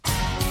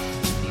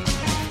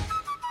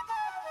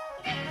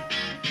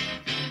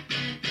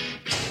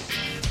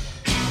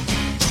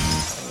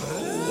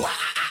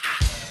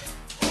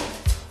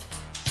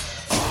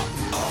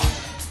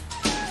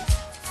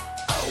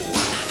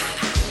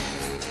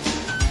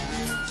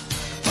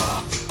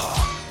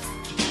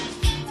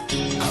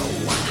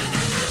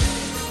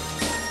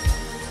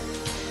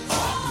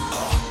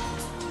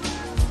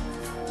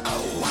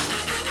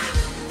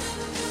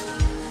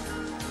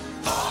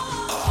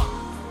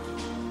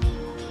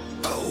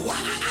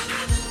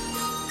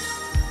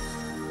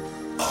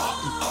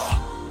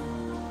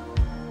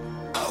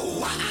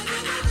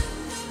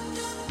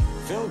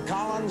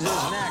Collins is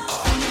next.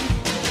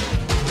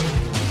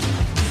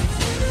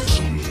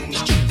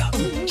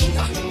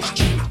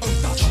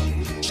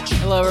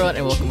 Hello, everyone,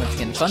 and welcome once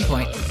again to Fun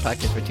Point, a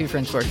podcast where two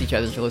friends force each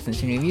other to listen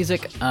to new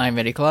music. I'm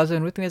Eddie Colazo,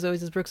 and with me, as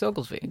always, is Brooks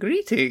Oglesby.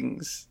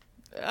 Greetings.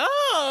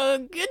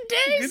 Oh, good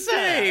day, Good sir.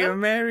 day. A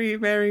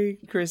Merry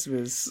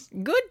Christmas.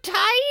 Good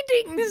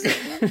tidings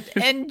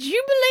and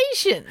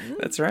jubilation.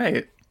 That's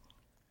right.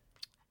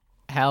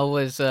 How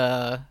was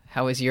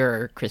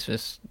your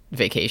Christmas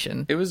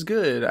vacation? It was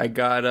good. I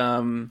got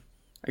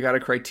a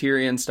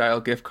Criterion style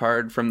gift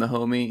card from the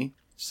homie.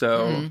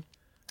 So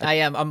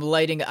I'm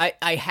lighting.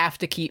 I have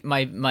to keep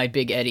my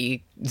Big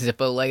Eddie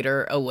Zippo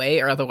lighter away,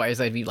 or otherwise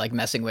I'd be like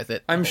messing with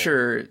it. I'm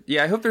sure.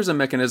 Yeah, I hope there's a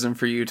mechanism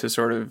for you to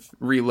sort of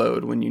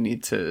reload when you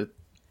need to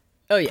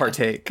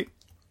partake.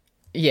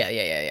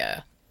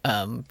 Yeah.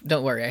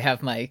 Don't worry. I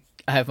have my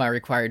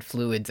required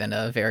fluids and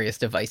various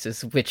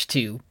devices which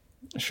to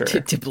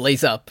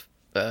blaze up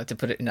to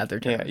put it in other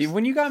terms. Yeah,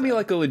 when you got me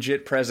like a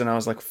legit present, I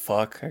was like,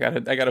 "Fuck, I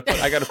gotta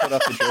put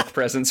off the joke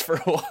presents for a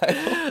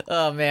while."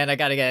 Oh man, I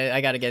gotta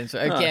get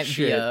into it. I can't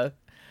be a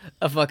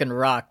fucking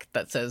rock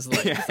that says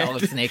like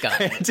Solid Snake on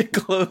I it. had to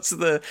close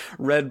the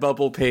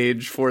Redbubble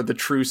page for the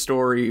True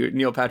Story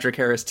Neil Patrick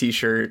Harris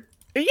T-shirt.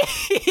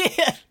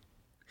 Yeah.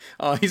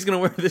 Oh, he's gonna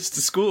wear this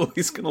to school.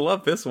 He's gonna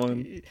love this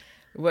one.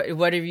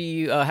 What have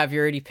you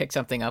already picked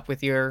something up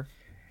with your?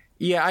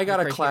 Yeah, I got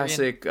a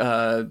Criterion?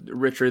 classic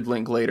Richard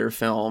Linklater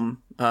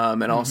film,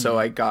 and also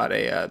I got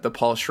the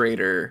Paul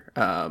Schrader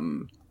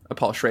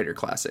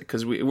classic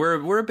because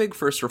we're a big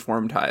First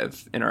Reformed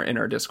hive in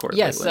our Discord.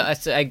 Yes, lately.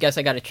 so I guess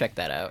I got to check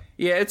that out.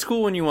 Yeah, it's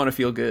cool when you want to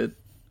feel good.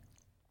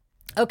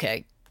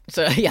 Okay,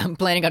 so yeah, I'm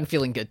planning on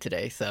feeling good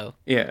today, so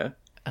Yeah,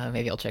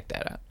 maybe I'll check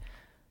that out.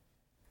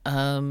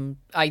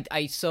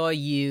 I saw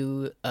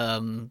you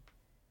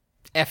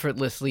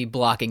effortlessly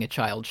blocking a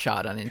child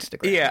shot on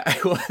Instagram.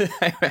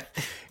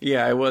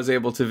 yeah, I was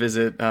able to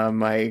visit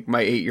my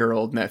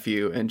 8-year-old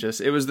nephew, and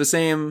it was the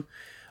same.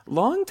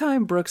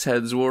 Longtime Brooks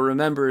heads will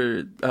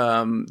remember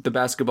the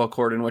basketball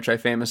court in which I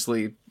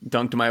famously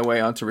dunked my way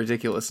onto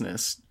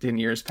ridiculousness in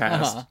years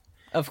past. Uh-huh.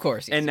 Of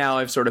course. Yes. And now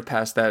I've sort of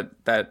passed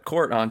that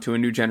court on to a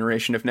new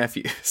generation of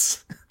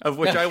nephews, of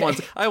which I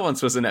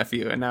once was a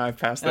nephew, and now I've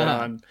passed that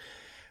on.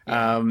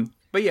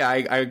 But yeah,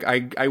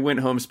 I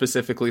went home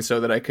specifically so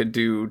that I could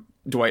do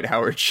Dwight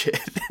Howard shit,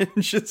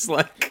 and just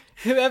like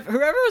whoever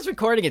was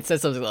recording it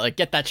said something like,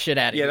 "Get that shit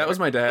out of here." Yeah, that was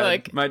my dad.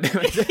 Like, my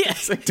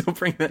dad's like, "Don't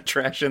bring that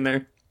trash in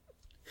there."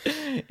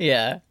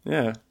 Yeah,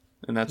 and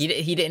that's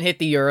he didn't hit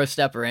the Euro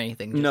step or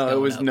anything. There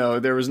was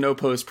no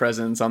post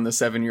presence on the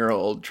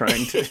 7-year-old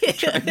trying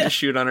to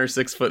shoot on our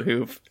 6-foot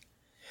hoop.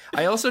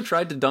 I also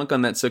tried to dunk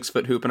on that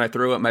 6-foot hoop, and I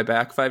threw up my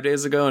back 5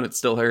 days ago, and it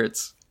still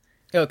hurts.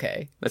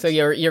 Okay, so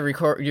you're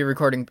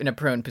recording in a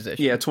prone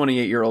position. Yeah,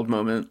 28-year-old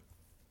moment.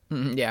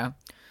 Yeah.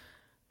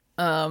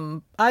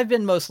 I've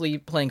been mostly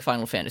playing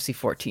Final Fantasy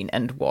XIV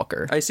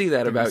Endwalker. I see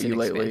that about you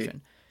lately.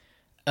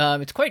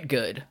 It's quite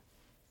good.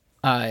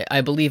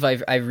 I believe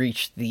I've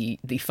reached the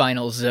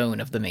final zone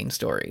of the main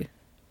story.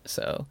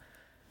 So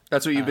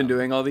that's what you've been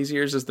doing all these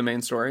years, is the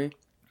main story?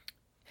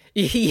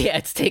 Yeah,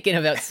 it's taken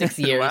about 6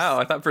 years. Wow,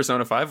 I thought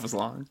Persona 5 was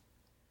long.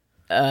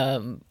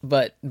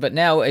 But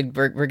now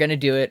we're gonna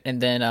do it, and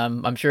then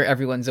I'm sure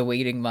everyone's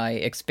awaiting my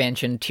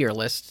expansion tier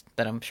list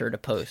that I'm sure to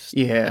post.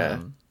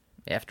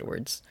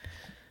 Afterwards.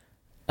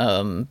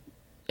 And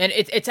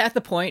it's at the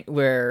point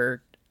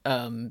where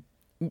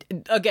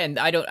again,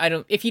 I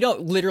don't if you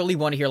don't literally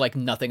want to hear like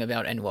nothing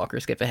about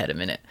Endwalker, skip ahead a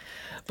minute.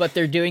 But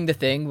they're doing the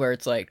thing where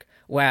it's like,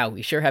 wow,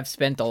 we sure have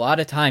spent a lot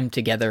of time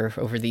together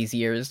over these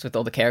years with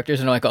all the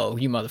characters, and I'm like, oh,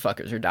 you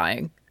motherfuckers are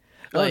dying.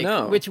 Like,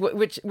 oh no!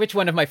 Which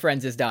one of my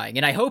friends is dying?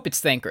 And I hope it's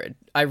Thancred.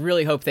 I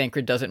really hope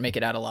Thancred doesn't make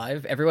it out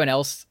alive. Everyone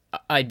else,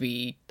 I'd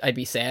be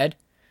sad.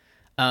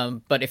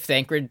 But if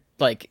Thancred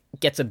like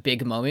gets a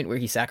big moment where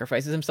he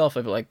sacrifices himself,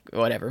 I'd be like,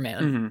 whatever,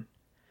 man.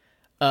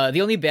 Mm-hmm.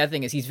 The only bad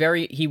thing is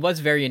he was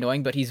very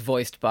annoying, but he's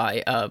voiced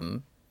by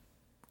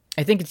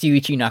I think it's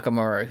Yuichi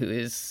Nakamura, who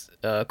is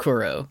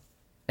Kuro,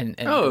 and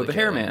the Gojo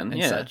Hairman,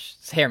 and such.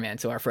 It's Hairman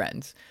to our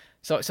friends.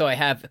 So I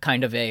have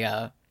kind of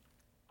a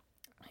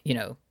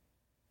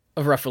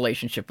a rough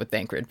relationship with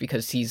Thancred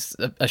because he's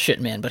a shit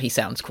man, but he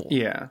sounds cool.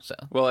 Yeah. So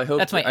well, I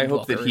hope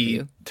that he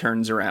review.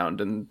 turns around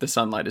and the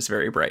sunlight is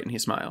very bright and he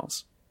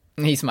smiles.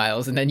 He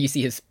smiles, and then you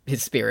see his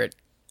spirit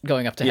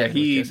going up to heaven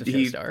with Joseph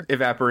he Joestar.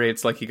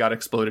 evaporates like he got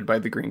exploded by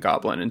the Green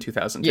Goblin in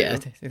 2002.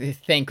 Yeah,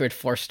 Thancred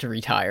forced to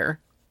retire.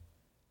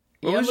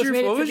 What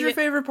was your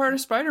favorite part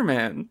of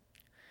Spider-Man?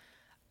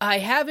 I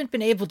haven't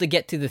been able to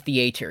get to the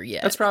theater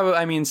yet. That's probably,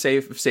 I mean,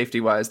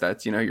 safety-wise,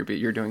 that's,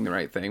 you're doing the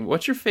right thing.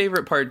 What's your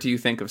favorite part, do you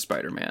think, of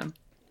Spider-Man?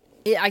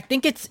 I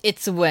think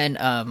it's when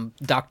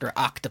Dr.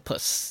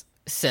 Octopus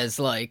says,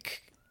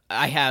 like,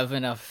 I have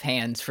enough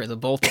hands for the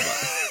both of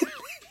us.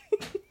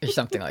 Or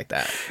something like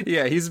that.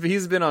 Yeah,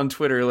 he's been on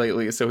Twitter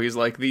lately, so he's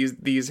like,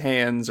 these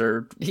hands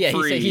are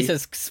free. He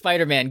says,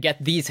 Spider-Man,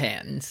 get these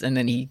hands, and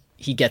then he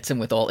gets him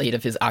with all 8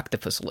 of his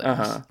octopus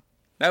limbs.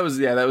 That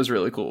was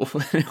really cool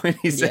when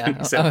he said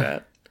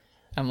that.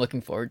 I'm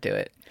looking forward to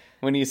it.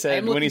 when he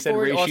said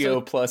ratio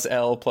also... plus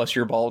L plus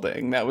you're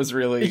balding. That was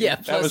really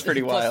that was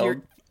pretty wild.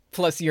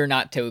 Plus you're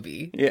not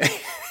Toby. Yeah.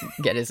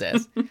 Get his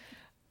ass.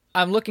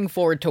 I'm looking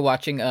forward to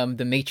watching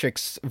The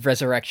Matrix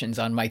Resurrections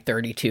on my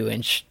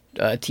 32-inch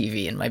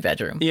TV in my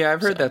bedroom. Yeah,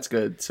 I've heard that's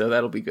good, so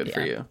that'll be good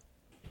for you.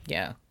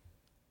 Yeah.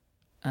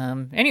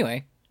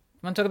 Anyway,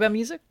 want to talk about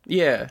music?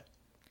 Yeah.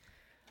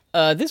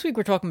 This week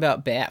we're talking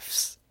about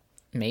baths,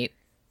 mate.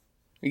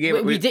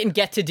 We didn't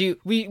get to do...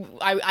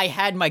 I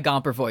had my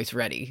Gomper voice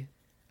ready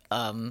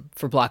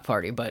for Block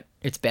Party, but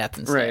it's baths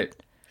instead. Right.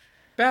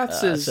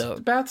 Baths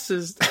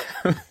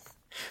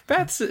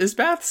is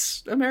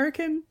Baths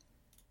American?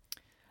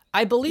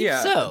 I believe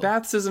so.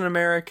 Baths is an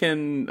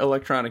American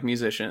electronic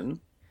musician.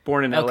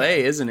 Born in LA,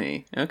 isn't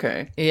he?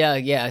 Okay.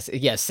 Yeah,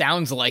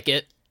 sounds like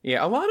it.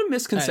 Yeah, a lot of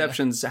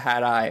misconceptions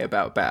had I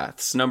about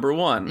Baths. Number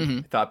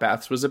one, I thought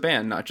Baths was a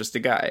band, not just a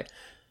guy.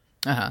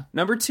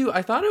 Number two,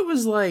 I thought it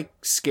was like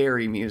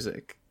scary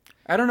music.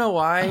 I don't know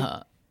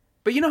why.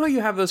 But you know how you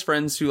have those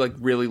friends who like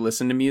really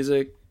listen to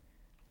music?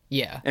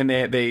 Yeah. And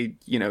they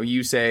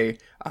you say,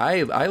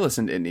 I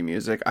listen to indie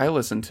music. I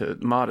listen to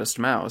Modest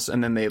Mouse.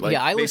 And then they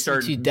they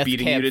start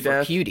beating you to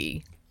death.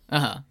 Cutie.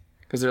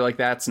 Because they're like,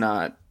 that's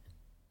not...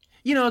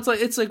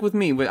 it's like with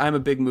me. I'm a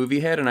big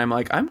movie head, and I'm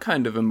like, I'm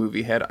kind of a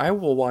movie head. I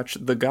will watch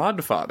The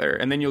Godfather.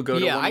 And then you'll go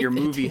to one of your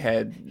movie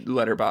head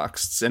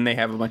letterboxds, and they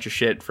have a bunch of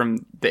shit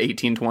from the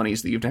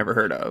 1820s that you've never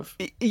heard of.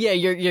 Yeah,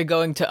 you're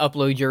going to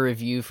upload your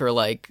review for,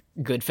 like,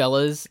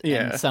 Goodfellas.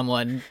 Yeah. And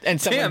someone Damn,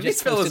 just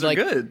these fellas are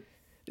good.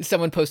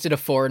 Someone posted a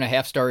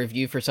 4.5-star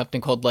review for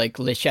something called, like,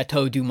 Le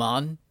Chateau du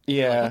Mans.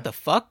 Yeah. Like, what the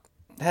fuck?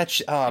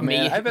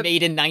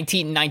 Made in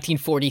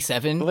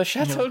 1947. Le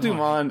Chateau du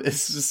Mans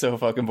is just so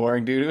fucking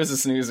boring, dude. It was a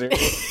snoozer.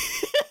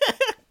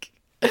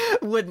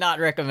 Would not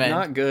recommend.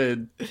 Not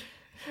good.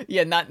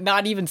 Yeah,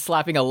 not even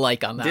slapping a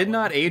like on that. Did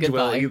not age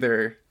well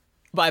either.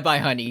 Bye,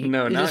 honey.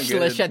 No, not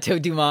good. Le Chateau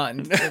du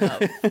Mans.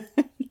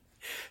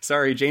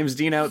 Sorry, James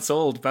Dean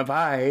outsold.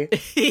 Bye-bye.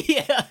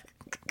 Yeah.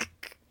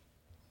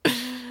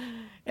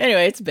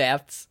 Anyway, it's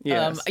Baths.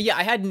 Yes.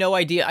 I had no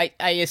idea.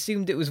 I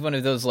assumed it was one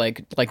of those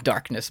like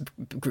Darkness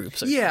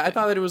groups. I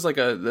thought that it was like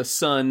the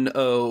Sun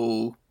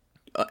O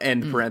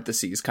end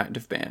parentheses kind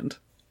of band.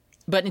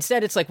 But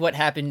instead, it's like what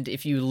happened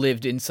if you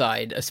lived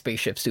inside a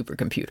spaceship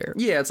supercomputer.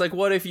 Yeah, it's like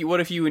what if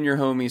you and your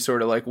homie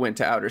sort of like went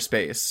to outer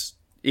space,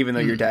 even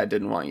though your dad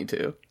didn't want you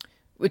to.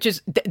 Which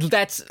is,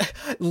 that's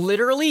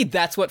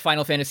what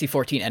Final Fantasy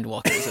XIV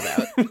Endwalker is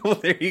about. Well,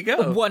 there you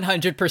go.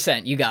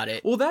 100%, you got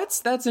it. Well,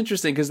 that's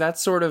interesting, because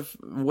that's sort of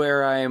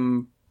where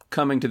I'm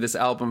coming to this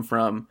album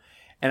from.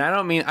 And I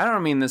don't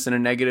mean this in a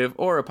negative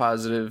or a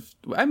positive.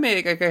 I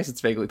guess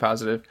it's vaguely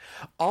positive.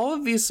 All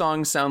of these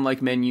songs sound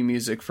like menu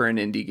music for an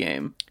indie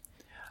game.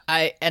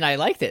 I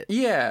liked it.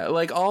 Yeah,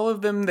 like all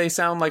of them, they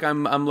sound like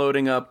I'm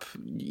loading up,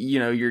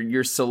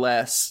 your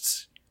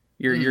Celeste,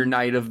 your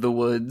Knight of the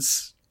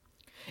Woods.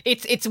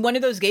 It's one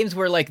of those games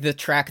where like the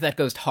track that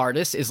goes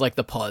hardest is like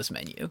the pause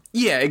menu.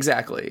 Yeah,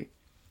 exactly.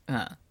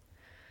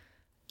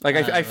 Like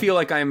I feel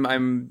like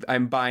I'm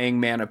buying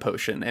mana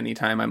potion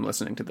anytime I'm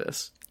listening to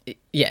this.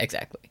 Yeah,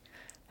 exactly.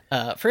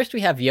 First we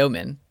have Yo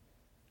Man.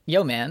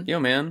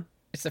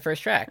 It's the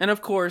first track. And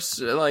of course,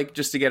 like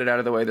just to get it out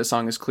of the way, the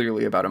song is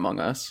clearly about Among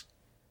Us.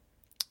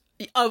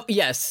 Oh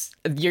yes,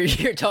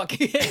 you're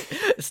talking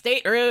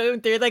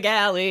stateroom through the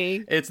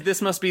galley. This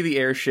must be the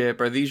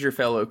airship. Are these your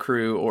fellow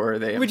crew, or are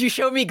they? Would you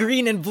show me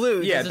green and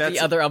blue? Yeah, that's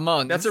the other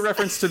Among. That's a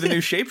reference to the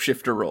new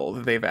shapeshifter role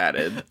that they've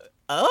added.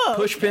 Oh,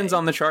 push pins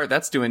on the chart.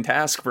 That's doing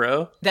task,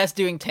 bro. That's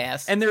doing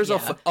task. And there's a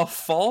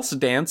false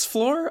dance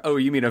floor. Oh,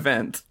 you mean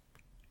event?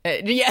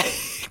 Yeah.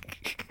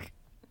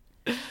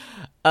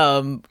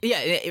 In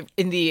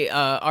the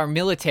our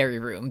military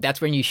room. That's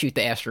when you shoot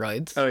the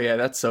asteroids. Oh yeah,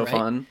 that's so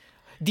fun.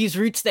 These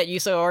routes that you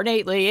so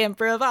ornately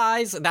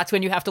improvise. That's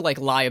when you have to like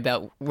lie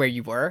about where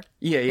you were.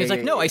 Yeah. It's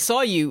like, no, I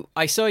saw you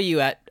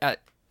at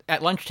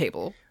lunch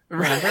table.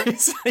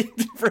 Right,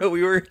 bro.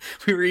 We were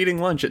eating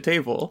lunch at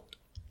table.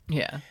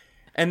 Yeah.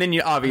 And then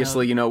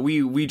obviously,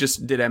 we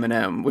just did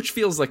Eminem, which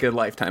feels like a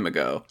lifetime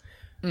ago.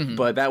 Mm-hmm.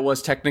 But that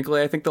was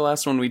technically, I think, the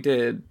last one we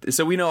did.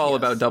 So we know all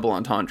about double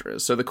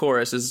entendres. So the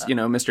chorus is,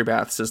 Mr.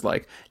 Baths is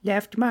like,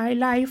 left my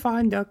life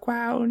on the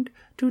ground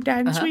to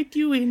dance with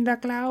you in the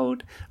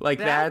cloud. Like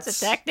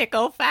that's a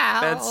technical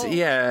foul.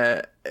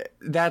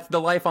 That's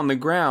the life on the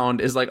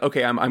ground is like,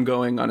 okay, I'm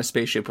going on a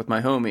spaceship with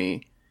my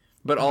homie.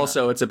 But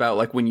also it's about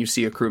like when you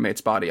see a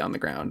crewmate's body on the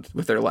ground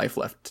with their life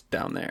left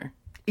down there.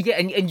 Yeah,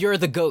 and you're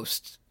the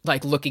ghost.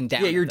 Like looking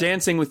down. Yeah, you're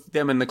dancing with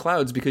them in the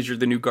clouds because you're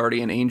the new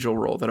guardian angel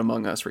role that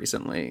Among Us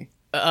recently.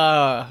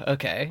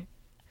 Okay.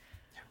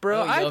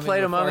 Bro, I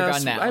played Among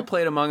Us. I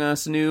played Among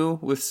Us new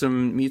with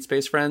some Meat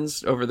Space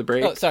friends over the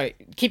break. Oh, sorry.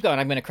 Keep going.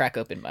 I'm going to crack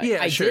open mine.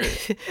 Yeah, sure.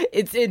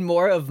 It's in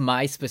more of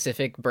my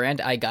specific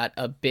brand. I got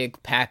a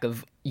big pack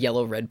of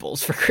yellow Red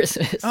Bulls for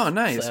Christmas. Oh,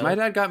 nice. So. My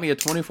dad got me a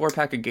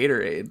 24-pack of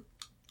Gatorade.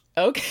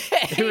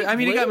 Okay. I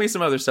mean, he got me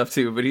some other stuff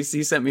too, but he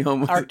sent me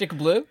home with Arctic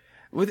Blue?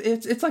 With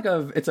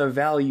it's a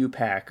value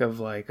pack of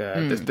like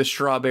the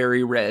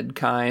strawberry red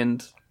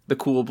kind, the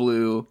cool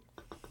blue.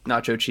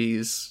 nacho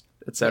cheese,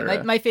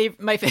 etc. My favorite,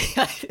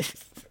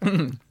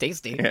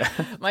 tasty. Yeah.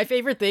 My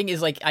favorite thing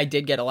is like I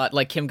did get a lot.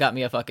 Like Kim got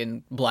me a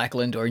fucking Black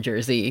Lindor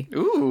jersey.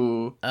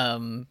 Ooh.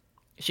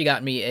 She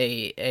got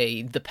me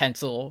the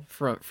pencil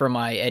for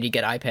my Eddie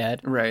Get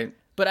iPad. Right.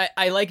 But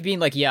I like being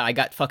like, yeah, I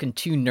got fucking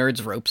 2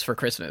 Nerds ropes for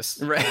Christmas.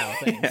 Right. Wow,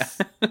 thanks.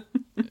 Yeah.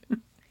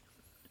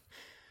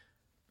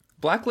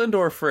 Black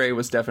Lindor Frey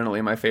was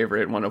definitely my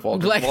favorite one of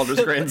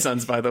Walter's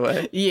grandsons, by the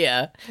way.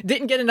 Yeah.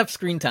 Didn't get enough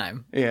screen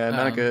time. Yeah,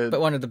 not good.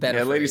 But one of the better.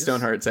 Yeah, Lady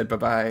Stoneheart said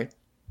bye-bye.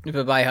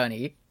 Bye-bye,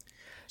 honey.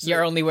 So,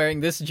 you're only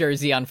wearing this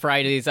jersey on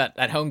Fridays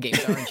at home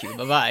games, aren't you?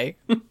 Bye-bye.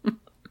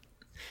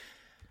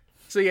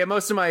 So yeah,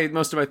 most of my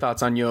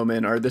thoughts on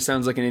Yeoman are this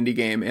sounds like an indie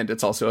game, and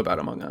it's also about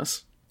Among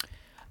Us.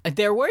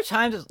 There were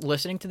times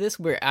listening to this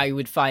where I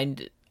would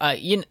find...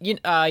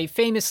 I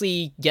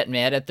famously get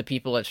mad at the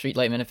people at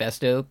Streetlight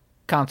Manifesto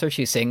concerts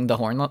who sing the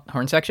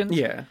horn section.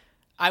 Yeah.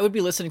 I would be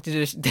listening to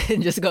this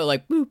and just go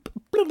like boop,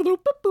 boop, boop,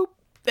 boop,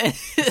 boop.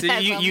 So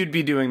you'd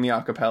be doing the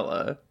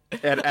acapella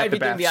at the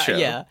Bath show.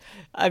 Yeah.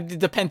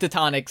 The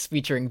pentatonics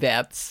featuring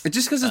Baths.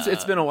 Just because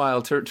it's been a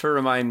while to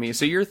remind me.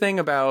 So your thing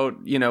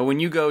about, when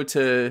you go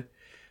to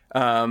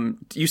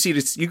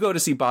you go to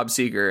see Bob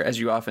Seger, as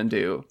you often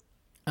do.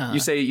 You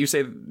say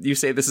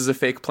this is a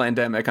fake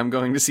pandemic. I'm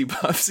going to see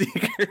Bob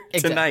Seger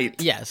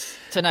tonight. Yes,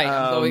 tonight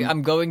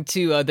I'm going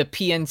to the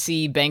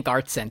PNC Bank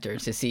Arts Center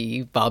to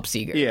see Bob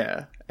Seger.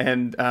 Yeah,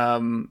 and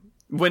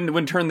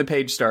when Turn the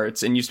Page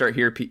starts and you start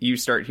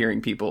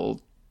hearing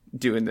people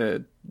doing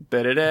the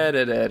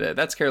da-da-da-da-da-da,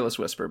 that's Careless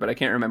Whisper, but I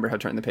can't remember how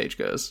Turn the Page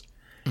goes.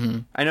 Mm-hmm.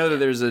 I know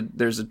that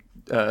there's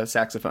a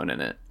saxophone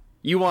in it.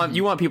 You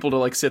want people to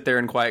like sit there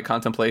in quiet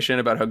contemplation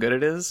about how good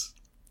it is.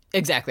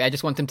 Exactly. I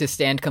just want them to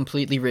stand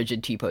completely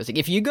rigid T-posing.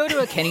 If you go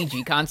to a Kenny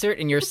G concert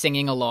and you're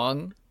singing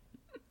along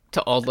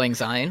to Auld Lang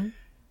Syne,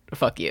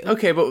 fuck you.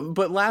 Okay,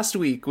 but last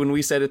week when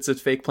we said it's a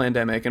fake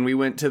pandemic and we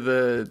went to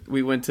the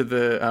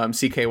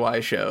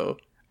CKY show,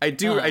 I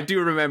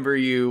do remember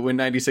you when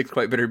 96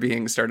 Quite Bitter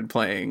Beings started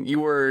playing. You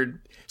were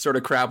sort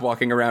of crab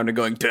walking around and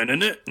going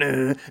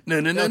okay,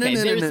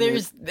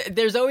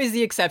 there's always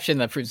the exception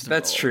that proves the rule.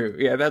 That's true.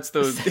 Yeah, that's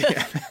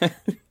the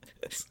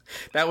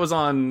that was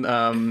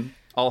on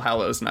All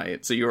Hallows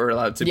Night, so you were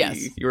allowed to be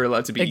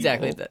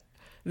exactly evil.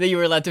 That you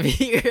were allowed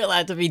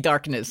to be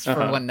darkness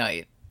for one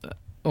night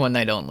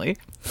only.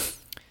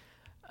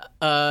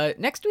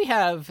 Next we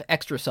have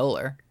Extra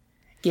Solar.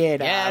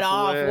 Get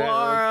off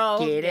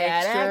world. Get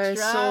extra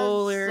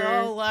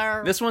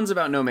solar. This one's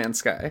about No Man's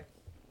Sky.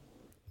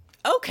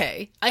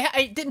 Okay,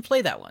 I didn't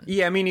play that one.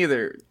 Yeah, me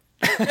neither.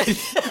 I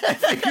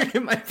figured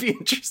it might be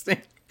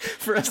interesting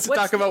for us to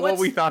talk about what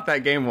we thought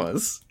that game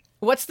was.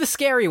 What's the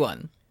scary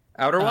one?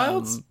 Outer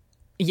Wilds?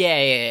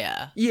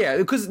 Yeah. Yeah,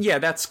 because,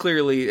 that's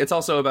clearly, it's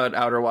also about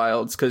Outer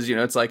Wilds, because,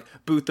 it's like,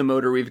 boot the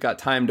motor, we've got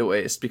time to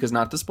waste, because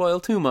not to spoil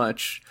too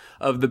much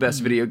of the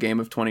best video game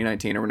of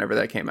 2019 or whenever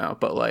that came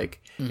out, but,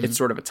 like, it's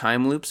sort of a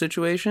time loop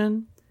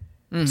situation.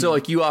 So,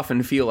 like, you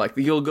often feel like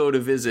you'll go to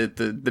visit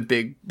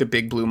the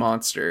big blue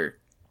monster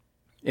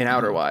in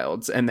Outer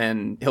Wilds, and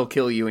then he'll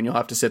kill you, and you'll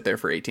have to sit there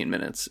for 18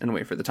 minutes and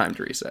wait for the time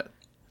to reset.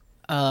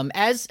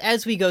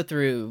 As we go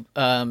through,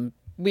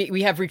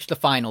 we have reached the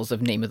finals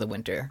of Name of the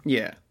Winter.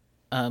 Yeah.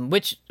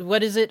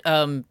 What is it?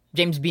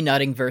 James B.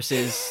 Nutting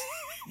versus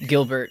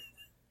Gilbert.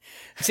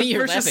 See,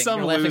 you're versus laughing. Some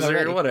you're loser,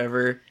 laughing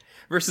whatever.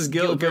 Versus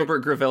Gilbert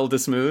Gravel de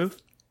Smooth.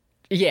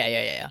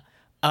 Yeah.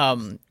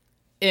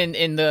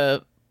 In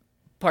the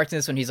parts in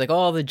this one, he's like,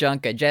 "Oh, the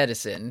junk I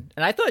jettison,"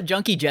 and I thought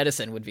Junkie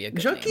Jettison would be a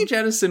good Junkie name.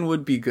 Jettison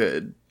would be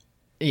good.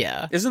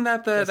 Yeah. Isn't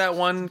that that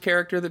one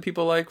character that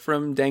people like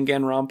from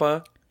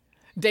Danganronpa?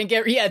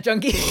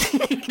 Junkie.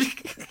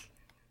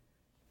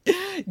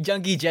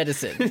 Junkie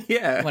Jettison.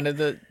 Yeah. One of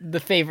the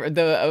favorite,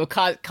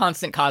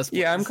 constant cosplays.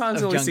 Yeah, I'm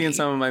constantly seeing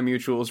some of my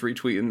mutuals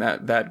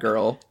retweeting that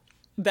girl.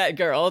 That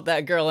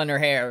girl and her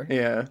hair.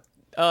 Yeah.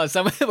 Oh,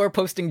 some of them were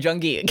posting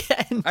Junkie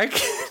again. I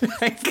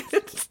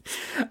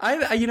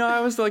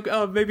was like,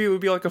 oh, maybe it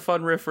would be like a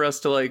fun riff for us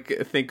to like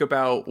think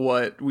about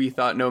what we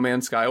thought No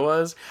Man's Sky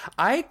was.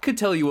 I could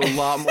tell you a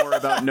lot more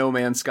about No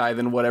Man's Sky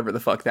than whatever the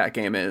fuck that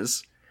game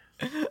is.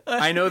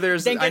 I know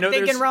there's a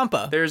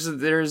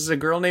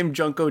girl named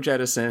Junko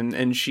Jettison,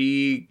 and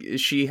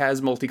she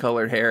has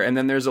multicolored hair, and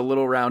then there's a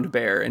little round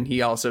bear, and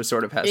he also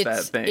sort of has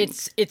that thing.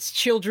 It's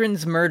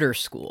children's murder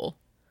school,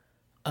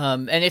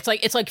 and it's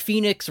like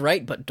Phoenix,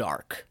 right? But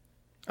dark.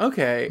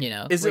 Okay,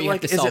 is it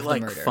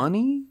like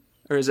funny,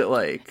 or is it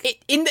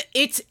like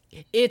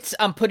it's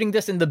I'm putting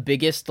this in the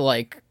biggest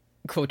like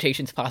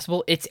quotations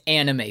possible. It's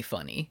anime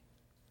funny.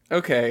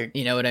 Okay.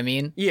 You know what I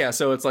mean? Yeah,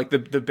 so it's like the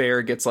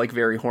bear gets like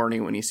very horny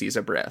when he sees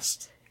a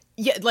breast.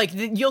 Yeah, like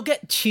you'll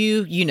get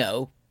two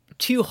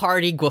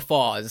hearty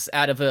guffaws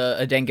out of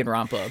a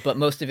Danganronpa, but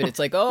most of it's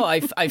like, oh,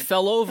 I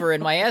fell over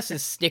and my ass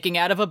is sticking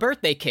out of a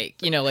birthday cake,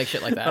 like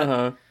shit like that.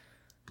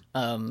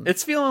 Uh-huh.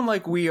 It's feeling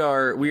like we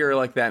are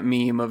like that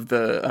meme of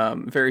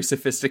the very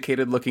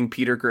sophisticated looking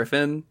Peter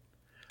Griffin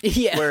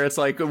Yeah. Where it's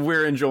like,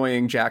 we're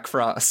enjoying Jack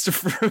Frost.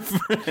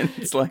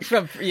 It's like,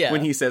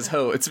 when he says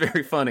ho, it's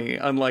very funny.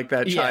 Unlike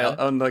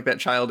that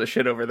childish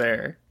shit over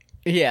there.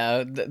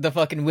 Yeah, the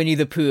fucking Winnie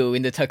the Pooh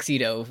in the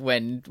tuxedo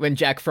when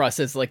Jack Frost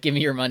says, like, give me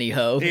your money,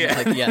 ho. Yeah.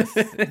 Like, yes,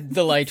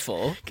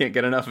 delightful. Can't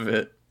get enough of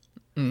it.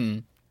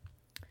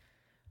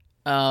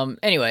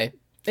 Anyway,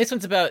 this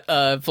one's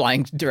about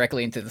flying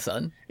directly into the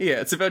sun. Yeah,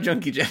 it's about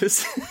Junkie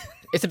Jettison.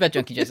 It's about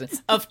Junkie Jettison.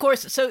 Of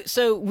course,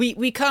 so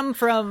we come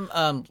from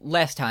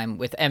last time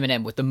with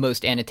Eminem with the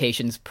most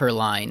annotations per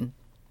line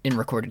in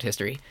recorded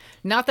history.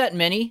 Not that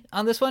many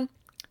on this one,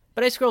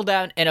 but I scrolled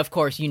down, and of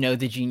course,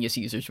 the Genius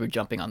users were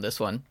jumping on this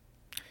one.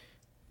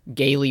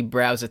 Gaily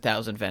browse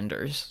 1,000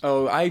 vendors.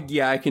 Oh, I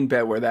can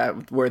bet where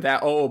that,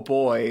 oh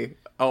boy.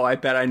 Oh, I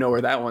bet I know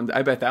where that one,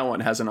 I bet that one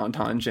has an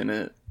entendre in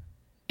it.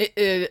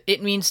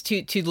 It means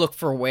to look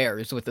for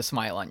wares with a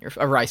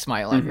wry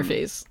smile on your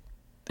face.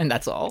 And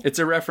that's all. It's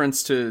a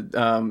reference to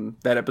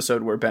that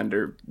episode where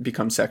Bender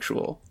becomes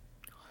sexual.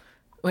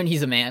 When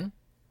he's a man?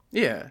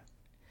 Yeah.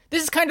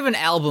 This is kind of an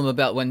album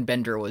about when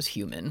Bender was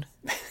human.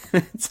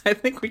 I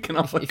think we can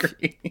all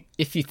agree.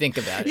 If you think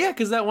about it. Yeah,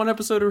 because that one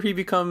episode where he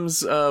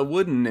becomes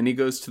wooden and he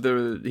goes to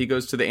the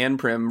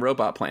Anprim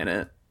robot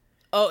planet.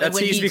 Oh, that's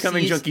he's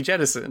becoming Junkie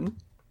Jettison.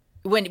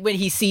 When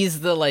he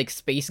sees the like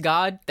space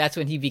god, that's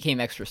when he became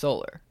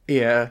extrasolar.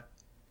 Yeah.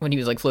 When he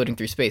was like floating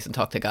through space and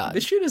talked to God.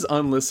 This shit is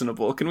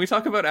unlistenable. Can we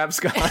talk about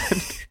Abscond?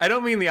 I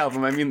don't mean the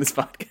album, I mean this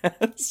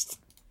podcast.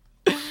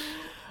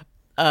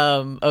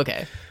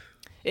 Okay.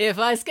 If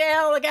I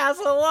scale the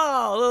castle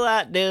wall, will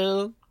that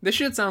do? This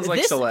shit sounds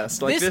like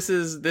Celeste. Like this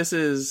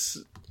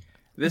is.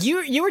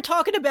 You were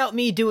talking about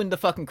me doing the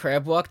fucking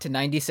crab walk to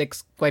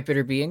 96 Quite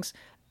Bitter Beings.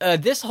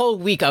 This whole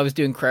week I was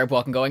doing crab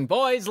walk and going,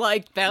 boys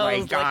like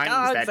bells, like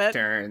guns that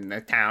turn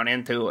the town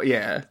into...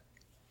 Yeah.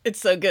 It's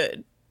so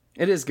good.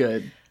 It is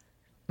good.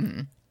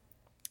 Let's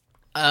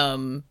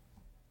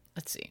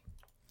see.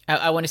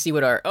 I want to see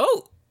what our...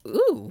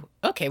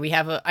 Okay, we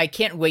have I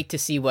can't wait to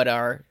see what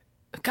our...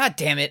 God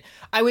damn it.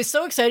 I was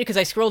so excited because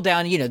I scrolled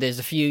down, there's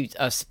a few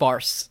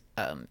sparse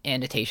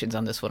annotations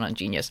on this one on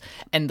Genius,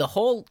 and the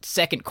whole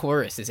second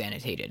chorus is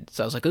annotated.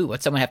 So I was like,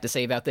 what's someone have to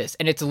say about this?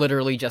 And it's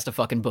literally just a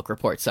fucking book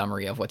report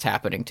summary of what's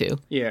happening too.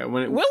 Yeah.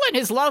 Will and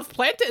his love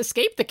plan to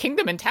escape the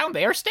kingdom and town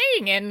they are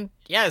staying in.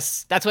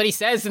 Yes, that's what he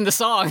says in the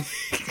song.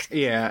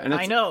 Yeah, and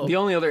I know. The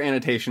only other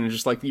annotation is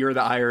just like, you're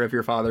the ire of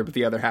your father, but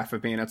the other half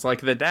of me, and it's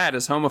like, the dad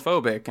is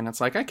homophobic, and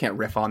it's like, I can't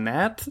riff on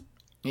that.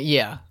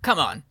 Yeah, come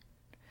on.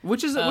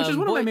 Which is one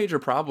of my major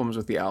problems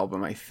with the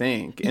album, I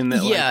think. In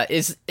that,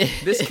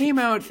 this came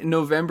out in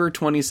November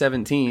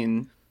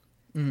 2017,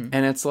 and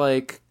it's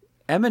like,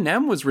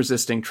 Eminem was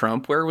resisting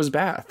Trump. Where was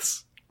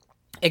Baths?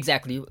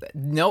 Exactly.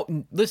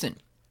 No, listen.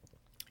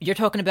 You're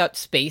talking about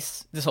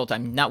space this whole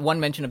time. Not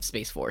one mention of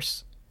Space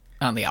Force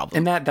on the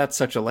album. And that's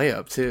such a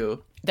layup,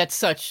 too. That's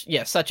such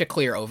a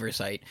clear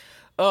oversight.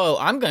 Oh,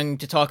 I'm going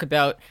to talk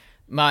about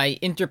my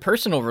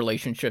interpersonal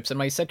relationships and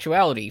my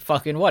sexuality.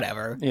 Fucking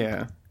whatever.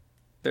 Yeah.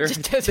 There's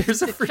a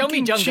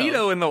freaking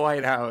Cheeto in the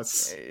White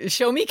House.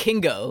 Show me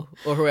Kingo,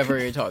 or whoever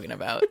you're talking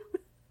about.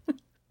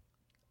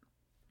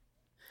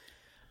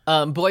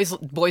 Boys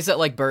that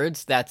like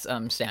birds, that's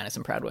Stannis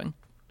and Proudwing.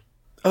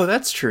 Oh,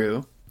 that's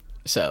true.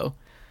 So,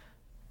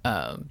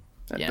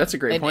 that's a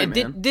great point,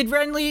 man. Did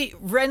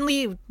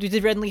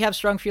Renly have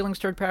strong feelings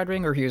toward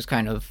Proudwing, or he was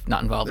kind of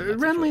not involved in that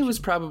Renly situation? was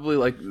probably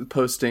like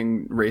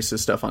posting racist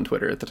stuff on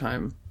Twitter at the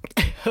time.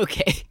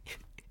 Okay.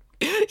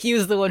 He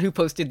was the one who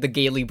posted the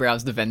gaily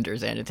browse the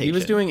vendors annotation. He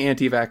was doing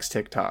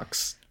anti-vax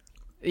TikToks.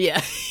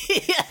 Yeah.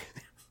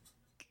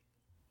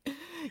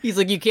 He's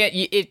like, you can't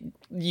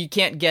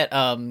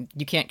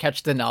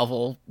catch the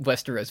novel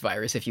Westeros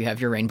virus if you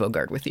have your Rainbow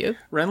Guard with you.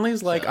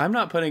 Renly's like, I'm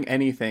not putting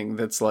anything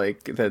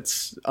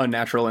that's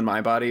unnatural in my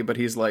body, but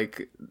he's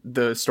like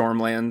the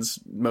Stormland's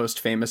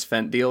most famous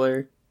Fent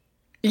dealer.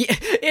 Yeah,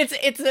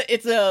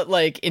 it's a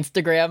like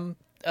Instagram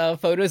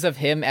photos of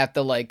him at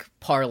the like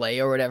parlay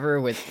or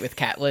whatever with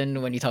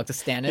Catelyn when he talked to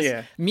Stannis.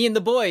 Yeah. Me and the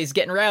boys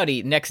getting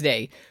rowdy. Next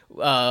day,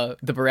 the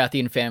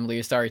Baratheon family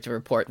is sorry to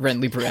report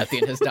Renly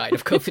Baratheon has died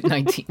of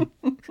COVID-19.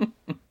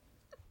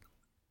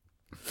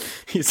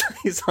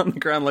 He's on the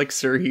ground like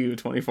Sir Hugh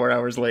 24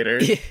 hours later.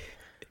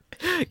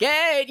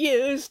 Get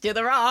used to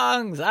the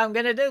wrongs I'm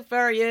gonna do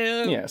for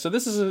you. Yeah, so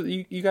this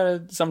is you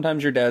gotta,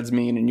 sometimes your dad's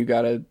mean and you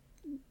gotta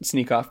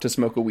sneak off to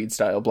smoke a weed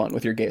style blunt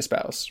with your gay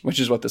spouse,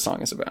 which is what the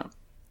song is about.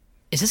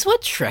 Is this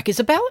what Shrek is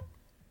about?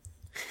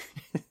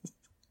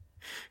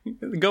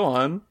 Go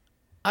on.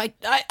 I'm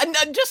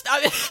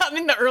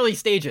in the early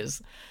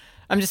stages.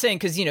 I'm just saying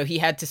because he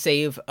had to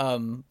save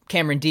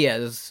Cameron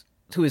Diaz,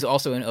 who is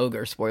also an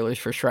ogre. Spoilers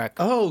for Shrek.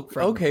 Oh,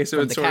 okay. So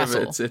it's sort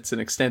of it's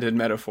an extended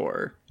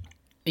metaphor.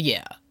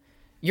 Yeah,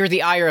 you're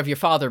the ire of your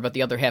father, but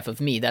the other half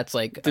of me. That's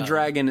like the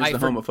dragon is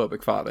the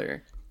homophobic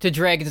father. The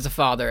dragon is a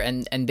father,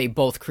 and they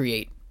both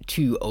create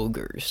two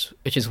ogres,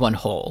 which is one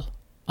whole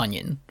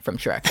onion from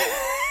Shrek.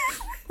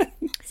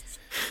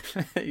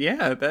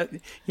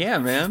 Yeah,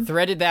 man.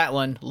 Threaded that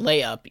one,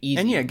 layup,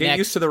 easy. And yeah, get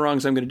used to the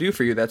wrongs I'm going to do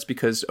for you. That's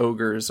because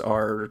ogres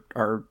are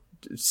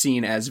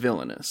seen as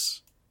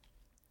villainous.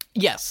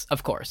 Yes,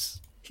 of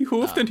course. He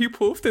hoofed and he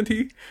poofed and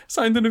he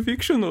signed an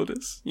eviction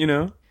notice. You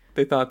know,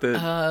 they thought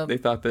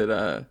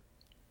that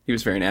he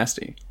was very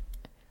nasty.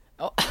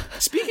 Oh,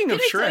 speaking of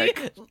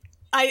Shrek,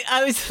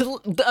 a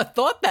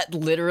thought that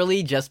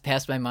literally just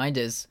passed my mind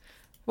is,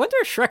 wonder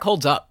if Shrek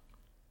holds up.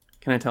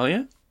 Can I tell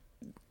you?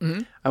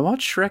 Mm-hmm. I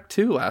watched Shrek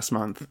 2 last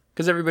month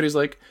because everybody's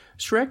like,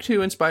 Shrek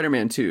 2 and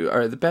Spider-Man 2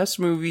 are the best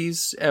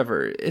movies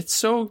ever. It's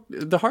so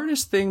the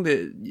hardest thing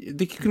that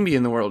you can be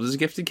in the world is a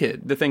gifted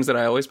kid. The things that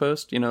I always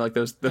post, you know, like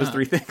those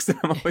 3 things that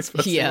I'm always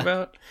posting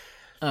about.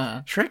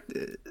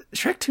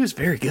 Shrek 2 is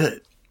very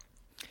good.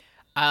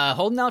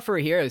 Holding out for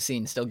a hero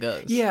scene still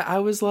goes. Yeah, I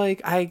was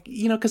like,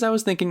 because I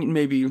was thinking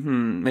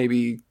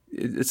maybe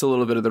it's a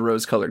little bit of the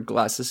rose-colored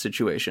glasses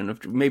situation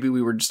of maybe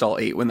we were just all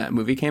 8 when that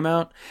movie came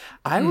out.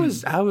 I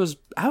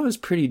was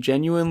pretty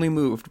genuinely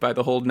moved by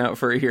the holding out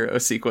for a hero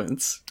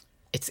sequence.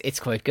 It's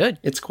quite good.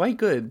 It's quite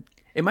good.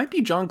 It might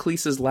be John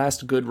Cleese's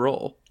last good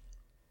role.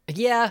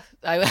 Yeah,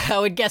 I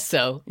would guess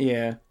so.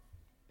 Yeah.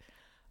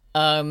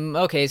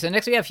 Okay, so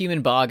next we have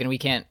Human Bog, and we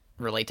can't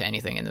relate to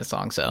anything in this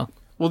song, so.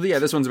 Well, yeah,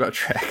 this one's about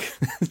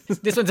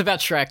Shrek. This one's about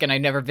Shrek, and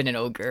I've never been an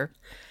ogre.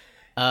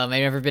 I've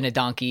never been a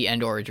donkey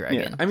and or a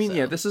dragon. Yeah, I mean,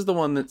 so. This is the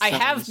one that I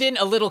have been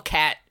a little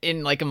cat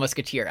in like a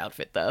musketeer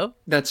outfit, though.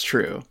 That's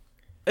true.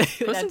 Puss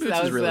in Boots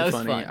is really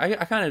funny.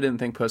 I kind of didn't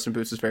think Puss in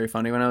Boots was very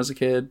funny when I was a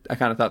kid. I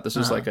kind of thought this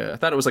was I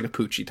thought it was like a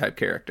Poochie type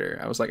character.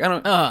 I was like,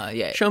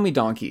 show me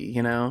Donkey,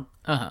 you know?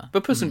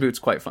 But Puss in Boots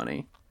quite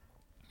funny.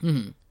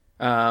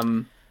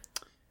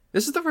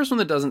 This is the first one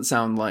that doesn't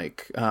sound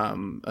like a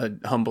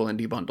Humble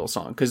Indie Bundle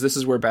song, because this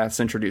is where Baths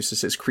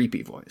introduces his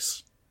creepy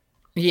voice.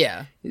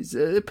 Yeah. He's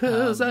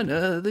pearls on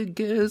other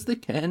girls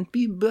that can't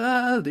be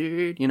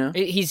bothered, you know?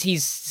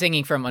 He's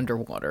singing from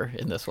underwater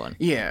in this one.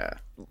 Yeah.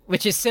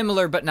 Which is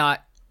similar, but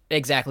not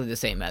exactly the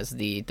same as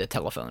the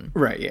telephone.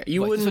 Right, yeah.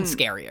 This one's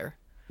scarier.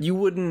 You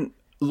wouldn't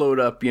load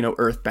up,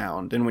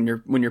 Earthbound, and when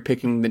you're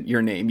picking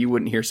your name, you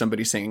wouldn't hear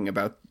somebody singing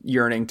about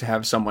yearning to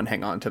have someone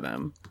hang on to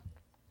them.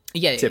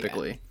 Yeah,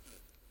 typically. Yeah.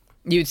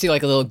 You'd see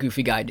like a little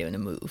goofy guy doing a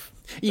move.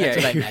 That's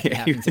what I imagine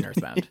happens in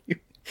Earthbound.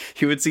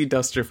 You would see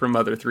Duster from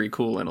Mother 3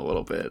 cool in a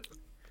little bit.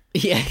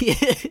 Yeah.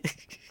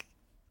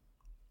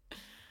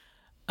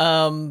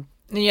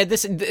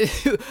 This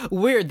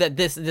weird that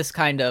this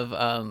kind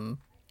of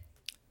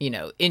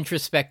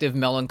introspective,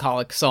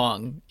 melancholic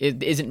song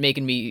isn't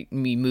making me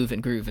move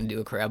and groove and do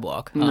a crab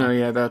walk. No,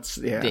 yeah,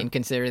 Didn't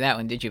consider that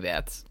one, did you,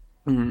 Baths?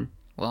 Mm-hmm.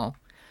 Well,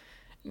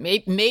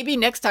 maybe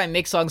next time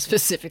make songs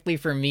specifically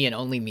for me and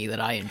only me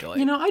that I enjoy.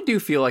 I do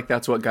feel like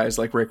that's what guys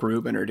like Rick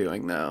Rubin are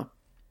doing, though.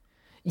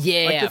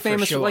 Yeah, like the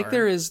famous, for sure. Like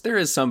there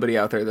is somebody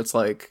out there that's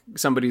like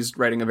somebody's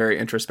writing a very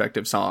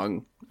introspective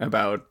song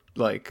about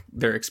like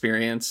their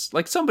experience.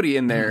 Like somebody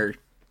in there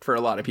for a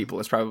lot of people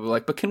is probably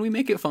like, but can we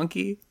make it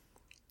funky?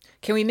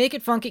 Can we make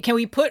it funky? Can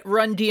we put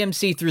Run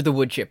DMC Through the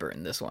Wood Chipper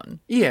in this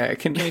one? Yeah,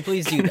 can we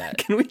please do that?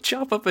 Can we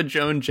chop up a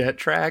Joan Jett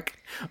track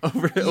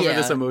over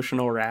this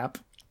emotional rap?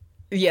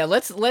 Yeah,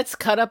 let's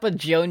cut up a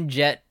Joan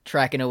Jett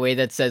track in a way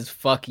that says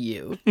 "fuck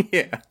you."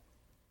 Yeah.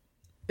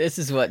 This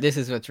is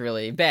what's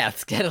really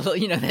Baths. Get a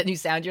little, that new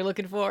sound you're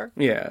looking for.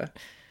 Yeah,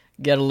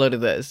 get a load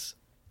of this.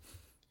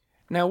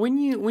 Now, when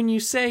you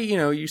say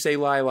you say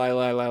lie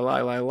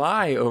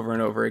over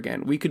and over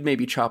again, we could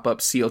maybe chop up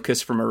 "Seal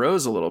Kiss from a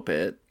Rose" a little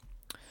bit,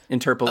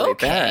 interpolate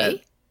that.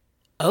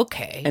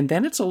 Okay. And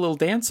then it's a little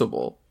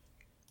danceable.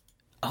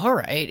 All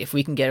right, if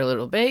we can get a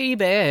little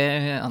baby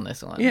on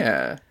this one.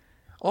 Yeah.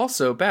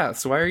 Also,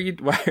 Baths, why are you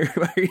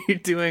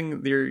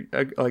doing your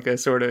like a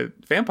sort of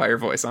vampire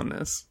voice on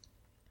this?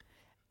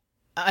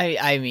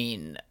 I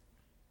mean,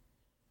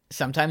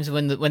 sometimes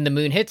when the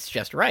moon hits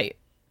just right,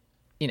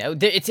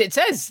 it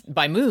says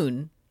by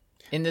moon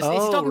in this.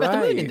 It's talking about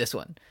the moon in this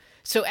one.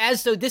 So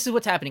this is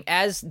what's happening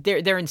as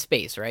they're in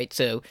space, right?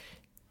 So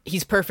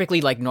he's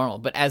perfectly like normal,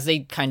 but as they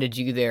kind of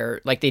do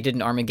their like they did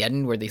in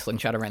Armageddon where they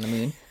slingshot around the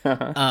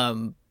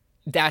moon,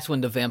 that's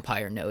when the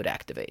vampire node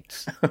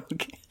activates.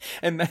 Okay,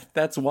 and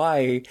that's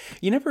why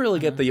you never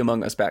really get the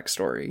Among Us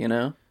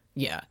backstory,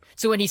 Yeah.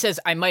 So when he says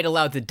I might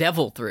allow the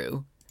devil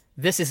through.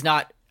 This is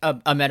not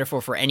a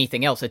metaphor for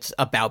anything else. It's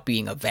about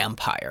being a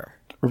vampire.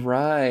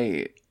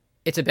 Right.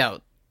 It's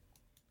about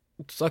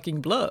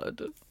sucking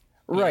blood.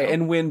 Right.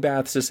 And when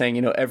Baths is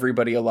saying,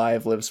 everybody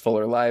alive lives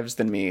fuller lives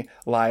than me,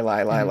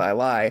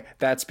 lie,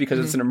 that's because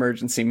it's an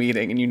emergency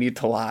meeting and you need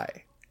to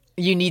lie.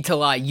 You need to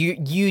lie.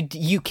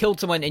 You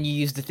killed someone and you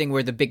use the thing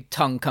where the big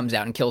tongue comes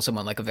out and kills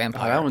someone like a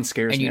vampire. Oh, that one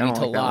scares me. And you need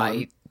to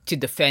lie to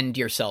defend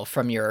yourself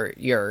from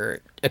your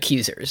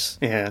accusers.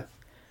 Yeah.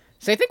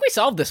 So I think we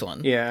solved this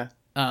one. Yeah.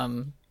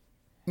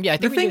 Yeah, I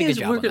think the thing is,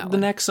 the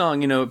next song,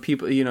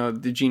 people,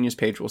 the Genius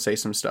page will say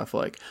some stuff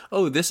like,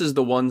 "Oh, this is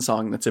the one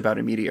song that's about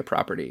a media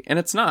property," and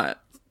it's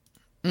not.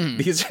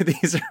 These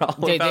are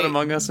all about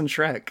Among Us and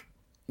Shrek.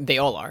 They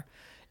all are.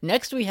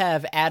 Next, we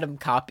have Adam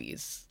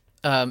Copies,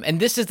 and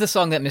this is the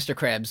song that Mr.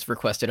 Krabs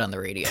requested on the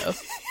radio.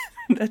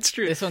 That's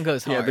true. This one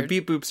goes hard. Yeah, the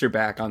beep boops are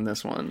back on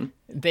this one.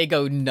 They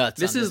go nuts.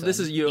 This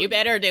is you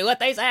better do what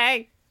they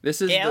say.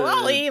 This is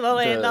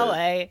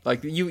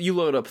like you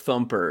load up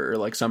Thumper or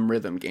like some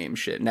rhythm game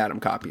shit, and Adam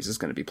Copies is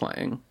going to be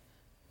playing.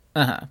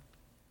 So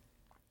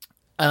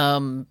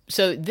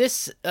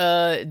this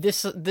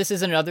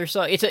is another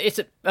song. It's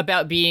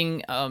about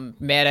being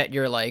mad at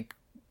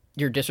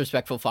your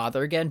disrespectful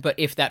father again, but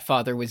if that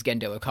father was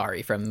Gendo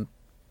Ikari from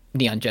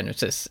Neon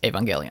Genesis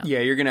Evangelion. Yeah,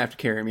 you're gonna have to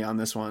carry me on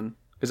this one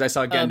because I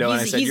saw Gendo and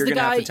I said you're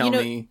gonna have to tell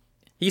me.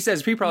 He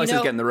probably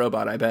says getting the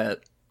robot. I bet.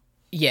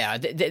 Yeah,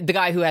 the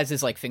guy who has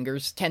his like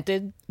fingers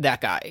tented, that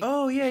guy.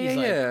 Oh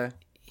yeah.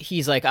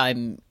 He's like,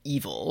 I'm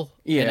evil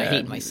and I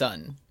hate my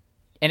son,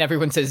 and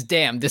everyone says,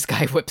 "Damn, this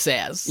guy whips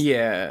ass."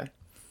 Yeah,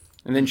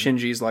 and then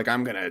Shinji's like,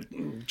 I'm gonna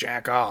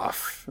jack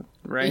off,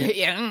 right?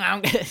 Yeah,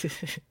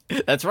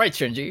 that's right,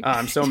 Shinji.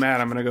 I'm so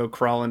mad, I'm gonna go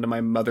crawl into my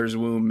mother's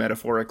womb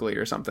metaphorically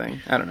or something.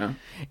 I don't know.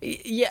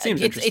 Yeah,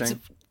 seems interesting.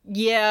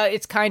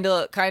 It's kind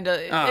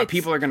of.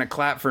 People are gonna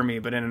clap for me,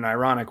 but in an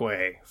ironic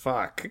way.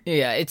 Fuck.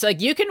 Yeah, it's like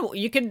you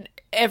can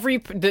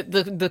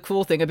the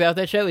cool thing about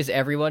that show is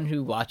everyone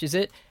who watches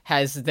it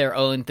has their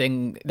own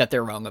thing that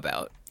they're wrong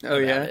about. Oh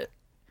yeah. It.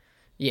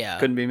 Yeah,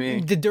 couldn't be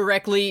me.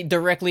 Directly,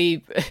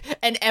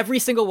 and every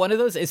single one of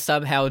those is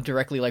somehow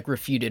directly like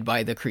refuted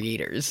by the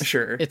creators.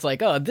 Sure, it's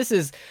like, oh, this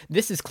is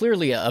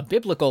clearly a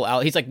biblical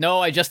out. He's like,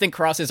 no, I just think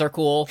crosses are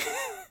cool.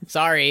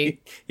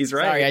 Sorry, he's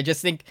right. Sorry, I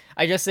just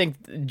think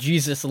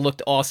Jesus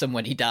looked awesome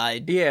when he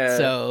died. Yeah.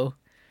 So,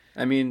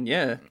 I mean,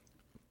 yeah.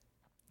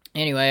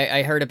 Anyway,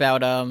 I heard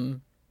about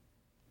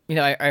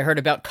I heard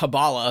about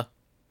Kabbalah.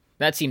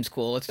 That seems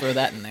cool. Let's throw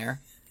that in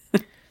there.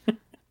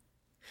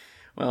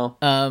 Well,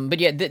 but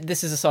yeah,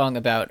 this is a song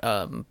about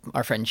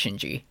our friend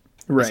Shinji,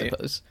 right? I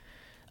suppose.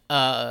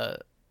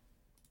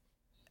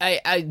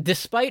 I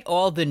despite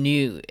all the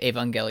new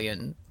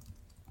Evangelion,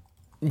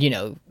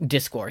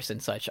 discourse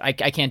and such, I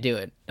can't do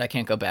it. I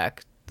can't go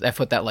back. I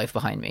put that life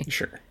behind me.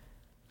 Sure.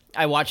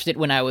 I watched it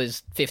when I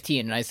was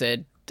 15, and I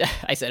said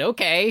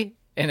okay,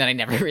 and then I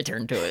never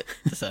returned to it.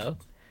 So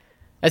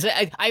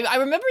I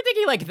remember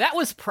thinking like that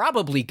was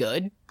probably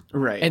good.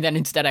 Right. And then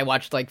instead I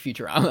watched like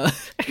Futurama.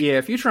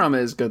 Yeah,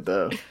 Futurama is good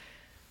though.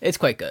 It's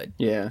quite good.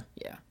 Yeah.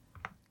 Yeah.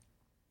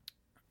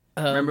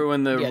 Remember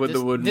when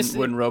the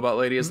wooden robot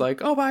lady is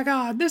like, "Oh my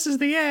god, this is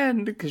the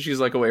end," because she's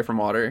like away from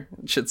water.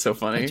 Shit's so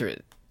funny.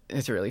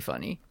 It's really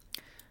funny.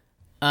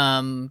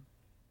 Yeah,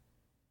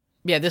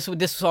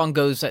 this song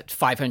goes at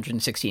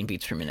 516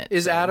 beats per minute.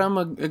 Is Adam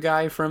a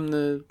guy from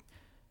the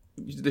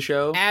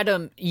show?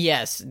 Adam,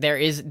 yes, there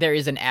is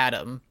an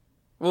Adam.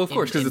 Well, of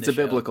course, because it's a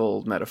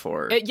biblical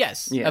metaphor.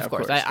 Yes, yeah, of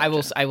course. I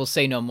will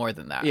say no more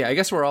than that. Yeah, I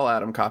guess we're all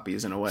Adam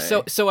copies in a way.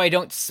 So I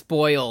don't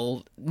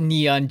spoil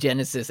Neon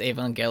Genesis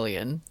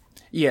Evangelion.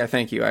 Yeah,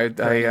 thank you. I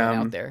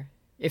out there.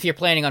 If you're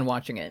planning on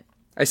watching it,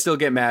 I still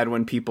get mad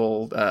when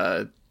people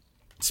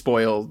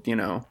spoil,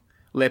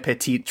 Le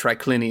Petit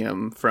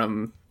Triclinium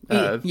from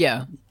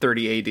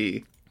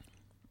 30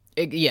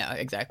 AD. Yeah,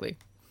 exactly.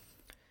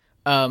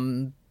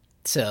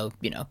 So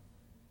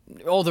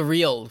all the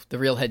real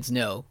heads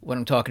know what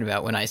I'm talking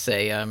about when I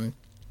say Adam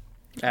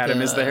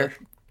is there.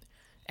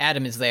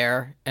 Adam is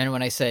there, and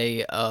when I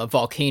say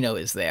volcano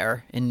is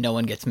there, and no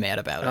one gets mad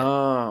about it.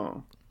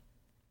 Oh,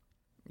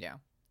 yeah.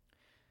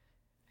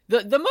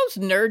 The most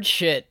nerd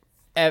shit,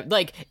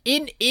 like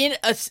in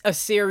a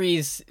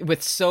series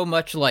with so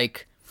much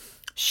like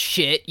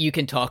shit you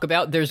can talk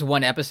about. There's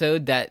one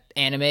episode that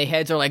anime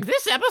heads are like,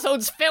 "This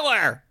episode's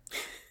filler,"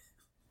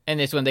 and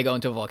it's when they go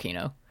into a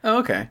volcano. Oh,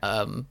 okay.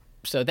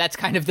 So that's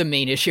kind of the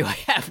main issue I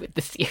have with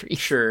the series.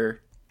 Sure.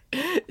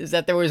 Is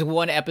that there was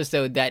one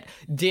episode that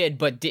did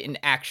but didn't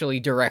actually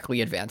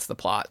directly advance the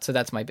plot. So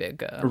that's my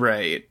big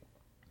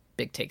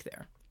take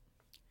there.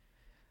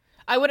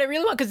 What I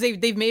really want, because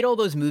they've made all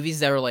those movies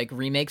that are like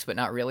remakes but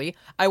not really.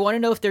 I want to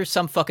know if there's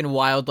some fucking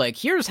wild like,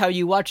 here's how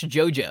you watch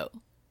JoJo.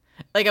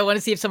 Like, I want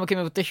to see if someone came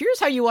up with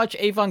here's how you watch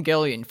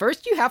Evangelion.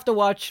 First you have to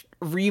watch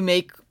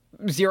remake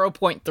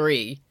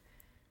 0.3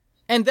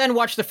 and then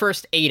watch the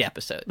first 8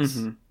 episodes.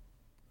 Mm-hmm.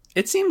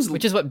 It seems,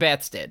 which is what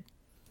Bats did.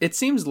 It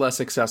seems less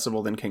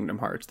accessible than Kingdom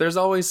Hearts. There's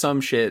always some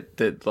shit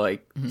that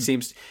like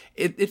seems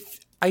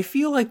I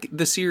feel like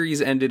the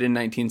series ended in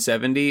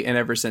 1970, and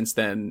ever since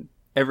then,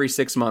 every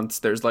 6 months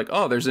there's like,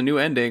 oh, there's a new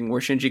ending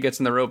where Shinji gets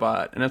in the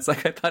robot, and it's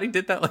like, I thought he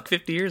did that like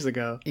 50 years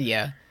ago.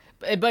 Yeah,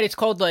 but it's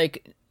called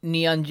like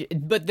Neon.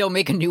 But they'll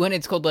make a new one.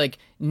 It's called like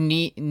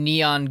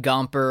Neon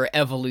Gomper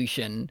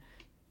Evolution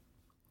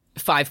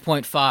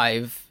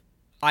 5.5.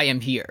 I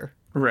am here.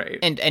 Right.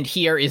 And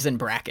here is in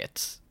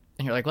brackets.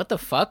 And you're like, what the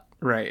fuck?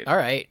 Right. All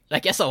right. I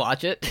guess I'll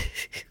watch it.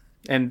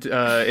 And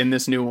in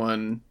this new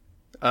one,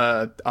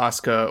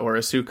 Asuka or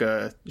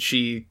Asuka,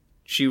 she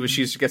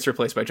gets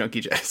replaced by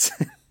Junkie Jet.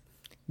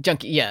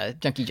 Junkie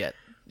Jet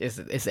is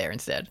there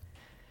instead.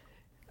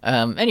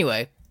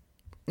 Anyway,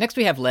 next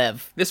we have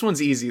Lev. This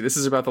one's easy. This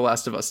is about The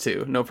Last of Us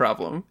 2. No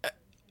problem.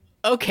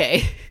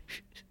 Okay.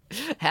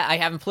 I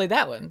haven't played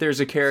that one.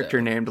 There's a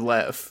character named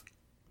Lev.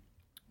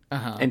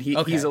 Uh-huh. And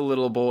he's a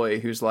little boy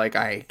who's like,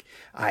 I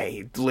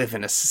live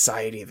in a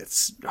society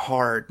that's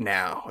hard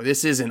now.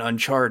 This isn't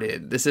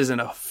Uncharted. This isn't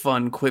a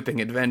fun, quipping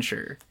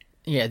adventure.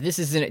 Yeah, this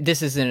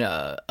isn't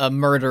a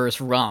murderous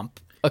romp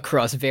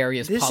across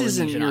various Polynesian islands.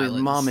 This isn't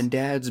your mom and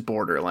dad's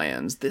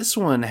Borderlands. This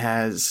one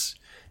has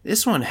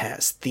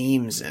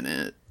themes in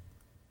it.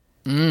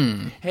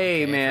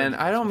 Hey, man,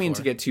 I don't mean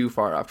to get too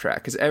far off track,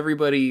 because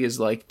everybody is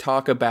like,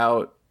 talk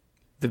about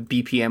the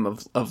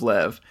BPM of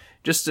Lev.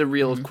 Just a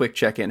real quick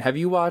check-in. Have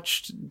you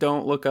watched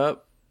Don't Look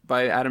Up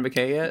by Adam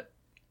McKay yet?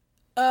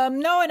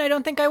 No, and I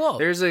don't think I will.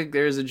 There's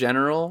a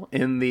general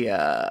in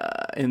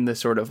the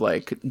sort of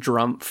like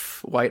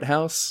Drumpf White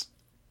House,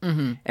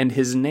 and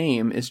his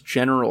name is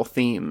General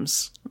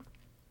Themes.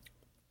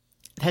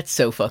 That's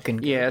so fucking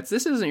good. Yeah,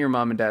 this isn't your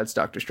mom and dad's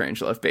Doctor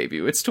Strangelove, baby.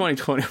 It's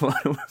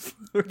 2021.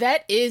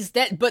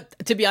 But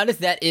to be honest,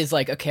 that is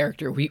like a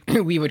character we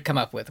would come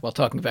up with while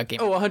talking about Game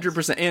of Thrones.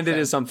 100%. And it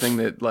is something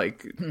that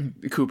like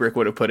Kubrick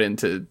would have put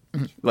into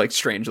like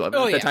Strangelove.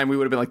 At that time, we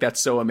would have been like, that's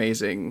so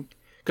amazing.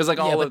 Because like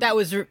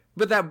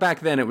but back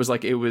then it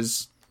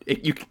was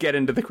you could get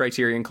into the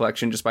Criterion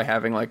Collection just by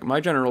having like,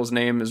 my general's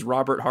name is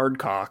Robert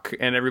Hardcock,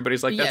 and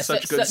everybody's like, that's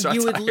such good satire.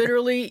 You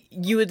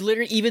would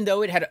literally, even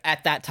though it had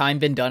at that time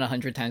been done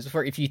 100 times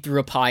before, if you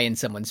threw a pie in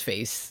someone's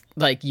face,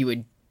 like you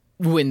would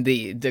win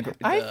the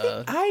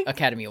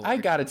Academy Award. I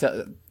gotta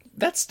tell,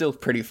 that's still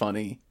pretty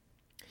funny.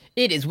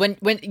 It is when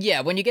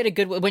you get a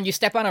good, when you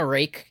step on a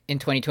rake in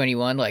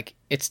 2021, like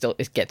it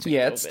gets me.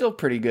 Yeah, it's still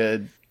pretty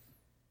good.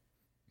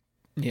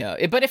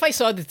 Yeah, but if I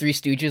saw the Three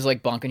Stooges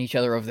like bonking each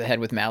other over the head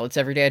with mallets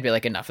every day, I'd be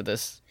like, enough of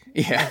this.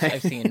 Yeah,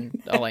 I've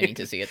seen all I need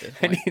to see at this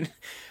point.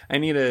 I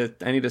need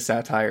a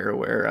satire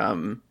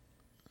where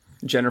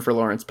Jennifer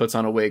Lawrence puts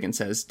on a wig and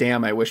says,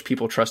 "Damn, I wish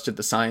people trusted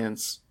the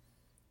science."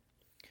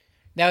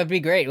 That would be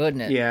great,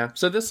 wouldn't it? Yeah.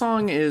 So this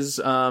song is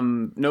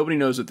nobody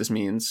knows what this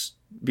means,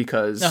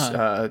 because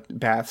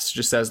Baths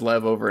just says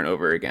Lev over and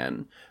over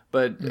again.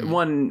 But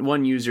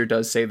one user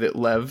does say that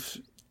Lev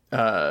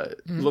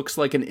looks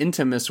like an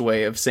intimus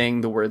way of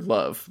saying the word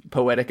love,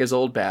 poetic as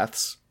old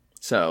Baths.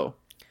 So,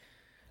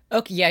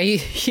 okay, yeah,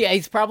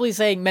 he's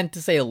probably meant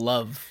to say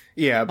love.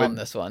 Yeah, but on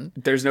this one,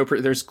 there's no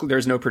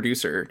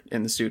producer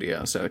in the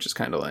studio, so it's just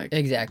kind of like,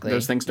 exactly,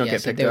 those things don't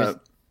get picked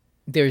up.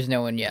 There's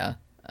no one, yeah.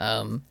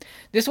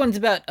 This one's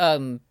about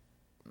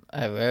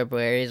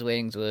where his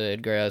wings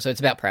would grow, so it's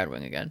about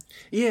Proudwing again.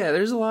 Yeah,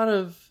 there's a lot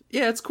of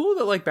it's cool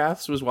that like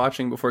Baths was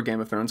watching before Game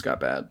of Thrones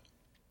got bad.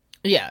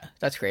 Yeah,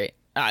 that's great.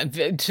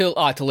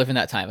 To live in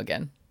that time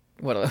again.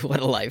 What a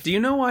life. Do you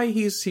know why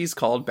he's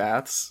called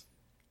Baths?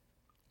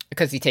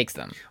 Because he takes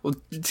them. Well,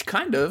 it's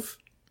kind of.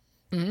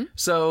 Mm-hmm.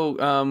 So,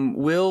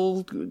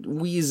 Will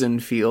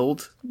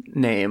Wiesenfield,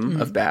 name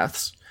of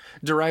Baths,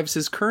 derives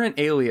his current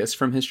alias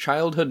from his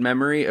childhood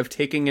memory of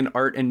taking in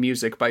art and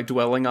music by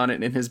dwelling on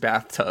it in his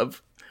bathtub,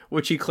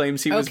 which he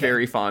claims he was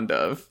very fond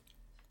of.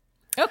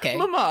 Okay.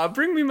 Mama,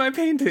 bring me my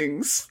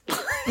paintings.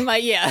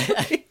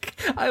 Like,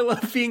 I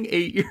love being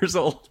 8 years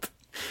old.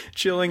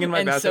 Chilling in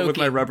my bathtub with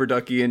my rubber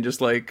ducky and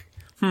just like,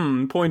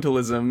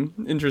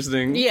 pointillism.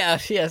 Interesting.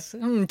 Yes.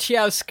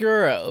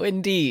 Chiaroscuro,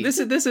 indeed.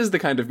 This is the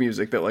kind of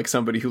music that like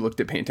somebody who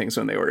looked at paintings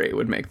when they were 8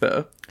 would make,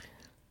 though.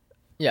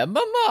 Yeah,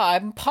 Mama,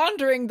 I'm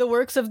pondering the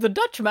works of the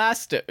Dutch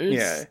masters.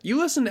 Yeah, you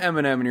listen to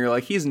Eminem and you're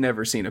like, he's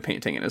never seen a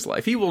painting in his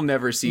life. He will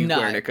never see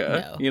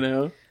Guernica, you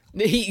know?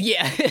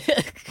 Yeah.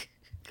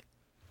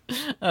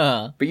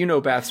 But you know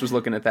Baths was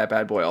looking at that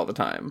bad boy all the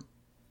time.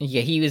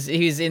 Yeah, he was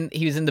in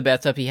the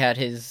bathtub. He had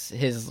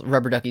his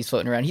rubber duckies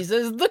floating around. He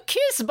says, "The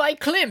Kiss by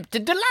Klimt,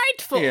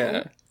 delightful.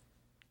 Yeah,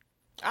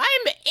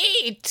 I'm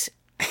 8."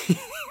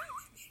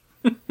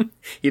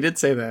 He did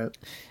say that.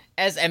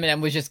 As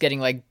Eminem was just getting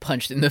like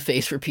punched in the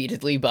face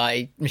repeatedly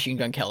by Machine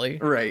Gun Kelly.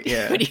 Right.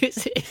 Yeah. What do you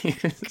say?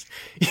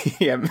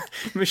 Yeah,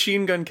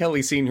 Machine Gun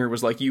Kelly Sr.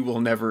 was like, "You will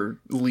never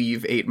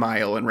leave 8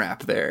 Mile and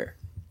rap there,"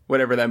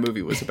 whatever that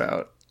movie was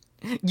about.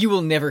 You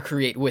will never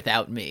create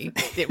without me.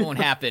 It won't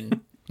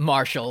happen.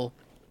 Marshall.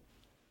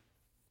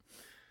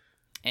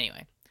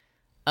 Anyway,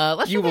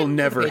 you will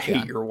never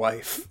hate your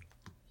wife.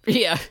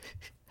 Yeah,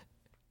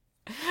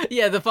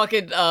 yeah. The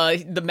fucking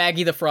the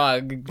Maggie the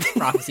Frog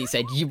prophecy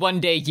said, one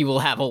day you will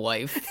have a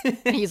wife."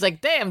 He's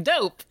like, "Damn,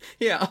 dope."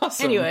 Yeah,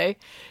 awesome. Anyway,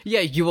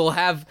 yeah, you will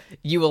have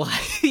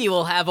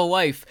a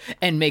wife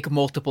and make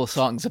multiple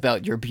songs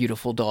about your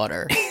beautiful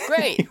daughter.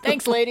 Great,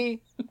 thanks,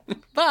 lady.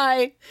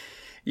 Bye.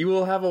 You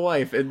will have a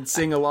wife and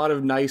sing a lot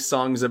of nice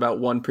songs about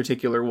one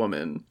particular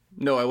woman.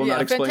 No, I will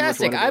not explain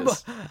fantastic. Which one it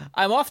is.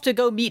 I'm off to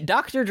go meet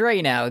Dr.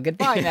 Dre now.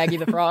 Goodbye, Maggie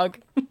the Frog.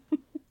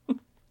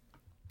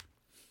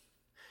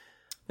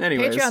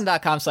 Anyways.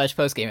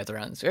 Patreon.com/postgame of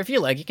Thrones. Or if you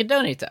like, you can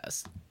donate to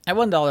us. At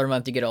 $1 a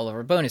month, you get all of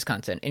our bonus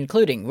content,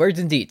 including Words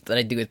and Deeds that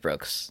I do with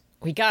Brooks.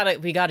 We gotta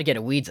get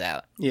a weeds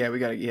out. Yeah,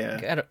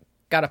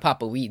 Gotta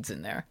pop a weeds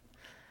in there.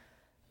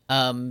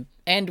 And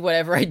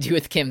whatever I do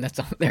with Kim that's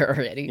on there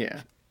already.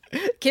 Yeah.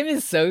 Kim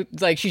is so,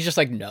 like, she's just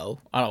like, no,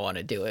 I don't want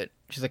to do it.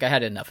 She's like, I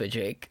had enough of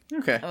Jake.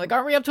 Okay. I'm like,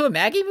 aren't we up to a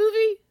Maggie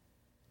movie?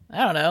 I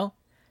don't know.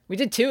 We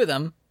did 2 of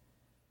them.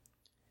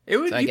 It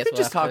would. So you could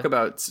just talk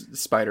about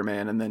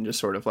Spider-Man and then just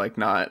sort of like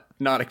not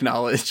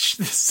acknowledge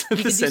the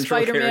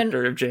central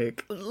character of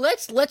Jake.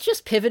 Let's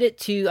just pivot it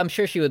to. I'm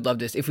sure she would love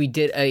this if we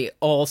did a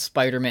all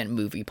Spider-Man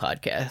movie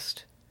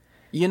podcast.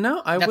 You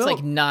know, That's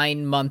like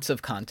 9 months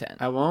of content.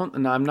 I won't,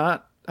 and I'm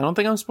not. I don't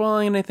think I'm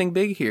spoiling anything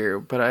big here,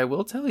 but I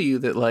will tell you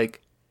that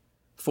like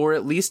for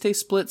at least a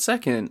split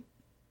second,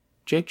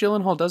 Jake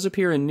Gyllenhaal does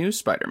appear in new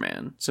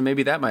Spider-Man, so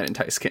maybe that might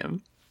entice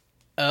Kim.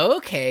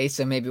 Okay,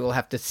 so maybe we'll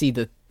have to see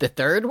the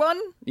third one?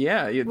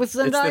 Yeah, with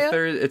Zendaya? It's the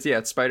third.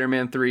 It's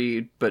Spider-Man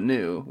 3, but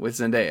new with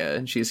Zendaya,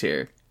 and she's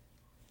here.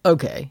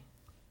 Okay,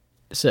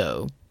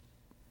 so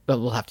but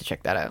we'll have to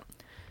check that out.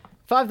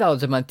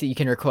 $5 a month, you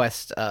can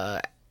request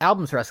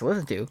albums for us to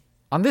listen to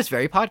on this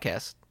very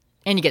podcast,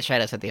 and you get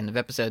shout-outs at the end of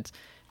episodes.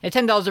 At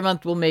 $10 a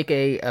month, we'll make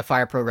a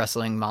Fire Pro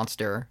Wrestling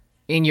monster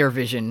in your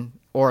vision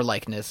or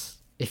likeness.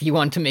 If you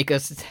want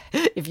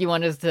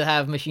us to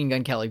have Machine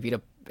Gun Kelly beat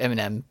up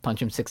Eminem,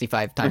 punch him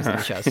 65 times in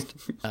the chest,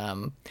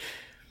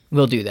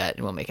 we'll do that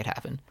and we'll make it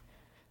happen.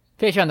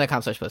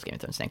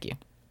 Patreon.com/postgameofthrones. Thank you.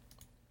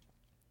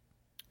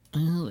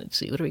 Let's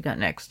see, what do we got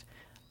next?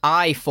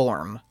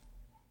 I-form.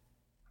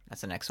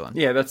 That's the next one.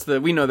 Yeah,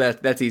 we know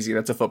that's easy.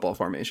 That's a football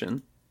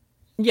formation.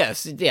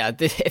 Yes, yeah.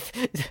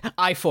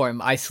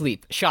 I-form, I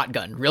sleep,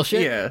 shotgun, real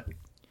shit. Yeah,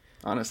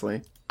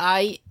 honestly.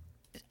 I'm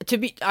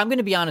going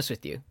to be honest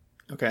with you.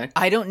 Okay.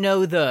 I don't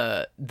know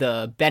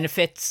the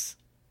benefits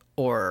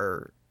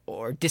or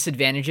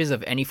disadvantages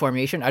of any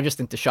formation. I just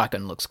think the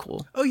shotgun looks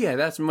cool. Oh yeah,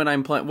 that's when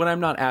I'm playing. When I'm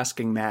not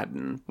asking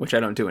Madden, which I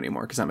don't do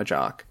anymore because I'm a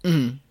jock.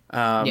 Mm-hmm.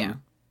 Yeah.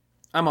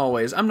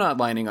 I'm not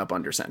lining up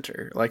under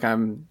center. Like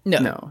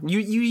no.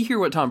 You hear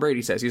what Tom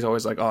Brady says. He's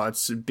always like, "Oh,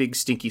 it's a big,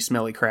 stinky,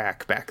 smelly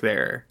crack back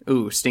there.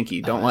 Ooh,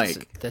 stinky. Don't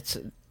like." That's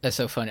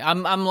so funny.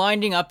 I'm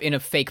lining up in a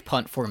fake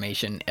punt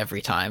formation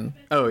every time.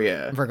 Oh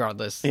yeah.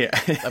 Regardless. Yeah.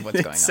 Of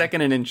what's going on.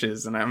 Second and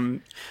inches, and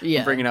I'm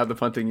bringing out the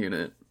punting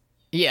unit.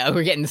 Yeah,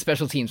 we're getting the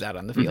special teams out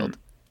on the field.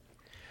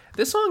 Mm-hmm.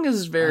 This song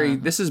is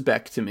this is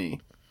Beck to me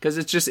because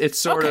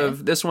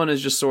this one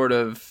is just sort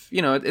of,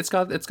 you know, it's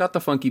got the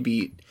funky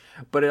beat,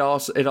 but it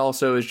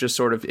also is just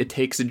sort of, it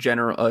takes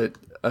a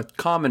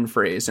common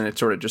phrase and it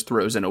sort of just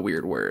throws in a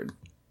weird word.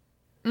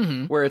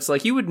 Mm-hmm. Where it's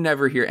like you would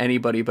never hear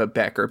anybody but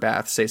Beck or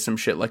Bath say some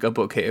shit like a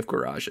bouquet of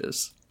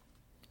garages.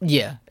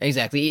 Yeah,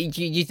 exactly.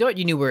 You thought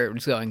you knew where it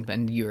was going,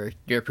 and you're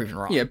proven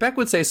wrong. Yeah, Beck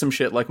would say some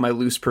shit like my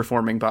loose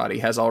performing body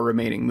has all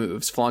remaining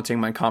moves, flaunting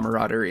my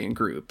camaraderie in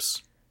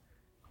groups.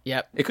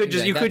 Yep. You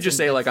could just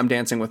say like I'm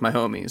dancing with my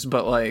homies,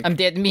 but like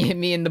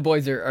me and the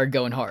boys are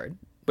going hard.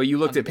 But you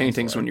looked at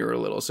paintings when you were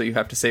little, so you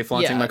have to say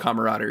flaunting my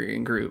camaraderie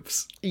in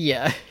groups.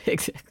 Yeah,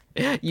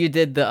 exactly. You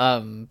did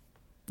the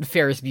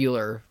Ferris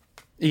Bueller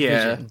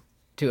vision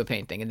to a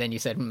painting, and then you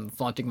said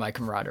flaunting my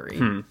camaraderie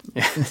and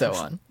so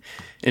on.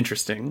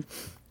 Interesting.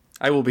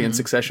 I will be in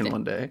Succession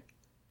one day.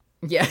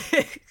 Yeah.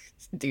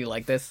 Do you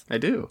like this? I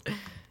do.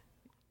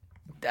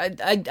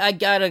 I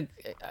gotta.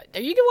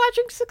 Are you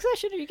watching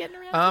Succession? Are you getting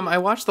around? I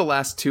watched the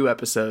last 2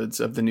 episodes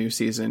of the new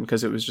season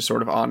because it was just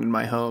sort of on in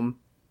my home.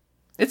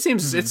 It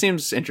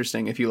seems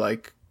interesting if you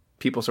like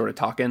people sort of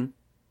talking,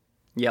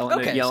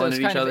 yelling at each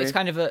other. It's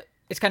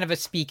kind of a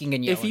speaking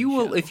and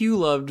yelling. If you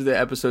loved the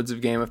episodes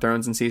of Game of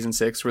Thrones in season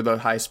 6 where the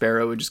High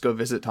Sparrow would just go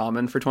visit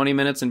Tommen for 20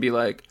 minutes and be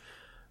like,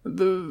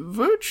 the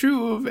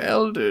virtue of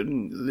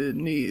elderly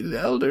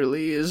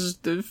is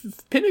the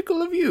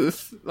pinnacle of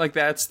youth. Like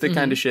that's the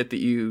kind of shit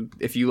that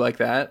if you like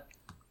that,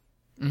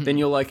 then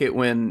you'll like it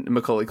when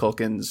Macaulay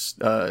Culkin's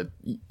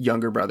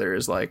younger brother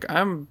is like,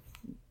 I'm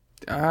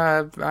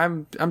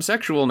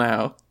sexual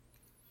now.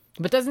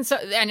 But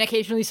and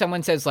occasionally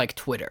someone says like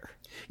Twitter.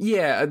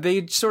 Yeah,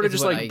 they sort of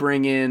just like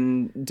bring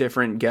in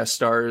different guest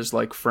stars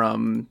like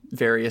from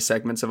various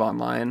segments of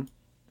online.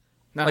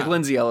 Uh-huh. Like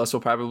Lindsay Ellis will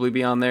probably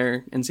be on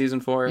there in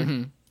season 4.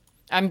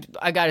 Mm-hmm.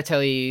 I gotta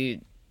tell you,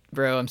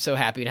 bro, I'm so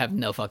happy to have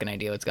no fucking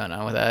idea what's going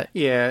on with that.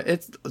 Yeah,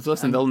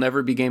 listen, there'll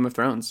never be Game of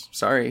Thrones.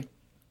 Sorry.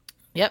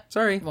 Yep.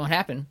 Sorry. Won't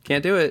happen.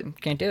 Can't do it.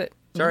 Can't do it.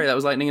 Sorry, that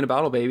was lightning in a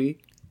bottle, baby.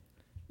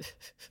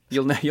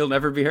 You'll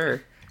never be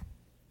her.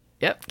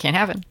 Yep, can't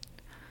happen.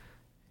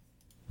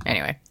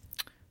 Anyway.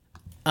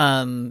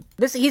 We've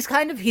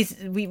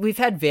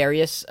had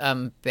various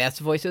bath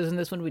voices in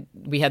this one.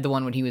 We had the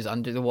one when he was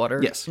under the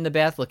water in the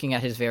bath looking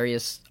at his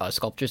various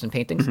sculptures and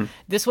paintings. Mm-hmm.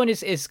 This one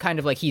is kind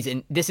of like he's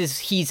in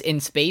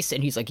space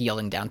and he's like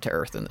yelling down to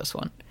earth in this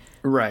one.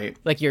 Right.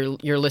 Like you're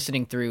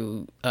listening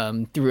through a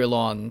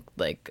long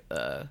like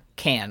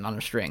can on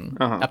a string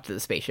up to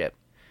the spaceship.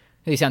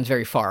 He sounds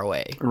very far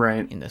away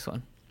in this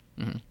one.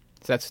 Mm-hmm.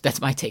 So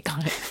that's my take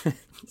on it.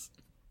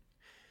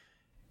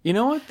 You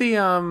know what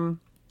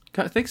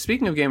I think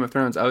speaking of Game of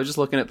Thrones, I was just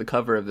looking at the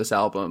cover of this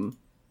album.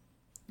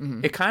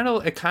 Mm-hmm. It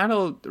kind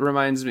of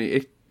reminds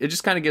me. It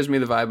just kind of gives me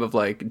the vibe of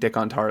like Dick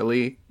on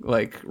Tarly,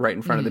 like right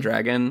in front of the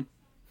dragon.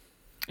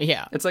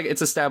 Yeah, it's like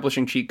it's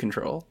establishing cheat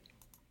control.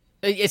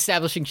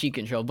 Establishing cheat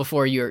control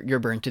before you're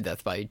burned to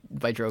death by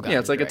Drogon. Yeah,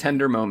 it's like a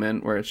tender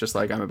moment where it's just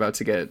like I'm about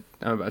to get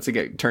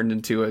turned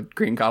into a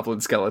green goblin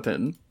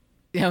skeleton.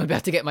 Yeah, I'm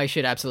about to get my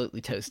shit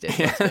absolutely toasted.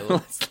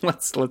 Let's do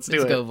it. Let's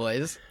go,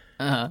 boys.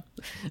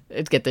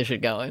 Let's get this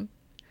shit going.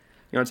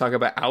 You want to talk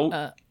about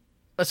Out?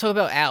 Let's talk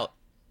about Out.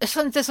 This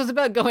one's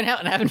about going out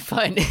and having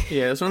fun.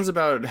 Yeah, this one's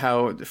about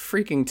how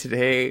freaking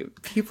today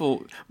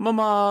people...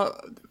 Mama,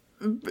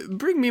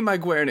 bring me my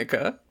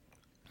Guernica.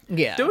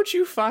 Yeah. Don't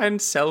you find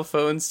cell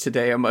phones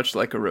today are much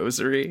like a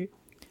rosary?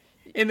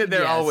 In that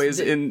they're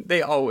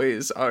they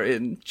always are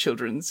in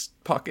children's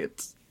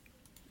pockets.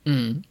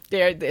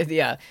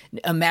 Yeah.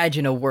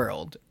 Imagine a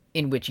world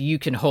in which you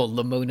can hold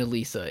the Mona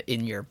Lisa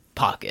in your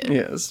pocket.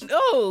 Yes.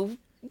 Oh,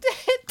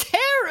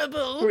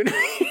 terrible.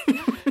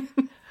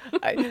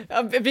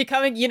 I'm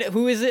becoming,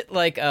 who is it?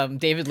 Like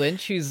David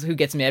Lynch, who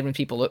gets mad when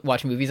people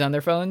watch movies on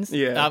their phones.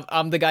 Yeah,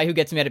 I'm the guy who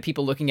gets mad at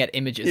people looking at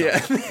images. On their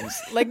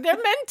phones. Like they're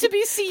meant to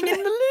be seen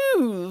in the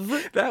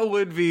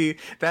Louvre.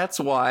 That's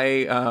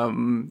why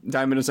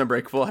Diamond is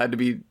Unbreakable had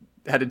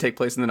to take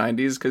place in the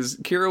 90s, because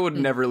Kira would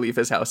never leave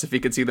his house if he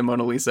could see the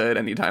Mona Lisa at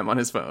any time on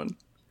his phone.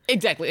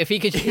 Exactly. If he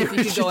could go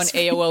on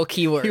AOL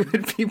keyword, he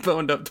would be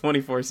boned up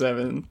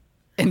 24/7.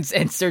 And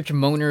search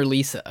Mona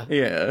Lisa.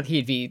 Yeah.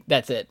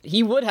 That's it.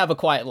 He would have a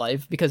quiet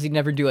life because he'd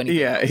never do anything.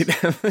 Yeah,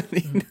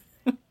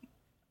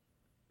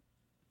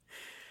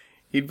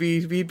 he'd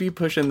be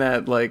pushing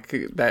that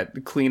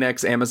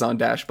Kleenex Amazon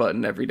Dash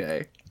button every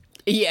day.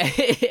 Yeah,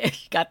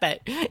 he's got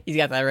that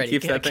ready.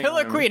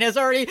 Killer Queen has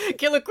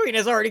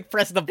already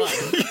pressed the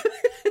button.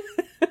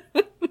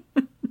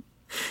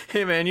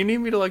 Hey man, you need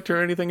me to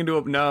turn anything into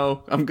a...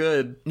 No, I'm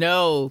good.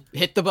 No,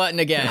 hit the button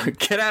again.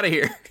 Get out of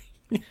here.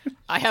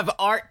 I have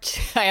art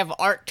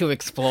to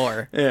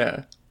explore.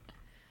 Yeah.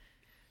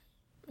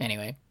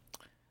 Anyway.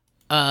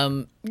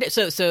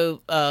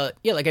 So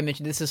like I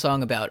mentioned, this is a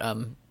song about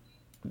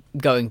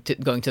going to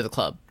the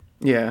club.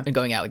 Yeah. And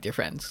going out with your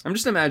friends. I'm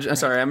just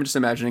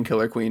imagining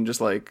Killer Queen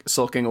just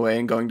sulking away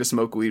and going to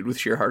smoke weed with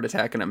sheer heart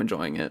attack, and I'm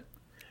enjoying it.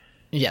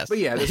 Yes. But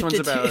yeah, this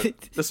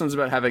one's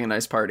about having a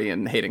nice party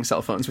and hating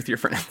cell phones with your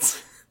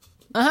friends.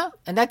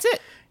 And that's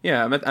it.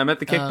 Yeah, I'm at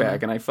the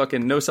kickback and I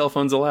fucking no cell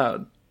phones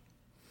allowed.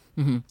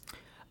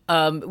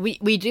 Mm-hmm.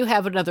 We do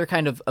have another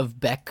kind of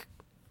Beck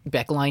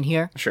line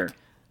here. Sure.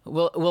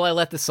 Will I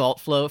let the salt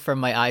flow from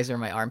my eyes or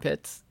my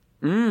armpits?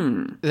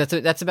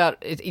 That's about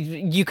it.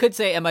 You could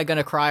say, am I going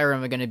to cry or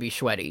am I going to be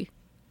sweaty?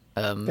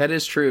 That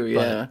is true.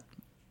 Yeah.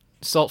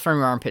 Salt from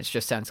your armpits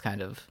just sounds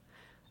kind of.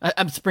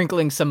 I'm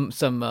sprinkling some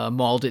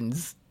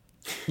Malden's,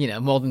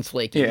 Malden's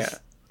flakies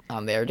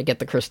on there to get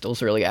the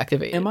crystals really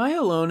activated. Am I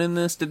alone in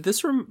this? Did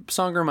this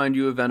song remind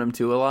you of Venom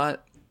 2 a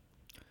lot?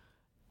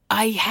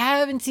 I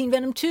haven't seen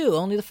Venom 2,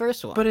 only the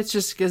first one. But it's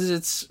just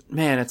because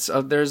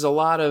there's a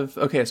lot of...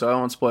 Okay, so I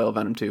won't spoil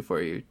Venom 2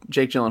 for you.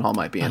 Jake Gyllenhaal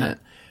might be in it.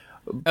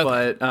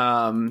 Okay. But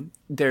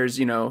there's,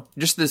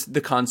 just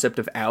the concept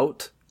of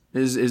out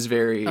is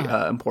very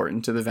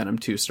important to the Venom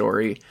 2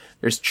 story.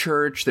 There's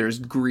church, there's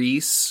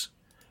Grease,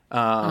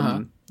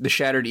 the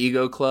Shattered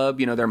Ego Club.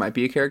 There might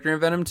be a character in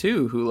Venom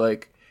 2 who,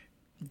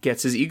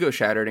 gets his ego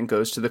shattered and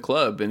goes to the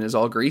club and is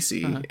all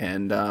greasy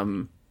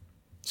and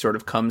sort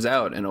of comes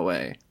out in a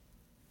way.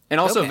 And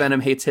also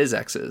Venom hates his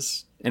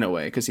exes in a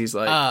way, because he's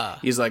like,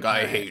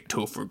 I hate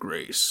Topher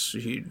Grace.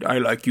 I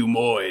like you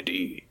more,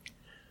 Eddie.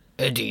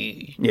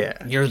 Eddie.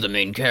 Yeah. You're the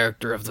main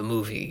character of the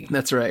movie.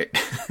 That's right.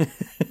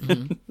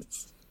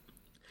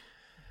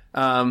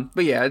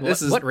 But yeah,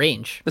 what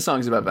range? The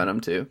song's about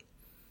Venom 2.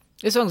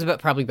 This song's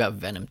probably about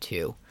Venom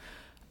 2.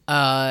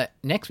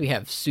 Next we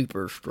have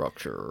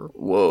Superstructure.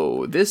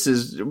 Whoa, this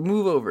is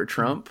move over,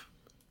 Trump.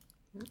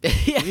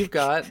 We've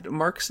got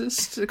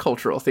Marxist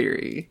cultural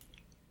theory.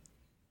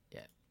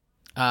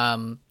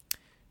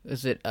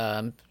 Is it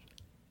that's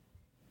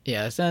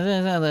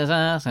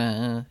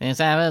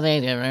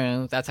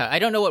how I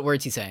don't know what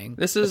words he's saying.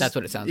 That's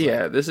what it sounds like.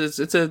 Yeah, it's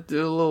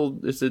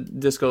a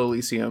Disco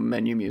Elysium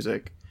menu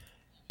music.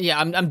 Yeah,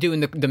 I'm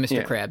doing the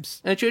Mr. Krabs.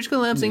 A church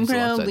collapsing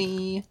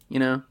proudly.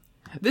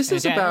 This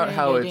is about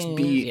how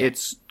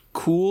it's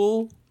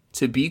cool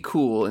to be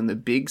cool in the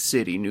big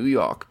city, New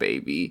York,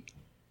 baby.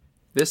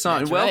 This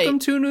song, welcome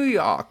to New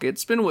York.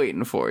 It's been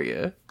waiting for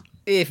you.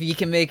 If you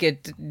can make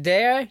it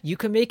there, you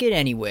can make it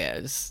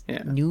anywheres.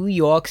 Yeah. New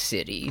York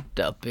City,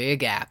 the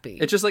Big Appy.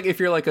 It's just if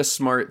you're a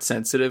smart,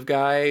 sensitive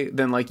guy,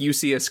 then you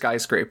see a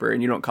skyscraper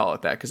and you don't call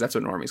it that, because that's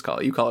what normies call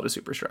it. You call it a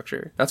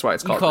superstructure. That's why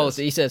it's called.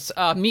 He says,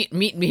 "Meet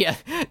me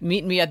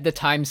at the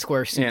Times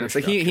Square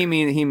superstructure." Yeah,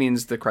 it's he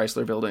means the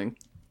Chrysler Building.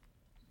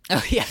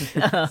 Oh yeah.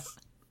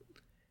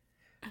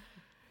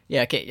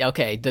 Yeah.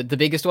 Okay. The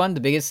biggest one,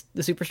 the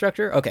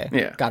superstructure. Okay.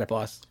 Yeah. Got it,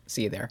 boss.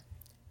 See you there.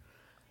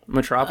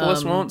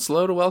 Metropolis won't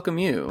slow to welcome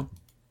you,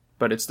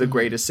 but it's the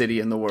greatest city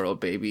in the world,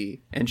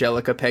 baby.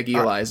 Angelica, Peggy,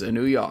 Eliza,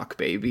 New York,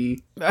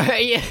 baby.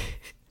 Yeah.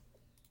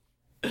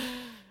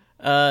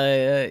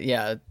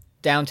 Yeah.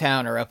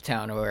 Downtown or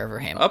uptown or wherever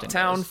Hamilton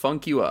Uptown goes.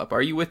 Funk you up.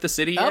 Are you with the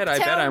city yet? I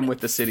bet I'm with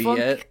the city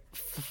yet.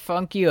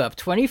 Funk you up.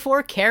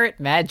 24 karat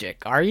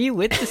magic. Are you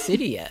with the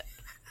city yet?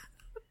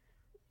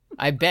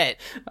 I bet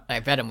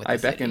I'm with the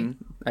city.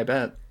 I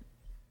bet.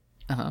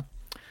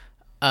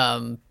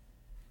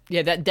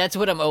 Yeah, that's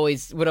what I'm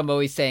always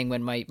saying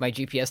when my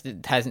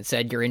GPS hasn't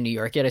said you're in New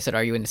York yet. I said,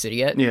 "Are you in the city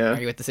yet? Yeah.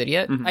 Are you at the city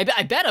yet?" Mm-hmm.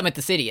 I bet I'm at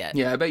the city yet.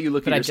 Yeah, I bet you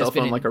look at your cell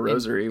phone like a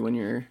rosary when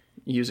you're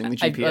using the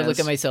GPS. I look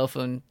at my cell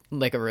phone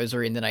like a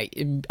rosary, and then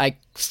I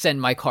send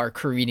my car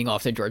careening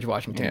off the George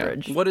Washington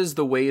Bridge. What is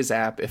the Waze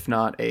app if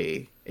not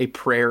a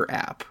prayer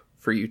app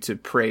for you to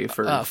pray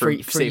for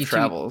safe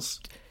travels?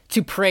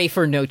 To pray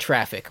for no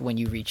traffic when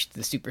you reach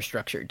the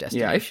superstructured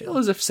destination. Yeah, I feel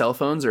as if cell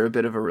phones are a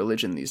bit of a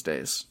religion these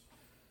days.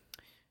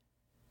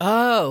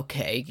 Oh,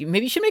 okay.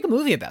 Maybe you should make a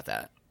movie about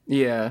that.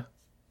 Yeah.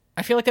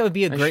 I feel like that would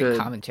be a great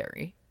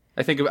commentary.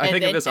 I think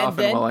of this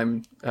often while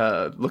I'm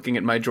looking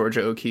at my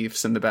Georgia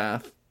O'Keeffes in the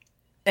bath.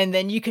 And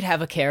then you could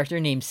have a character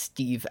named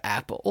Steve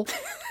Apple.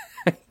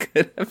 I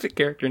could have a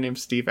character named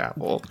Steve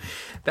Apple.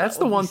 That's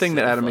the one thing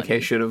that Adam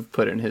McKay should have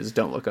put in his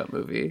Don't Look Up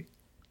movie.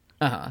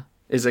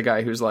 Is a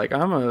guy who's like,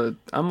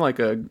 I'm like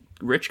a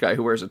rich guy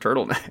who wears a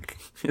turtleneck.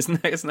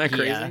 Isn't that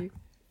crazy? Yeah.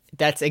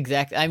 That's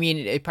exact. I mean,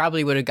 it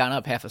probably would have gone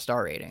up half a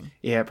star rating.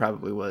 Yeah, it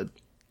probably would.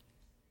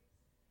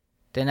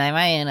 Deny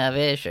my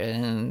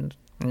inhibition.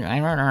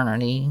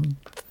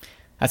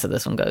 That's how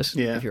this one goes.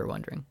 Yeah. If you were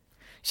wondering.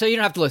 So you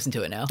don't have to listen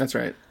to it now. That's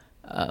right.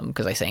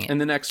 Because I sang it. And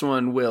the next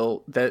one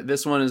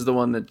this one is the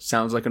one that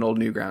sounds like an old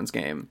Newgrounds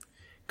game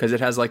because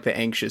it has like the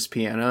anxious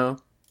piano.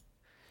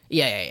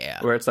 Yeah.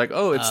 Where it's like,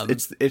 oh,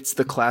 it's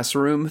the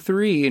classroom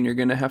 3, and you're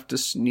gonna have to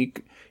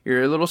sneak.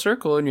 You're a little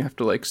circle, and you have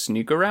to like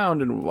sneak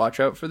around and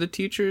watch out for the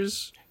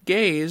teacher's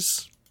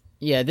gaze.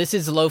 Yeah, this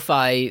is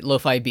lo-fi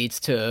beats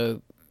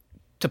to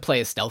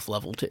play a stealth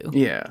level too.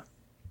 Yeah.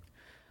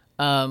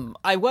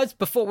 I was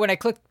before when I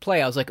clicked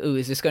play, I was like, ooh,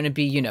 is this going to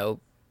be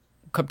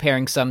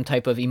comparing some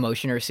type of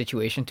emotion or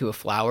situation to a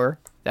flower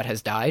that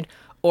has died?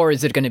 Or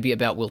is it going to be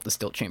about Wilt the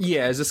Stilt Chamberlain?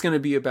 Yeah, is this going to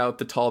be about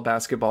the tall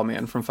basketball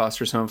man from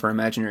Foster's Home for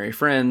Imaginary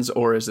Friends,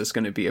 or is this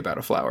going to be about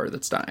a flower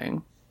that's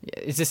dying?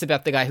 Yeah, is this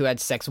about the guy who had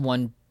sex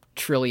 1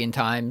 trillion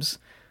times?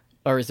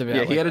 Or is it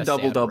about he had a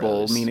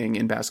double-double, meaning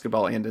in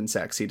basketball and in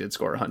sex, he did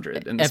score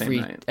 100 in the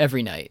same night.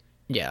 Every night,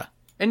 yeah.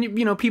 And,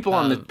 people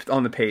on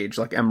the page,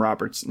 like M.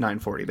 Roberts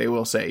 940, they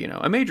will say,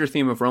 a major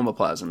theme of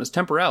Romoplasm is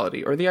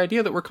temporality, or the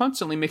idea that we're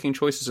constantly making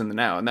choices in the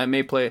now, and that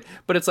may play,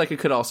 but it's like it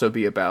could also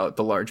be about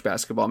the large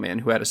basketball man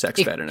who had a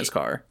sex bed in his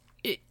car.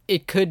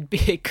 It could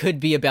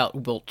be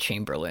about Wilt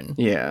Chamberlain.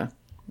 Yeah.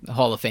 The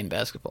Hall of Fame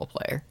basketball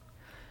player.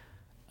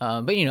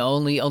 But,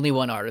 only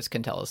one artist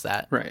can tell us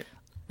that. Right.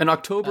 An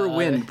October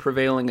wind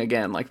prevailing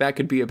again, like that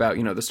could be about,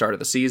 the start of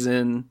the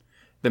season.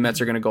 The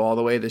Mets are going to go all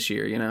the way this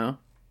year,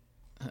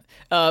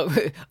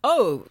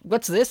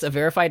 what's this? A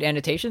verified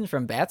annotation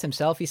from Bats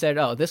himself? He said,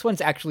 this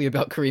one's actually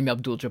about Kareem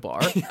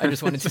Abdul-Jabbar. I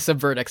just wanted to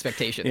subvert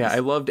expectations. Yeah, I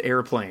loved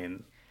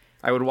Airplane.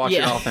 I would watch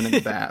it often in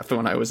the bath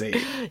when I was 8.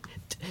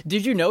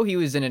 Did you know he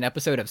was in an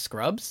episode of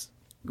Scrubs?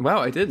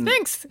 Wow, I didn't.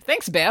 Thanks,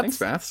 Bats. Thanks,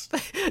 Bats.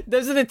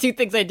 Those are the 2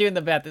 things I do in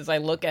the bath is I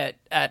look at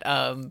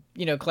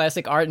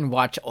classic art and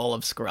watch all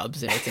of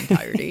Scrubs in its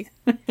entirety.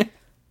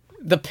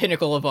 The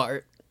pinnacle of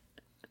art.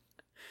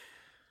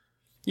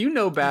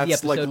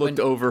 Bats looked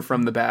over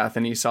from the bath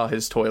and he saw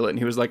his toilet and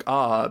he was like,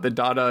 the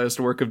Dadaist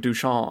work of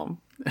Duchamp.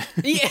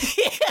 Yeah.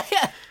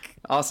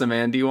 Awesome,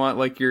 man. Do you want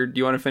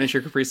to finish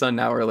your Capri Sun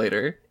now or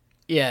later?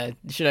 Yeah.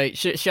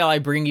 Shall I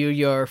bring you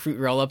your fruit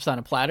roll-ups on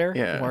a platter?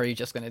 Yeah. Or are you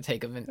just going to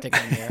take them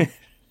there?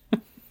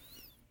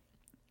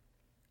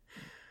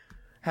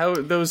 How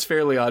those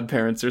Fairly Odd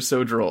Parents are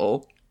so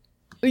droll.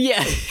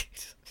 Yeah.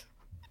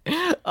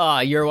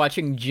 You're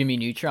watching Jimmy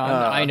Neutron.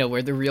 I know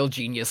where the real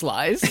genius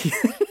lies.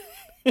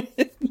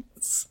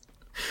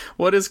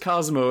 What is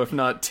Cosmo if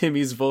not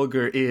Timmy's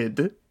vulgar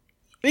id?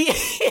 Yeah.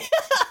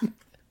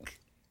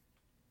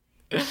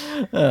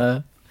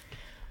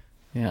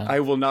 I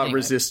will not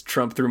resist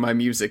Trump through my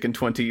music in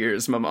 20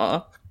 years,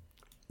 Mama.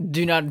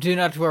 Do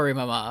not worry,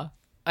 Mama.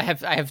 I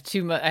have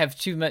too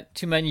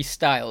many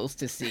styles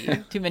to see,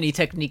 too many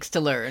techniques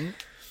to learn.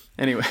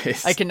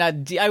 Anyways,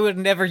 I would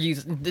never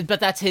use, but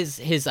that's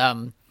his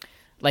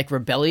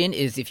rebellion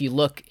is if you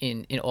look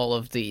in all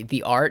of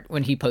the art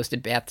when he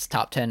posted Bath's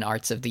top 10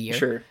 arts of the year.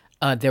 Sure.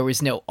 There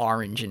was no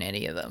orange in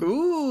any of them.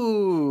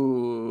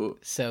 Ooh.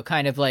 So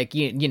kind of like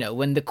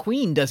when the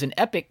Queen does an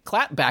epic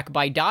clapback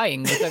by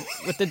dying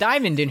with the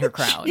diamond in her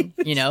crown.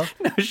 No,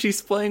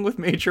 she's playing with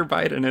Major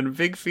Biden in a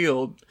big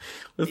field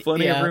with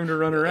plenty of room to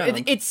run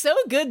around. It's so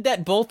good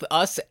that both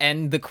us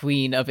and the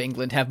Queen of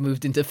England have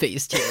moved into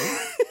phase 2.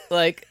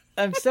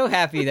 I'm so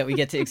happy that we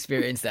get to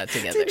experience that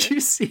together. Did you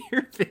see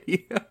her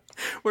video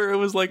where it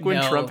was like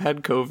when Trump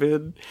had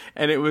COVID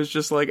and it was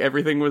just like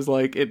everything was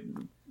like it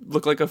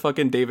looked like a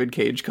fucking David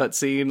Cage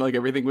cutscene, like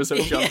everything was so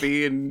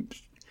jumpy and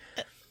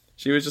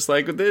she was just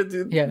like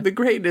the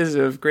greatness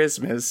of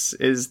Christmas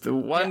is the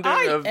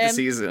wonder of the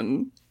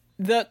season.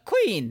 The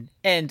Queen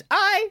and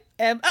I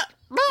am alive.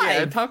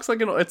 Yeah, it talks like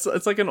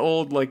it's like an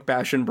old like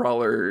Bastion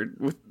brawler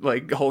with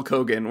like Hulk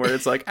Hogan where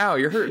it's like, ow,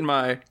 you're hurting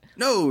my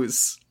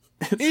nose.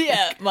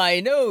 My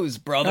nose,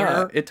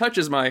 brother. It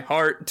touches my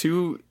heart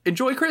to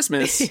enjoy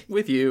Christmas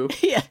with you.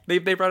 Yeah. They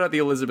brought out the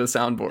Elizabeth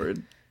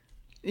soundboard.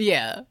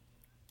 Yeah.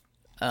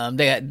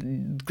 They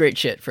got great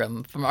shit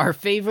from our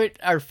favorite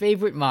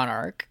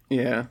monarch.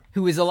 Yeah.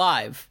 Who is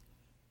alive.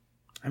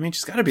 I mean,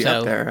 she's got to be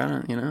up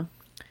there,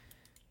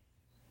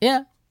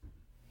 Yeah.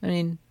 I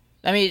mean,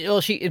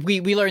 well,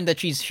 we learned that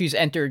she has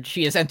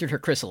entered her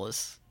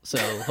chrysalis. So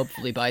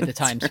hopefully by the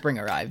time spring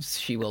arrives,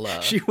 she will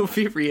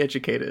be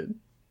re-educated.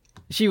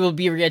 She will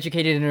be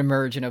re-educated and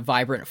emerge in a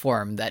vibrant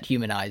form that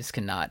human eyes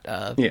cannot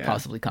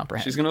possibly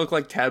comprehend. She's going to look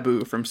like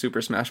Taboo from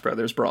Super Smash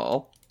Bros.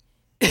 Brawl.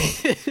 You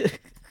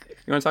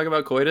want to talk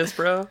about coitus,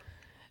 bro?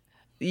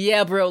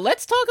 Yeah, bro.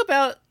 Let's talk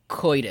about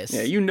coitus.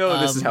 Yeah,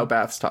 this is how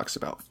Baths talks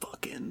about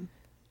fucking.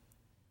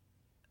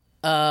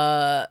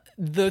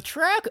 The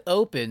track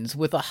opens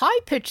with a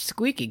high-pitched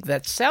squeaking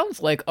that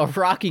sounds like a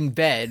rocking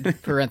bed,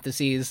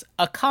 parentheses,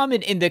 a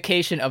common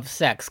indication of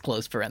sex,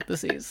 close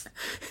parentheses.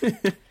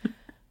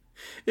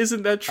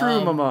 Isn't that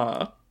true,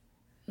 mama?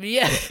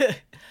 Yeah.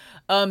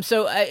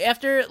 So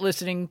after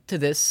listening to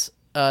this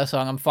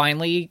song,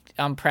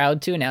 I'm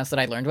proud to announce that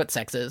I learned what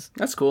sex is.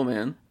 That's cool,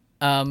 man.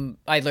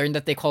 I learned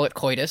that they call it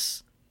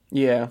coitus.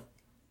 Yeah.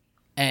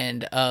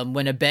 And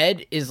when a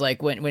bed is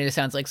like when it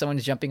sounds like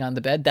someone's jumping on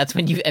the bed, that's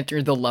when you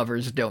enter the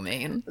lover's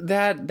domain.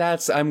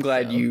 I'm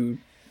glad you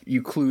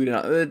clued in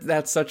on.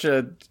 That's such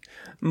a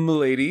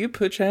milady.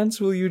 Perchance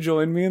will you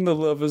join me in the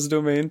lover's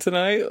domain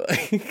tonight?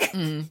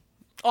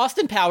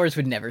 Austin Powers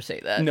would never say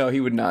that. No, he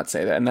would not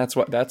say that, and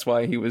that's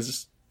why he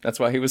was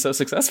so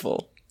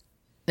successful.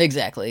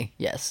 Exactly.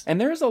 Yes.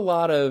 And there's a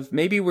lot of,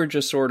 maybe we're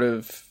just sort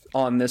of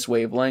on this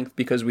wavelength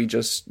because we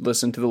just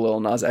listened to the Lil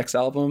Nas X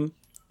album.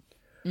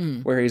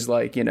 Where he's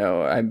like,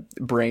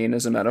 brain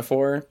is a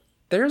metaphor.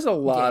 There's a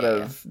lot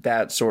of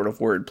that sort of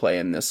wordplay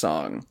in this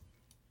song.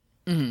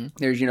 Mm-hmm.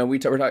 There's, we're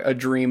talking a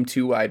dream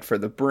too wide for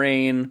the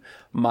brain,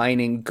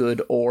 mining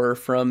good ore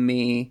from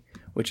me,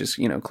 which is,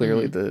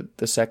 clearly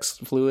the sex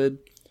fluid.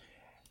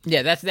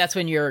 Yeah, that's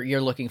when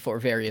you're looking for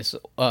various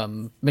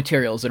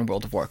materials in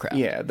World of Warcraft.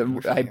 Yeah,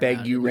 I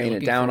beg you, rain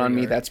it down on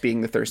me. That's being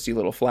the thirsty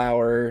little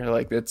flower.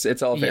 Like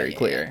it's all very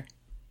clear.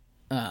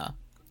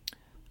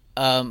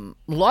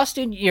 Lost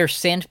in Your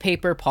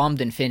Sandpaper Palmed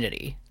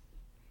Infinity.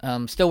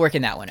 Still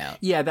working that one out.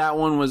 Yeah, that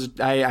one was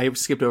I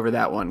skipped over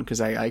that one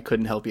because I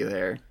couldn't help you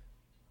there.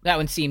 That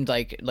one seemed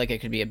like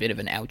it could be a bit of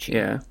an ouchie.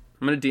 Yeah,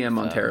 I'm gonna DM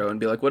Montero and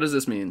be like, "What does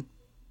this mean?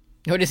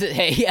 What is it?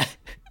 Hey, yeah."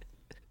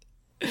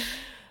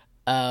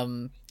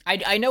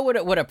 I know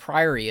what a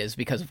priory is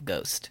because of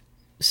Ghost.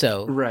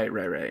 So right.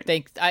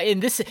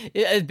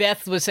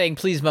 Beth was saying,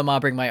 "Please, Mama,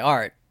 bring my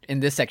art." In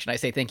this section, I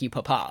say, "Thank you,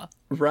 Papa."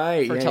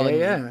 Right. For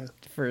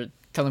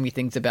telling me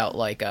things about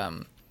like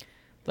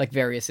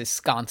various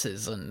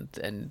sconces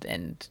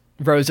and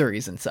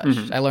rosaries and such.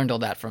 Mm-hmm. I learned all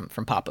that from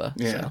Papa.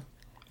 Yeah. So.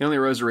 The only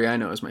rosary I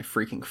know is my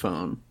freaking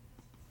phone.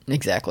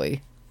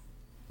 Exactly.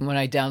 When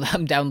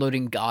I'm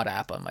downloading God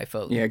app on my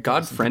phone. Yeah,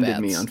 God friended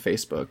me on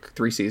Facebook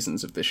 3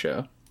 seasons of this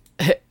show.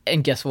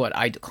 And guess what?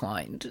 I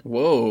declined.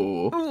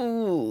 Whoa.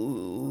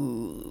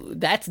 Ooh.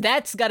 That's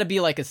got to be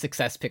like a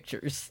Success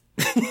Pictures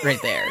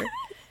right there.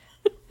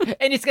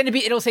 And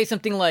it'll say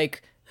something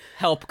like,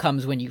 help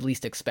comes when you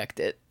least expect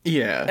it.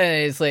 Yeah.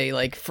 And it's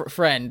like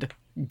friend,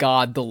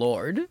 God the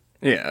Lord.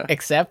 Yeah.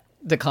 Accept,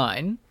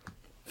 decline.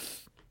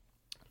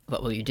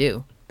 What will you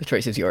do? The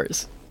choice is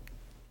yours.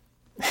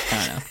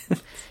 I don't know.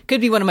 Could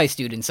be one of my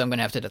students, so I'm going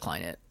to have to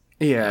decline it.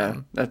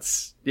 Yeah.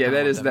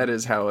 That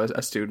is how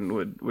a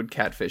student would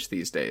catfish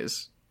these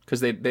days.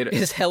 Because they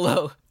is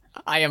hello,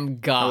 I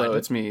am God. Hello,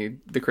 it's me,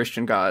 the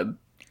Christian God.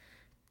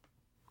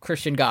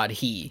 Christian God,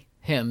 he,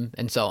 him,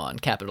 and so on,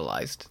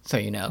 capitalized, so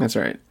you know. That's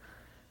right.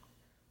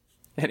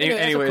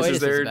 Anyways,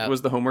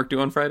 was the homework due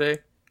on Friday?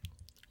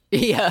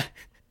 Yeah.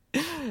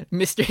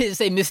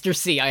 Mr.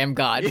 C, I am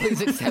God.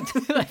 Please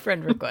accept my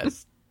friend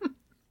request.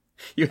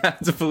 You have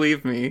to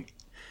believe me.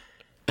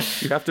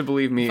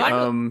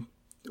 Finally.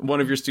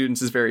 One of your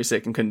students is very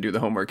sick and couldn't do the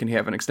homework. Can he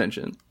have an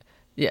extension?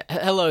 Yeah.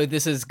 Hello,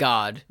 this is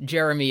God.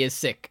 Jeremy is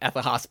sick at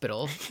the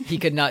hospital. He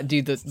could not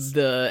do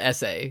the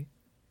essay.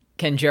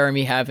 Can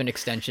Jeremy have an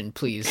extension,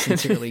 please?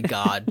 Sincerely,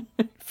 God.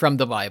 From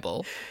the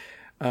Bible.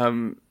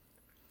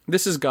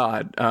 This is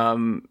God.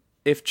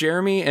 If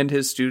Jeremy and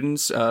his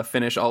students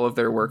finish all of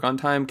their work on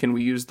time, can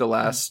we use the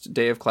last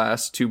day of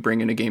class to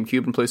bring in a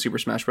GameCube and play Super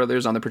Smash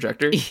Brothers on the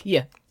projector?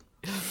 Yeah.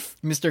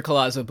 Mr.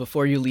 Colazzo,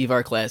 before you leave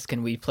our class,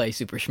 can we play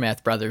Super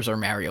Smash Brothers or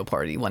Mario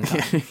Party one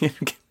time?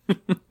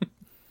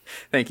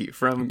 Thank you.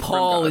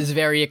 Paul is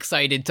very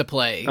excited to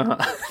play,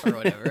 or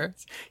whatever.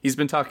 He's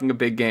been talking a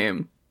big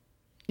game.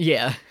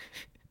 Yeah.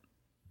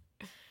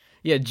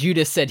 Yeah,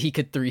 Judas said he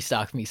could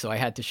 3-stock me, so I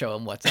had to show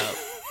him what's up.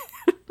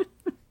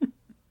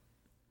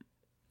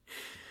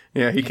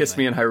 Yeah, he kissed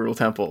me in Hyrule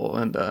Temple,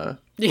 and I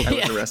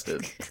was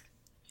arrested.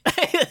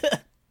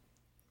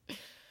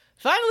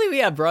 Finally, we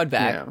have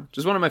Broadback. Yeah,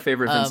 just one of my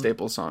favorite Vince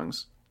Staples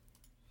songs.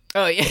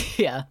 Oh,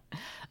 yeah.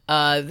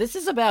 This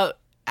is about,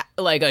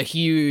 like, a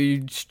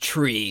huge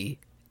tree.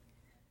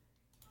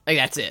 Like,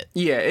 that's it.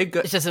 Yeah,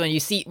 it's just when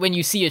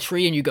you see a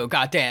tree and you go,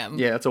 God damn.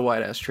 Yeah, it's a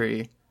white-ass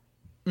tree.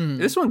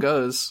 This one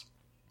goes.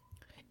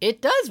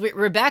 It does.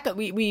 We're back.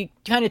 We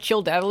kind of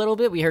chilled out a little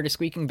bit. We heard a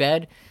squeaking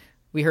bed.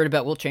 we heard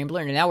about Wilt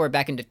Chamberlain, and now we're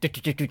back into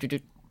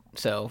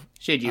so.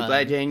 Should you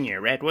bludgeon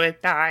your redwood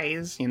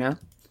thighs? You know,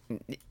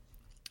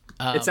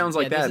 it sounds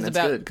like that, and it's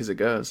good because it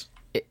goes.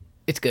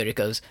 It's good. It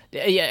goes.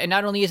 Yeah, and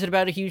not only is it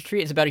about a huge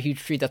tree, it's about a huge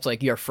tree that's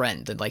like your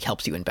friend and like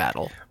helps you in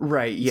battle.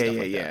 Right.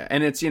 Yeah.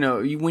 And it's, you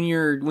know, when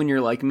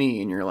you're like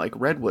me and you're like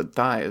redwood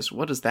thighs,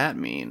 what does that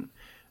mean?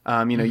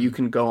 You know, you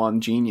can go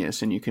on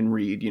Genius and you can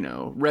read, you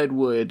know,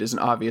 redwood is an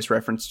obvious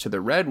reference to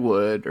the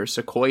redwood or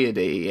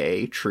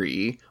Sequoiaceae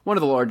tree, one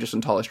of the largest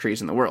and tallest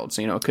trees in the world.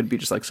 So, you know, it could be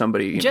just like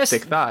somebody, you know,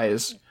 thick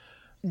thighs.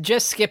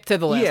 Just skip to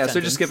the last sentence. So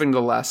just skipping to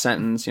the last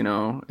sentence, you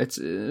know, it's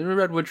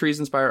redwood trees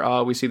inspire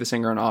awe. We see the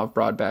singer in awe of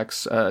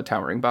Broadback's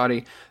towering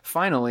body.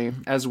 Finally,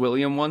 as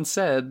William once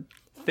said,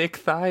 thick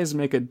thighs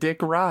make a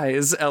dick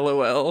rise,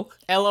 LOL.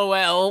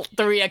 LOL,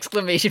 3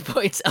 exclamation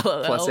points,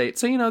 LOL. +8.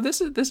 So, you know,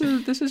 this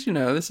is, you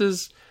know, this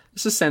is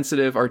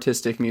sensitive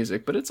artistic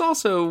music, but it's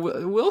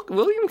also,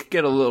 William can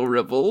get a little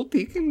ribald.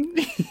 He can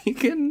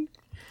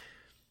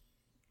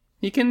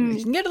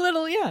get a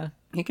little, yeah.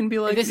 He can be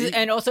like,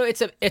 and also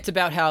it's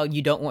about how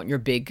you don't want your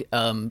big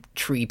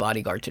tree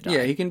bodyguard to die.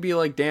 Yeah, he can be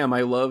like, damn,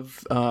 I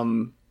love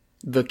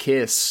The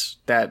Kiss,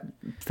 that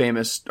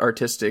famous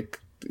artistic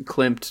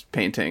Klimt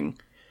painting.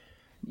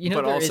 You know,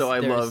 but also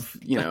I love,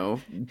 you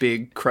know,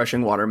 big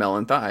crushing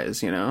watermelon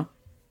thighs, you know?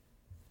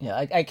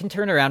 Yeah, I can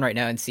turn around right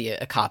now and see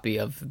a copy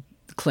of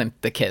Klimt,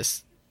 The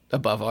Kiss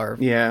above our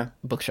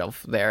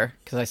bookshelf there,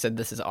 because I said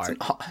this is art.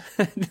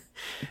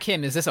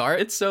 Kim, is this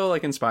art? It's so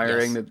like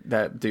inspiring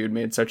that dude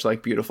made such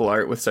like beautiful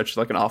art with such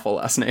like an awful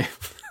last name.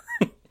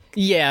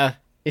 Yeah,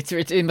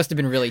 it must have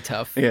been really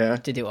tough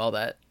to do all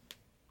that.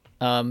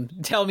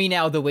 Tell me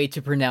now the way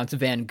to pronounce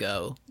Van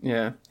Gogh.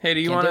 Yeah. Hey, do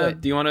you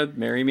want to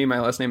marry me? My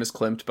last name is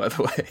Klimt, by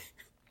the way.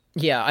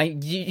 Yeah,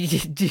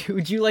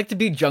 would you like to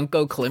be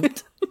Junko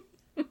Klimt?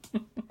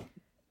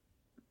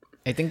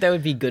 I think that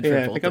would be good for both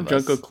of us. I think I'm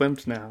Junko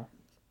Klimt now.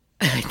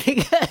 I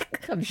think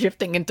I'm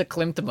shifting into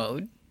Klimt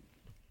mode.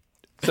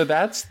 So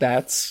that's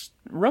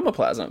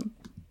Romoplasm.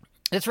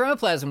 It's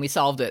Romoplasm. We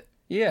solved it.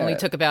 Yeah. It only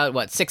took about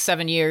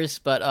 6-7 years,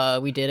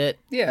 but we did it.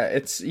 Yeah,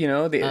 it's, you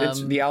know,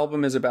 the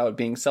album is about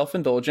being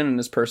self-indulgent in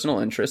his personal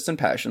interests and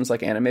passions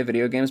like anime,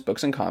 video games,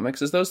 books, and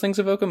comics, as those things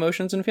evoke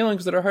emotions and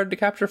feelings that are hard to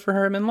capture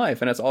for him in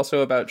life. And it's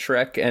also about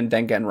Shrek and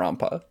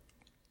Danganronpa.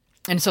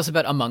 And it's also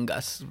about Among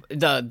Us.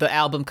 The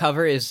album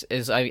cover is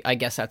I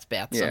guess that's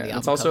Bats on the album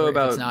it's also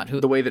cover.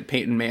 about the way that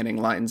Peyton Manning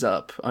lines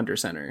up under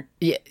center.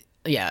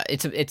 Yeah,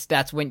 it's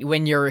that's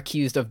when you're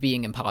accused of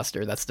being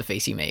imposter, that's the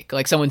face you make.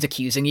 Like someone's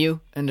accusing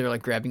you and they're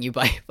like grabbing you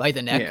by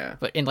the neck,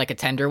 but in like a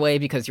tender way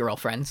because you're all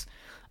friends.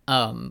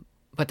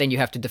 But then you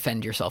have to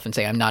defend yourself and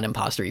say, I'm not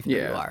imposter even though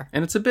you are.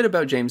 And it's a bit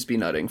about James B.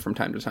 Nutting from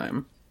time to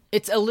time.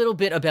 It's a little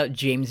bit about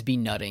James B.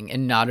 Nutting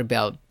and not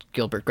about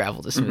Gilbert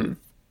Gravel the Smooth.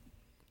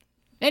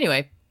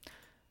 Anyway,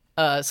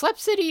 Slap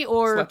City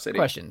or Slap City.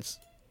 Questions?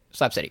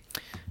 Slap City.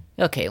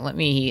 Okay, let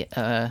me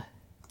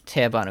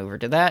tab on over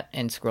to that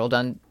and scroll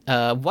down.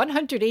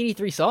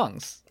 183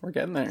 songs. We're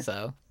getting there.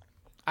 So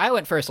I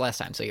went first last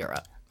time, so you're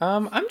up.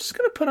 I'm just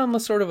going to put on the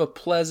sort of a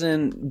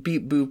pleasant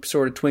beep boop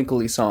sort of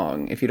twinkly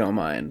song, if you don't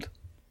mind.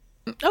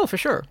 Oh, for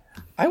sure.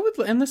 I would,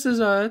 and this is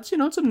it's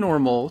a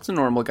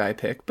normal guy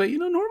pick, but you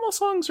know, normal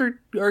songs are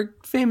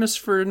famous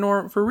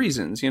for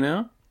reasons, you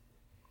know?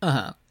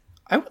 Uh-huh.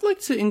 I would like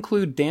to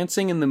include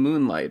Dancing in the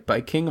Moonlight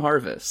by King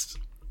Harvest.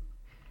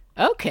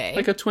 Okay.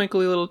 Like a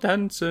twinkly little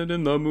dancing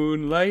in the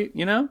moonlight,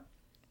 you know?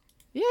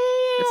 Yeah.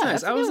 It's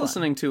nice. I was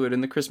listening to it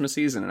in the Christmas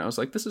season, and I was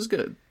like, this is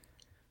good.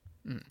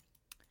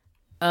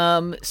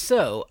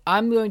 So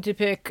I'm going to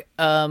pick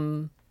a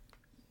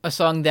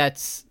song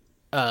that's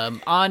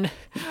on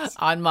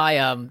my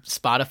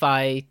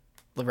Spotify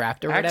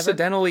Wrapped or whatever.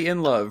 Accidentally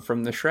in Love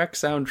from the Shrek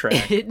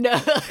soundtrack. No,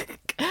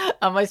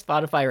 on my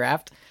Spotify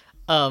Wrapped,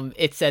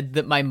 it said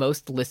that my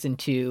most listened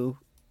to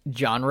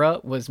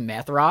genre was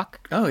math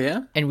rock. Oh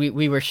yeah, and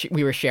we were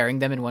sharing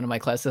them in one of my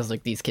classes. I was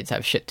like, these kids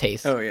have shit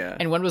taste. Oh yeah,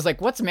 and one was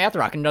like, what's math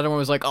rock? And another one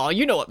was like, oh,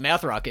 you know what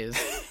math rock is.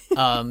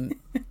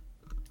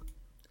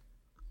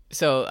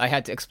 So I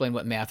had to explain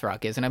what math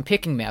rock is, and I'm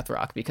picking math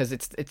rock because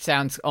it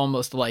sounds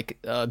almost like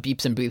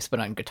Beeps and Boops but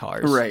on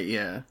guitars. Right.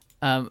 Yeah.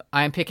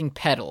 I'm picking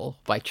Pedal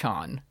by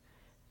Chon,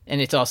 and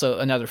it's also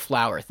another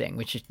flower thing,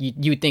 which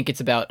you would think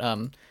it's about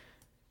a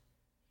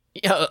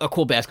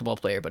cool basketball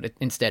player, but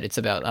instead it's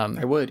about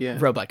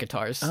robot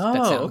guitars.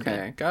 Oh,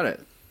 okay, got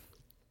it.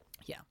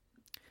 Yeah.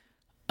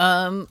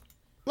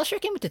 Let's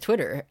check in with the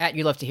Twitter at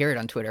You Love to Hear It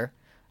on Twitter.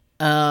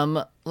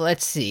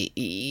 Let's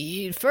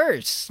see.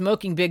 First,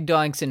 Smoking Big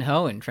Dogs and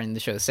Hohen, friend of the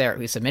show Sarah,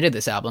 who submitted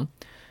this album.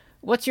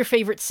 What's your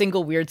favorite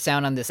single weird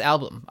sound on this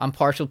album? I'm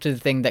partial to the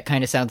thing that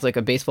kind of sounds like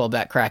a baseball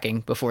bat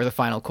cracking before the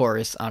final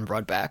chorus on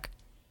Broadback.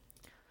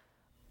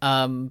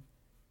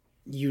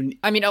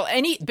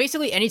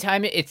 Basically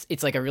anytime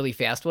it's like a really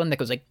fast one that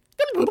goes like,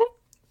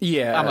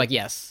 yeah, I'm like,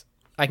 yes,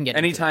 I can get.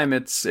 Anytime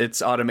it's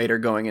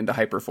Automator going into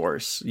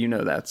Hyperforce, you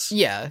know that's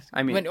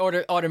I mean, when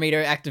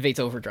Automator activates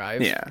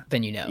overdrive,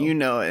 then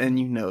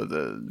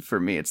for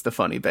me it's the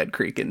funny bed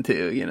creaking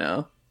too, you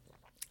know.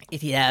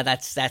 Yeah,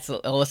 that's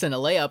listen, a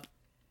layup.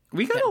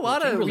 We got a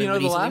lot of, the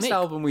last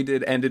album we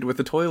did ended with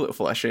the toilet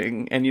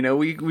flushing, and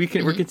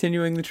we're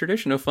continuing the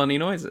tradition of funny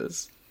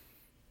noises.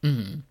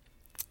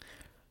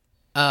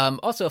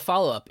 Also, a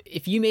follow-up.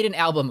 If you made an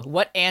album,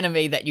 what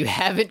anime that you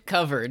haven't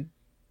covered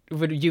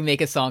would you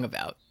make a song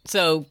about?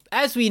 So,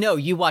 as we know,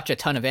 you watch a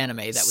ton of anime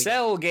that we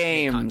Cell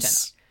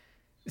games.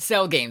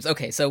 Cell games.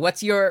 Okay, so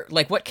what's your,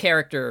 what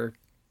character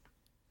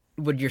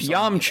would your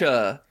song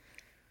Yamcha.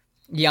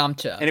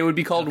 Yamcha. And it would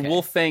be called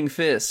Wolf Fang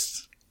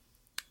Fist.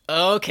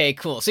 Okay,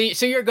 cool. So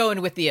you're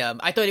going with the,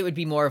 I thought it would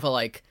be more of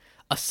a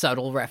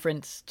subtle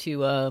reference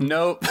to,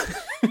 Nope.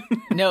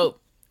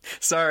 Nope.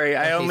 Sorry,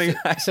 I only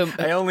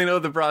know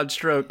the broad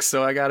strokes,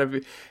 so I gotta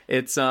be,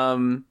 it's,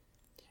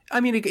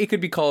 it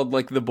could be called,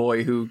 the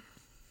boy who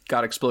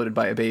got exploded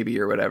by a baby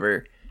or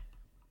whatever.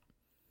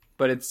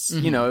 But it's,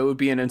 it would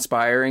be an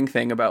inspiring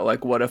thing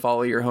about, what if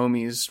all of your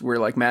homies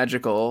were,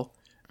 magical,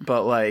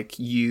 but,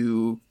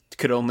 you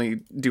could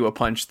only do a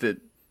punch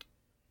that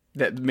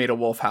made a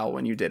wolf howl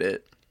when you did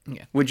it.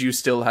 Yeah. Would you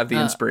still have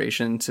the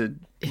inspiration to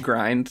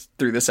grind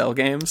through the Cell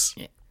games?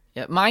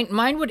 Yeah.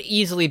 Mine would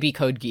easily be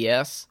Code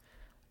Geass.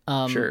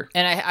 Sure.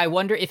 And I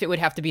wonder if it would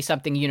have to be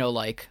something,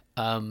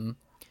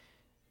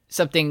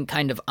 something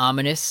kind of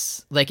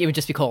ominous. It would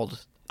just be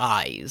called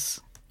Eyes.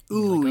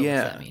 Ooh,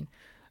 yeah. What does that mean?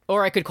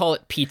 Or I could call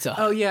it Pizza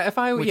Hut. Oh yeah, if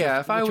I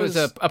was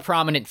a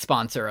prominent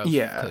sponsor of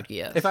Code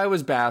Geass. If I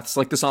was Baths,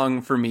 the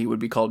song for me would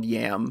be called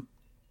Yam,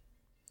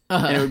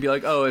 and it would be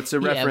it's a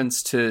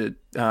reference to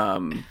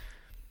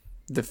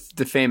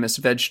the famous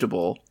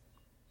vegetable.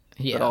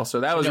 Yeah, but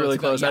also that was really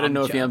close. I didn't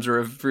know if yams were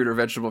a fruit or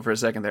vegetable for a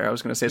second there. I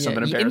was going to say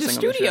something embarrassing. In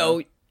the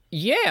studio,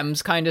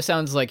 yams kind of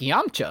sounds like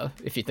Yamcha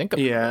if you think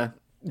about it. Yeah,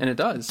 and it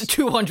does.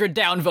 200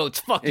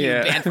 downvotes. Fuck you,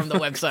 banned from the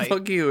website.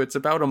 Fuck you. It's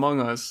about Among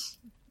Us.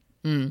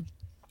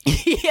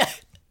 Yeah.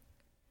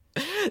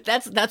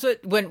 That's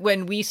what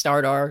when we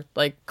start our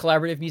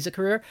collaborative music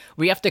career,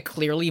 we have to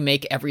clearly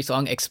make every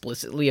song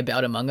explicitly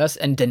about Among Us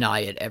and deny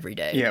it every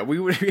day. Yeah, we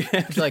would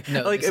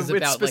no, this is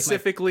about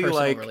specifically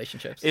my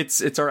relationships.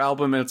 It's our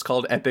album and it's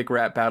called Epic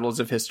Rap Battles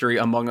of History: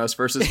 Among Us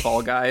versus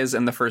Fall Guys,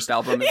 and the first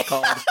album is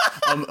called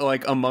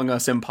Among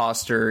Us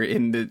Imposter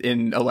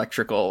in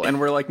Electrical,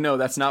 and we're no,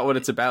 that's not what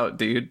it's about,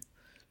 dude.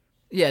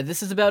 Yeah,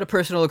 this is about a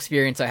personal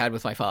experience I had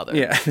with my father.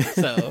 Yeah,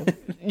 so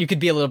you could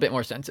be a little bit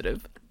more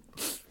sensitive.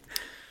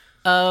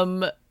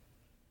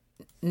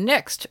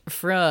 Next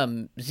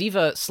from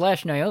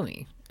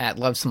Ziva/Naomi at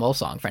Love Small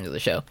Song, friend of the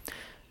show.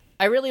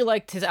 I really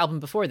liked his album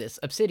before this,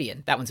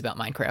 Obsidian. That one's about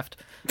Minecraft.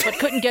 But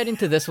couldn't get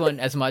into this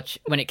one as much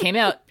when it came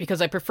out because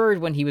I preferred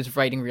when he was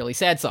writing really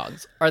sad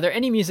songs. Are there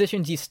any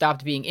musicians you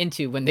stopped being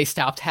into when they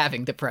stopped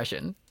having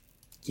depression?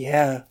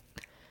 Yeah.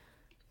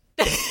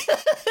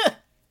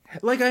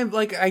 I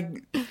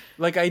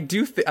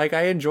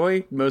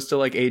enjoy most of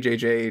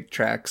AJJ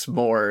tracks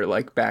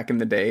more back in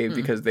the day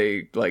because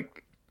they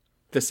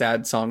the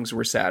sad songs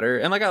were sadder,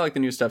 and I like the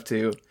new stuff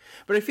too,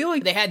 but I feel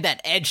they had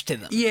that edge to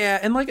them. Yeah,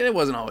 and it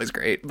wasn't always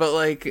great, but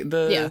I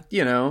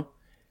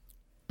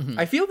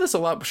feel this a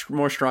lot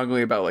more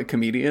strongly about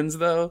comedians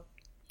though.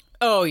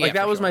 Oh yeah,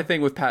 that was my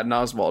thing with Patton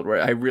Oswalt,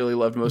 where I really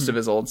loved most of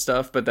his old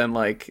stuff, but then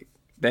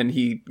then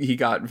he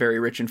got very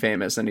rich and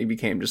famous, and he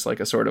became just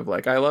a sort of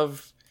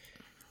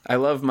I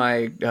love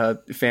my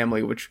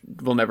family, which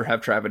will never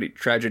have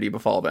tragedy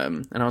befall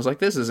them. And I was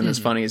this isn't as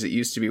funny as it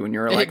used to be when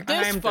you were this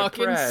I'm fucking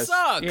depressed.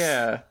 Sucks.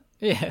 Yeah.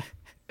 Yeah.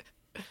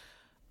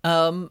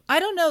 I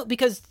don't know,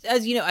 because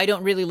as you know, I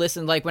don't really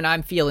listen, when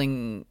I'm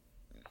feeling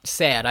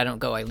sad, I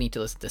need to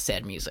listen to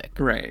sad music.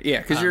 Right,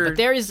 yeah,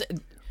 because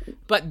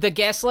but the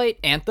Gaslight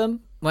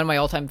Anthem, one of my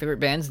all-time favorite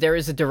bands, there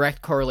is a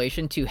direct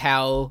correlation to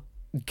how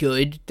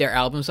good their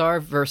albums are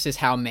versus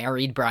how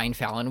married Brian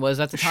Fallon was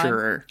at the time.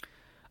 Sure.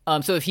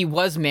 So if he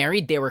was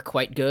married, they were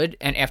quite good,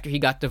 and after he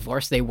got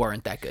divorced, they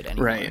weren't that good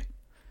anymore. Right.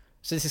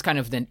 So this is kind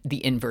of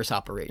the inverse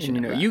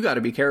operation. And, you got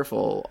to be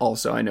careful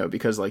also, I know,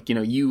 because,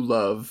 you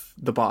love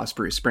the boss,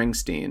 Bruce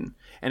Springsteen.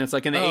 And it's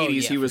in the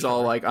 80s, he was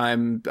all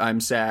I'm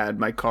sad,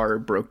 my car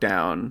broke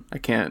down, I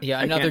can't...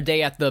 Yeah, another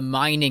day at the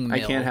mining mill.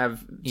 I can't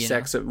have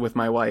sex with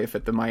my wife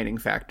at the mining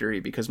factory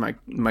because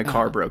my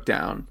car broke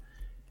down.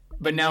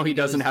 But now he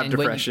doesn't have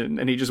depression,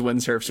 and he just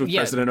windsurfs with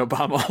President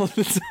Obama all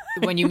the time.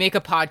 When you make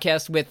a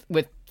podcast with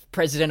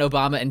President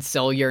Obama and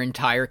sell your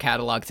entire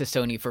catalog to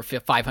Sony for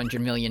 $500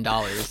 million.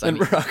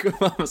 Barack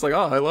Obama's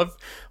I love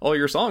all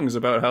your songs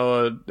about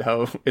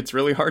how it's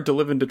really hard to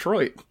live in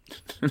Detroit.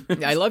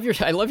 I love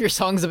your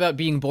songs about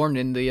being born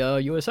in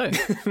the USA.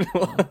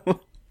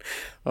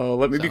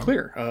 Let me be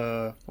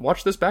clear.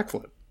 Watch this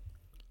backflip.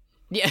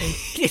 Yeah.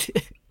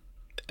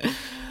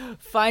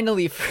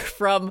 Finally,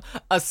 from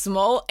a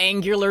small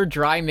angular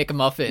dry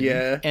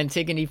McMuffin,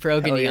 Antigone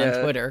Progony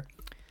on Twitter.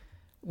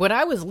 When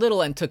I was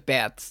little and took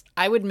baths,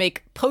 I would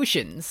make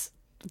potions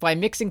by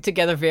mixing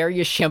together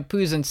various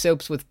shampoos and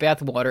soaps with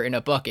bath water in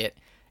a bucket,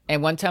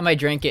 and one time I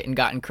drank it and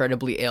got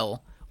incredibly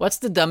ill. What's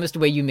the dumbest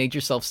way you made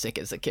yourself sick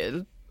as a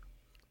kid?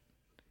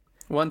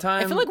 One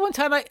time... I feel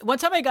one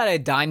time I got a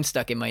dime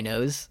stuck in my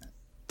nose.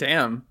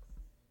 Damn.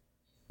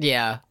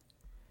 Yeah.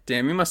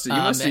 Damn, you must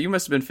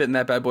have been fitting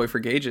that bad boy for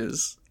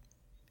gauges.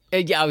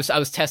 Yeah, I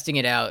was testing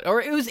it out,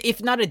 or it was,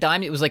 if not a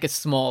dime, it was like a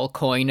small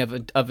coin of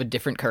a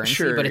different currency.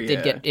 Sure, but it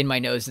did get in my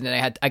nose, and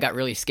then I got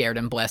really scared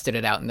and blasted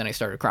it out, and then I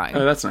started crying.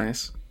 Oh, that's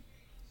nice.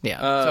 Yeah,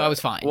 so I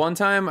was fine. One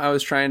time I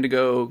was trying to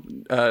go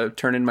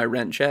turn in my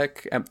rent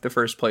check at the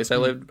first place I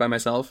lived by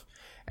myself,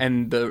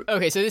 and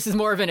okay, so this is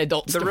more of an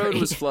adult story. The road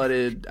was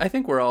flooded. I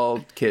think we're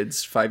all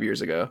kids 5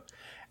 years ago.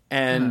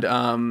 And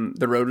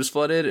the road was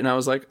flooded, and I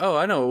was like, oh,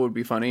 I know what would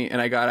be funny.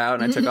 And I got out,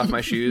 and I took off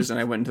my shoes, and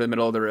I went into the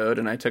middle of the road,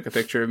 and I took a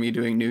picture of me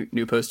doing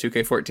new post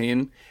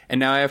 2K14. And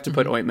now I have to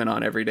put ointment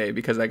on every day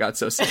because I got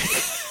so sick.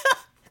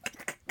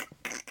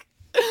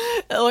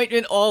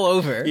 Ointment all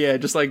over. Yeah,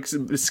 just like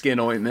skin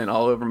ointment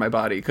all over my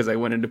body because I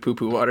went into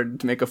poo-poo water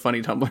to make a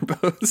funny Tumblr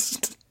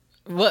post.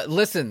 What?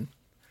 Listen,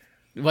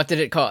 what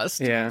did it cost?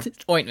 Yeah.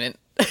 Ointment.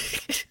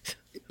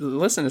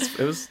 Listen,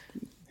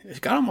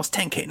 it got almost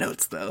 10K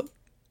notes, though.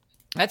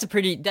 That's a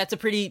pretty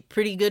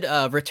good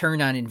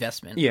return on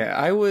investment. Yeah,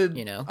 I would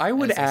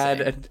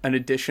add an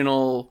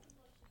additional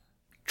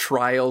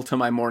trial to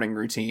my morning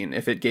routine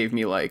if it gave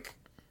me like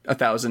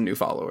 1,000 new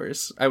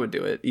followers. I would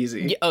do it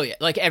easy. Yeah, oh yeah,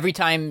 like every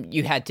time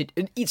you had to.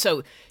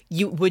 So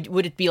you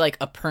would it be like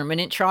a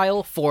permanent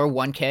trial for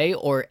 1K,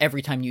 or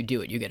every time you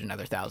do it you get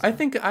another 1,000?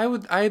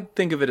 I'd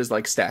think of it as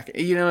like stack.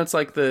 It's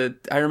like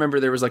I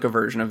remember there was like a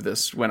version of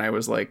this when I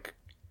was like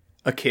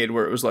a kid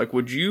where it was like,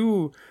 would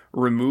you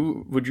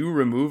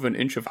remove an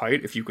inch of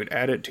height if you could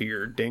add it to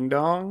your ding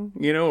dong,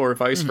 or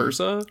vice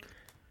versa?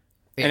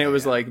 Yeah, and it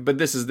was like, but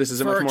this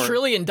is a much more, $1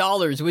 trillion,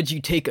 would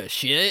you take a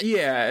shit?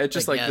 Yeah, it's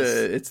just like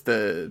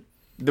the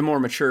more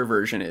mature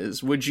version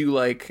is, would you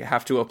like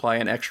have to apply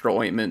an extra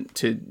ointment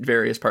to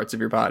various parts of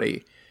your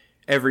body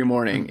every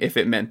morning if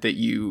it meant that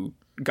you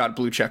got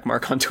blue check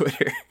mark on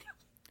Twitter?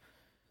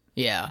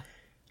 Yeah.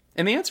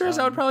 And the answer is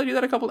I would probably do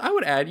that I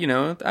would add,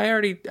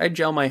 I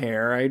gel my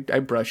hair, I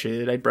brush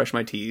it, I brush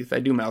my teeth, I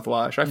do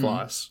mouthwash, I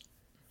floss.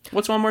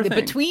 What's one more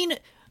thing?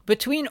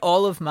 Between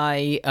all of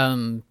my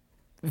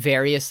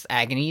various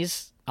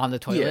agonies on the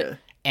toilet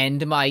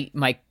and my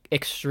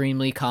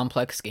extremely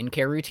complex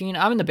skincare routine,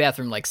 I'm in the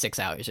bathroom like 6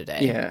 hours a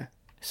day. Yeah.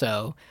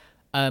 So,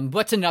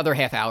 what's another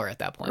half hour at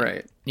that point?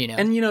 Right.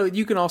 And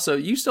you can also,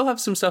 you still have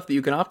some stuff that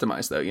you can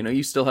optimize though.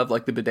 You still have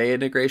like the bidet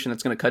integration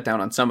that's going to cut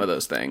down on some of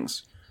those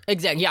things.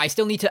 Exactly. Yeah, I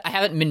still need to. I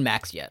haven't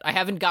min-maxed yet. I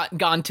haven't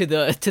gone to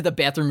the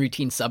bathroom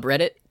routine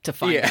subreddit to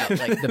find out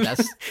like the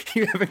best.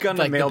 You haven't gone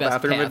to male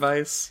bathroom path.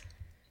 Advice.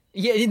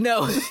 Yeah,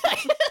 no.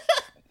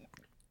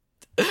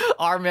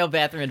 Our male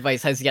bathroom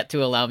advice has yet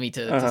to allow me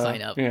to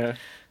sign up. Yeah.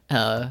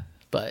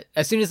 But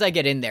as soon as I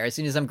get in there, as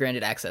soon as I'm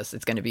granted access,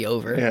 it's going to be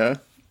over. Yeah.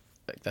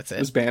 Like, that's it. I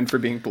was banned for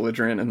being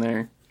belligerent in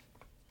there.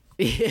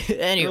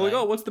 Anyway. We're like,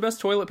 oh, what's the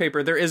best toilet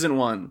paper? There isn't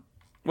one.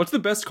 What's the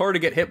best car to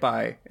get hit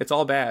by? It's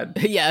all bad.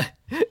 Yeah,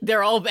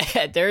 they're all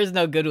bad. There is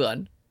no good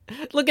one.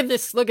 Look at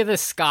this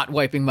Scott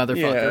wiping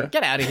motherfucker. Yeah.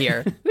 Get out of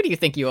here. Who do you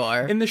think you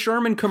are? In the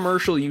Charmin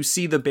commercial, you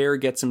see the bear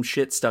get some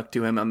shit stuck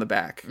to him on the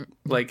back.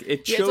 Like,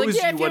 it shows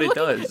you what it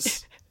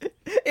does.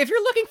 If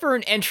you're looking for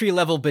an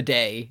entry-level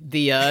bidet,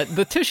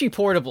 the Tushy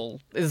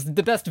Portable is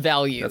the best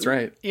value. That's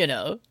right.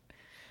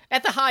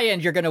 At the high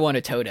end, you're going to want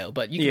a Toto,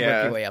 but you can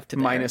work your way up to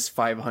there. Minus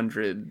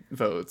 500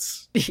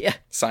 votes. Yeah.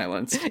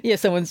 Silence. Yeah,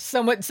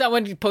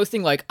 someone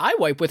posting like, I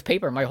wipe with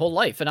paper my whole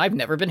life, and I've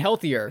never been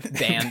healthier.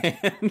 Banned.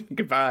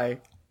 Goodbye.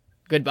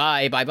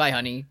 Bye-bye,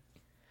 honey.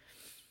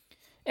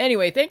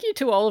 Anyway, thank you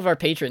to all of our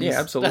patrons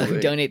who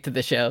donate to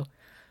the show,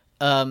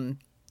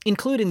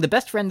 including the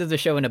best friend of the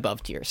show and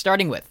above tier,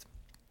 starting with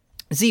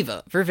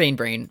Ziva, Vervain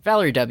Brain,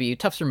 Valerie W.,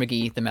 Tufster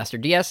McGee, The Master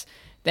DS,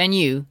 then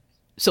you,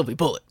 Sylvie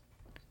Bullet,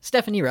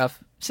 Stephanie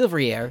Ruff,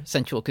 Silverier,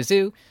 Sensual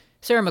Kazoo,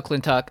 Sarah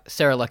McClintock,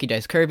 Sarah Lucky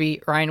Dice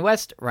Kirby, Ryan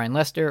West, Ryan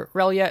Lester,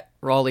 Relia,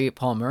 Raleigh,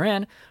 Paul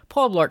Moran,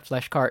 Paul Blart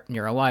Fleshcart,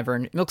 Nero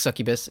Wyvern, Milk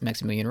Succubus,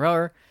 Maximilian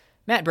Rower,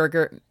 Matt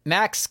Berger,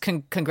 Max,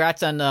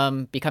 congrats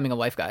on becoming a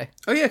wife guy.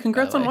 Oh yeah,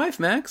 congrats on wife,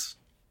 Max.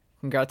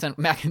 Congrats on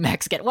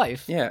Max get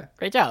wife. Yeah.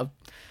 Great job.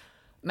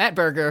 Matt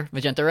Berger,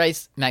 Magenta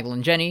Rice,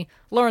 Magdalene Jenny,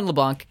 Lauren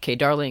LeBlanc, Kay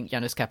Darling,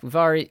 Giannis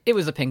Capuvari, It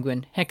Was a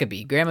Penguin,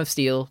 Heckabee, Graham of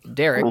Steel,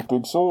 Derek.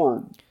 Good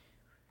sword.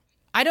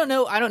 I don't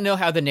know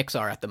how the Knicks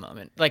are at the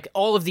moment. Like,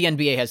 all of the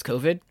NBA has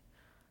COVID.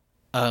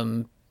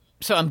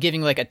 So I'm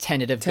giving like a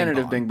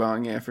tentative bing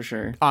bong, yeah, for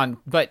sure.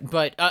 But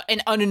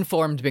an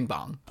uninformed bing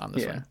bong on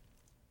this one.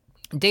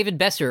 David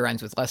Besser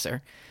rhymes with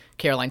lesser.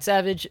 Caroline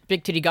Savage,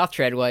 Big Titty Goth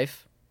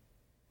Treadwife,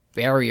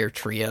 Barrier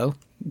Trio.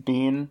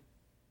 Bean.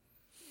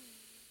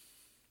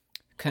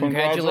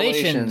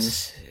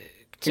 Congratulations.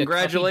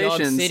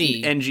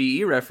 City.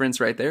 NGE reference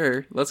right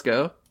there. Let's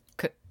go.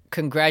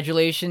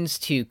 Congratulations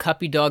to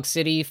Cuppy Dog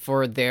City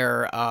for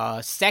their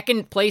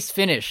second place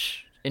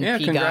finish in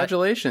PGOT.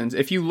 Congratulations.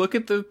 If you look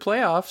at the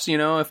playoffs,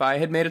 if I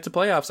had made it to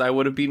playoffs, I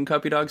would have beaten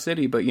Cuppy Dog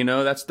City. But,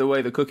 that's the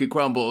way the cookie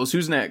crumbles.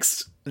 Who's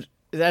next?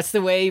 That's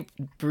the way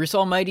Bruce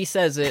Almighty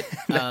says it.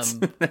 That's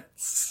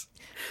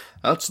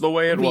the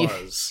way it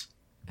was.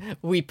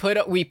 We put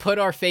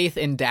our faith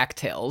in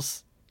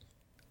DuckTales.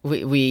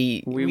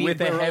 We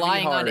with a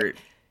heavy heart.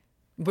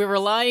 We're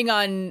relying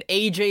on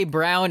AJ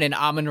Brown and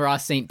Amon-Ra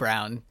St.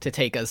 Brown to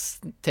take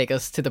us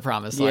to the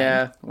promised land.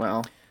 Yeah,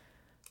 well.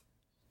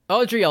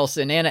 Audrey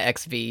Olsen, Anna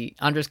XV,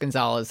 Andres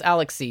Gonzalez,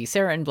 Alex C,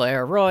 Sarah and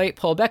Blair, Roy,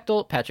 Paul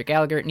Bechtel, Patrick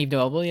Gallagher, Neve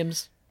Noel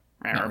Williams,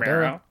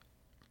 Destry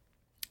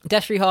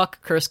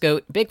Hawk, Curse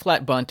Goat, Big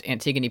Flat Bunt,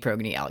 Antigone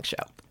Progony, Alex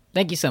Shaw.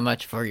 Thank you so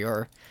much for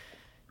your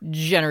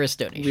generous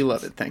donation. We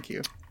love it. Thank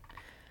you.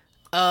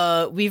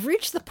 We've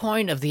reached the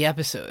point of the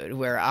episode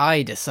where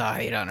I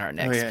decide on our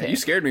next pick. You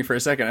scared me for a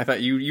second. I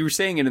thought you were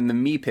saying it in the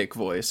me pick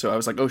voice, so I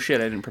was like, oh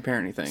shit, I didn't prepare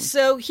anything.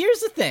 So here's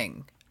the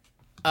thing.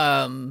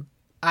 I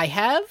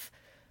have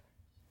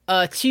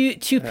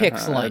two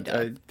picks lined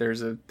up.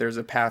 There's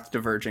a path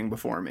diverging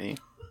before me.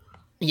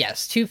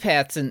 Yes, two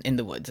paths in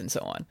the woods and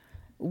so on.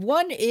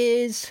 One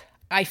is,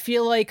 I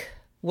feel like,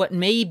 what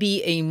may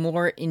be a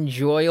more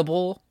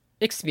enjoyable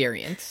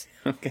experience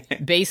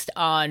based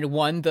on,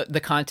 one,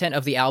 the content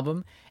of the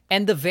album,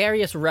 and the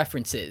various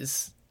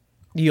references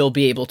you'll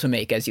be able to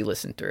make as you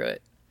listen through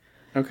it.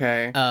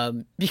 Okay.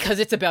 Because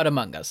it's about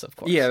Among Us, of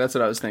course. Yeah, that's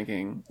what I was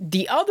thinking.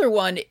 The other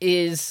one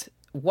is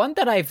one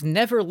that I've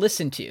never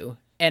listened to,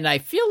 and I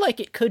feel like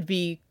it could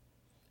be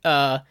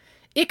a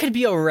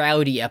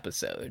rowdy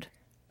episode.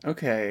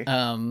 Okay.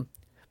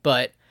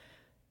 But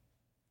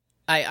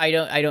I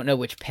don't know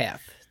which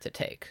path to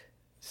take.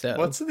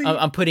 So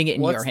I'm putting it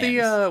in your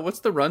hands. What's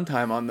the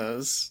runtime on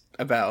those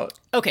about?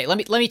 Okay, let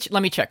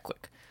me check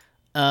quick.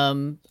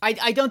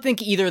 I don't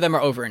think either of them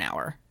are over an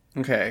hour.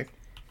 Okay.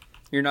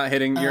 You're not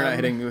hitting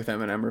me with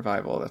Eminem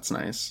Revival. That's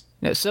nice.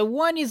 No, so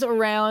one is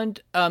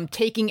around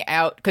taking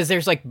out, because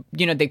there's like,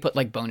 they put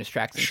like bonus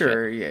tracks and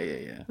sure,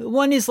 shit. Yeah.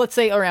 One is, let's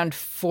say, around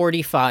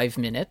 45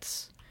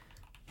 minutes.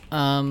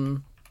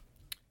 And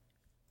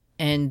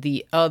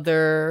the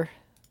other,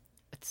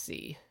 let's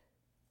see.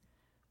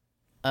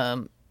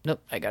 Nope,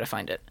 I gotta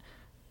find it.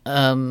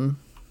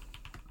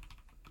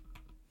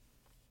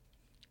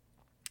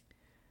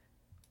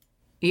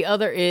 The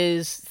other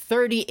is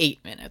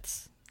 38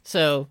 minutes.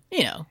 So,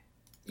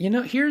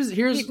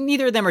 here's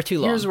neither of them are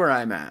too long. Here's where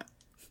I'm at.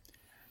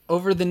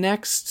 Over the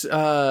next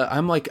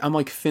I'm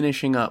like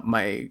finishing up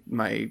my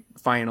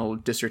final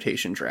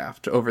dissertation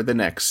draft over the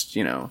next,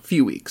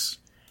 few weeks.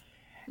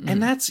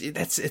 And it's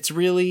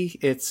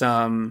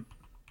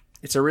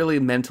a really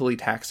mentally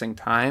taxing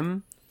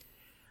time.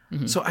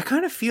 Mm-hmm. So I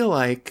kind of feel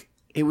like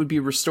it would be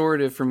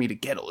restorative for me to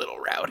get a little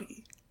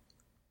rowdy.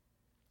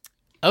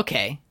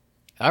 Okay.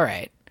 All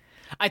right.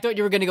 I thought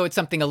you were going to go with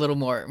something a little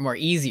more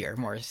easier,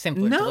 more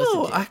simpler to listen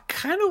to. No, I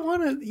kind of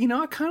want to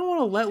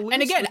let loose.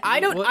 And again, I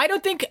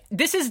don't think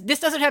this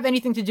doesn't have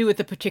anything to do with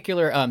the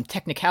particular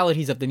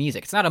technicalities of the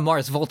music. It's not a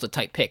Mars Volta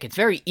type pick. It's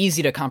very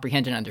easy to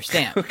comprehend and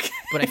understand. Okay.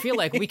 But I feel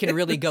like we can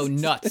really go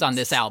nuts on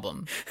this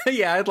album.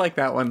 Yeah, I'd like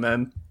that one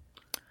then.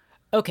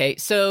 Okay,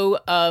 so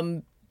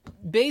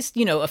based,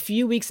 a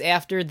few weeks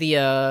after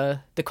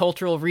the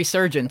cultural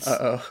resurgence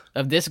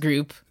of this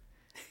group,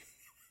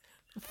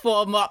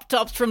 4 mop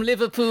tops from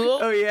Liverpool.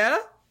 Oh yeah?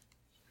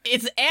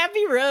 It's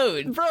Abbey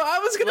Road. Bro, I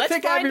was gonna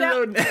pick Abbey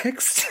Road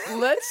next.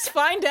 Let's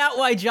find out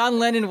why John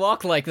Lennon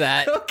walked like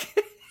that.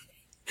 Okay.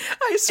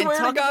 I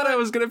swear to God I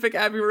was gonna pick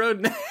Abbey Road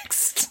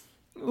next.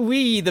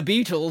 We, the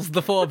Beatles,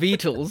 the 4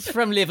 Beatles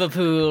from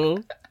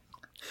Liverpool.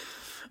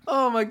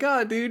 Oh my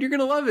God, dude, you're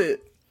gonna love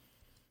it.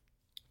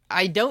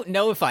 I don't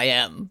know if I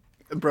am.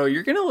 Bro,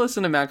 you're gonna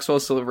listen to Maxwell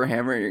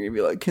Silverhammer and you're gonna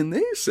be like, can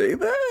they say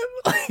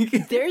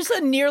that? There's a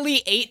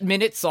nearly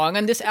 8-minute song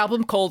on this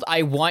album called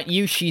I Want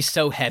You, She's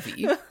So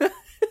Heavy.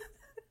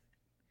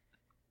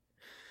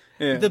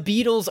 Yeah. The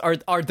Beatles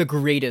are the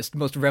greatest,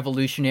 most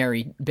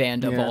revolutionary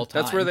band of all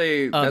time. That's where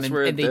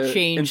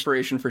the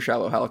inspiration for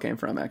Shallow Hal came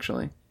from,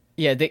 actually.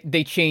 Yeah,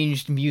 they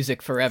changed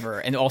music forever,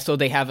 and also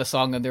they have a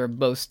song on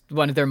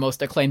one of their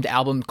most acclaimed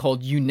albums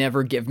called "You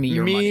Never Give Me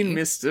Your Money." Mean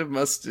Mr.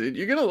 Mustard,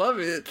 you're gonna love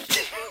it.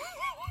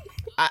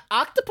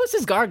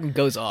 Octopus's Garden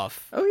goes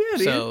off. Oh yeah,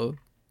 dude. So,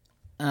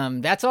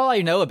 that's all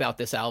I know about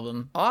this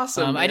album.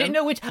 Awesome. I didn't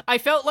know which. I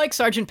felt like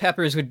Sgt.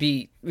 Pepper's would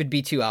be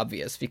too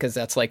obvious because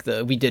that's like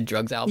the We Did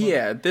Drugs album.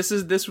 Yeah, this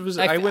was.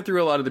 I went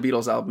through a lot of the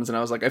Beatles albums and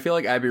I was like, I feel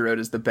like Abbey Road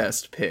is the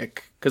best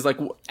pick because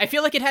I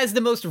feel like it has the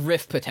most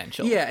riff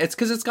potential. Yeah, it's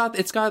because it's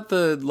got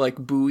the like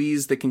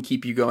buoys that can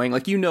keep you going.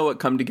 Like what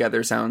Come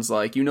Together sounds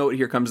like. What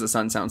Here Comes the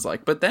Sun sounds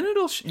like. But then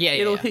it'll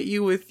hit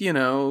you with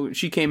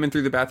She Came In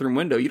Through the Bathroom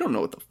Window. You don't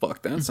know what the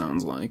fuck that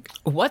sounds like.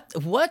 What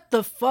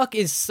the fuck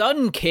is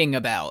Sun King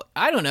about?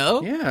 I don't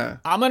know. Yeah,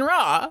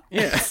 Amon-Ra.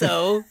 Yeah.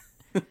 So.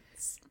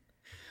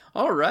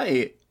 All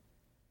right.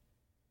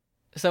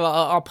 So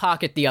I'll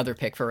pocket the other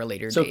pick for a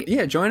later date. So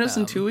yeah, join us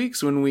in 2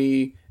 weeks when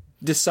we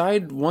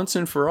decide once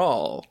and for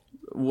all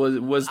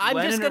was I'm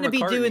Lennon just going to be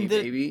doing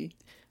baby.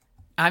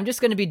 I'm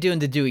just going to be doing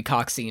the Dewey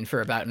Cox scene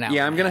for about an hour.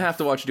 Yeah, I'm going to have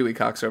to watch Dewey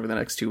Cox over the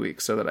next 2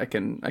 weeks so that I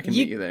can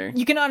meet you there.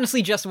 You can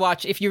honestly just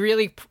watch, if you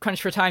really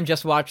crunch for time,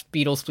 just watch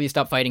Beatles Please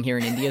Stop Fighting Here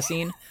in India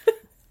scene.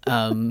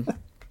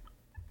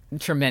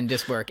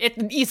 Tremendous work. It's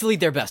easily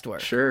their best work.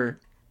 Sure.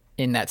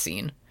 In that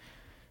scene.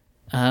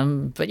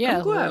 But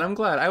yeah, I'm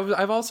glad.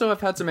 I've also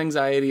have had some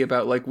anxiety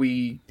about like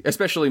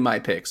especially my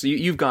picks.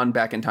 You've gone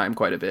back in time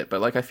quite a bit, but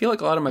like I feel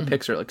like a lot of my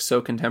picks are like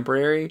so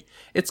contemporary.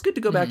 It's good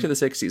to go back to the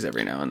 60s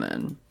every now and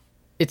then.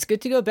 It's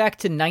good to go back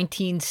to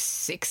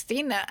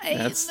 1969.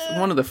 That's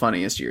one of the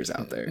funniest years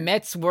out there.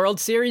 Mets World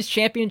Series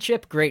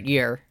championship, great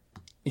year.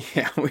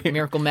 Yeah,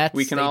 Miracle Mets.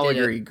 We can all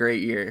agree,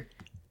 great year.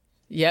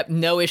 Yep,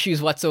 no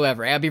issues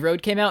whatsoever. Abbey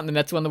Road came out and the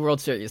Mets won the World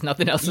Series.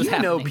 Nothing else was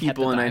happening.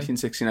 People in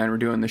 1969 were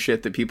doing the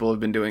shit that people have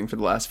been doing for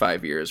the last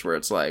 5 years, where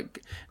it's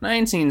like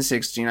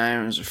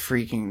 1969 was a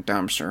freaking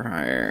dumpster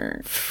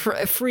fire.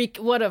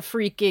 What a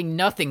freaking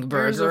nothing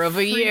burger of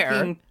a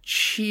year.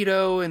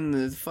 Cheeto in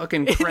the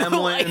fucking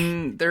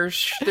Kremlin. They're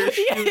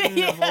shooting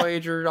the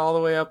Voyager all the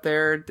way up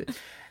there.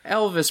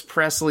 Elvis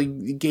Presley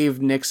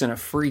gave Nixon a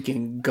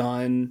freaking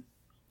gun.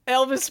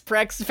 Elvis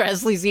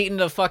Presley's eating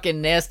a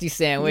fucking nasty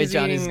sandwich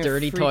on his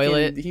dirty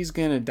toilet. He's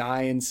gonna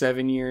die in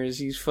 7 years.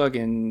 He's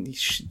fucking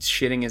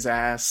shitting his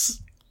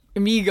ass.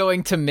 Me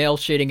going to mail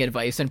shitting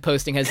advice and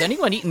posting, has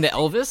anyone eaten the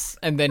Elvis?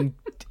 And then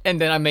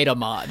I made a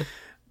mod.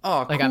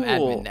 Oh, like, cool. I'm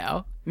admin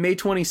now. May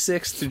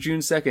 26th to June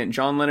 2nd,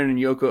 John Lennon and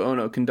Yoko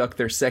Ono conduct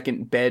their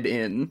second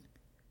bed-in.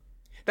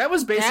 That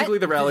was basically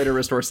the rally to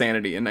restore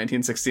sanity in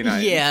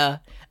 1969. Yeah.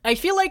 I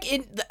feel like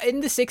in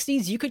the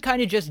 60s, you could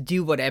kind of just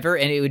do whatever,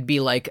 and it would be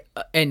like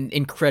an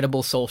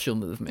incredible social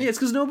movement. Yeah, it's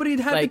because nobody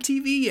had like, the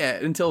TV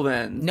yet until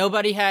then.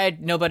 Nobody had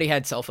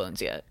cell phones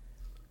yet.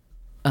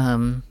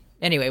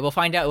 Anyway, we'll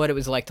find out what it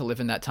was like to live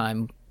in that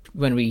time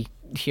when we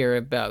hear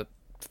about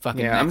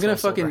fucking. Yeah, I'm gonna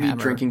fucking be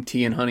drinking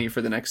tea and honey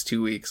for the next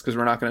 2 weeks because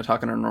we're not gonna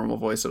talk in our normal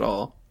voice at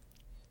all.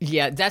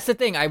 Yeah, that's the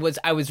thing. I was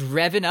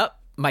revving up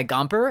my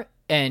Gomper,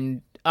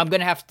 and I'm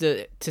gonna have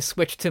to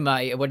switch to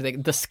my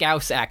the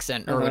Scouse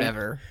accent or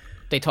whatever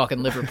they talk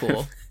in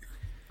Liverpool.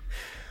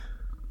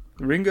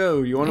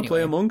 Ringo, you want to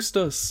play Amongst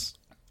Us?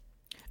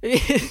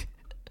 I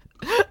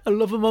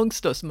love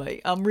Amongst Us,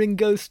 mate. I'm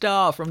Ringo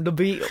Starr from the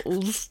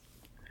Beatles.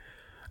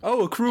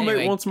 Oh, a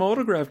crewmate wants my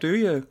autograph, do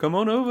you? Come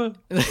on over.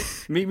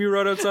 Meet me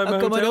right outside my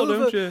hotel,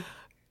 don't you?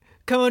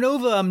 Come on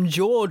over. I'm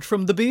George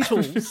from the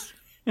Beatles.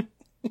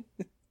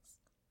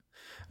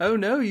 Oh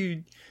no,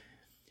 you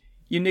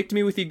nicked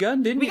me with your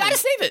gun, didn't you? We gotta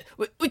save it.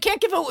 We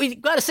can't give it. We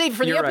gotta save it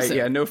for the episode.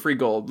 You're right, yeah, no free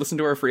gold. Listen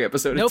to our free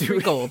episode. No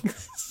free gold.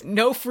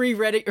 No free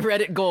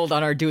Reddit gold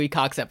on our Dewey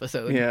Cox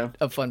episode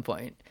of Fun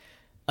Point.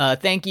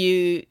 Thank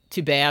you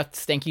to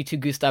Bats. Thank you to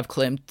Gustav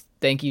Klimt.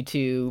 Thank you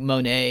to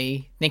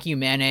Monet. Thank you,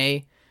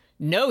 Manet.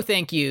 No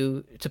thank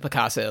you to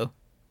Picasso.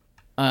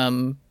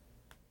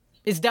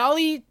 Is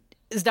Dali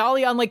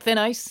on like thin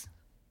ice?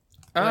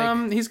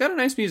 He's got a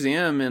nice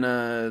museum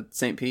in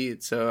St.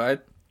 Pete, so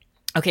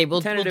Okay,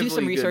 we'll do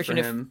some research on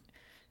him.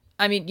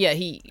 I mean, yeah,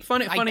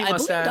 funny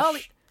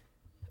mustache.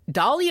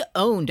 Dali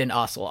owned an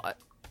ocelot.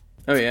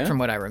 Oh yeah, from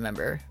what I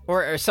remember,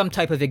 or some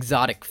type of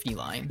exotic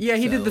feline. Yeah,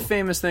 he did the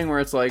famous thing where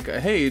it's like,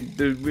 "Hey,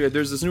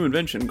 there's this new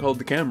invention called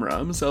the camera.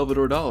 I'm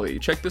Salvador Dali.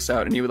 Check this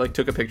out." And he would like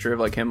took a picture of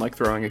like him like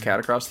throwing a cat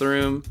across the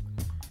room.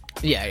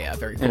 Yeah,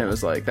 very cool. And it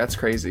was like, that's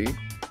crazy.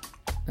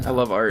 I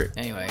love art.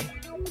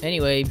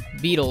 Anyway,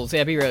 Beatles,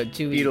 Abbey Road,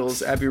 2 weeks.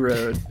 Beatles, Abbey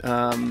Road.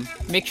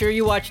 Make sure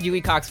you watch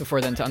Dewey Cox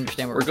before then to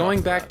understand what we're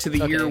going back to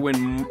the year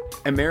when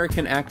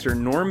American actor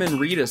Norman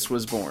Reedus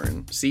was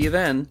born. See you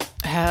then.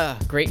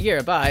 Great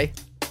year. Bye.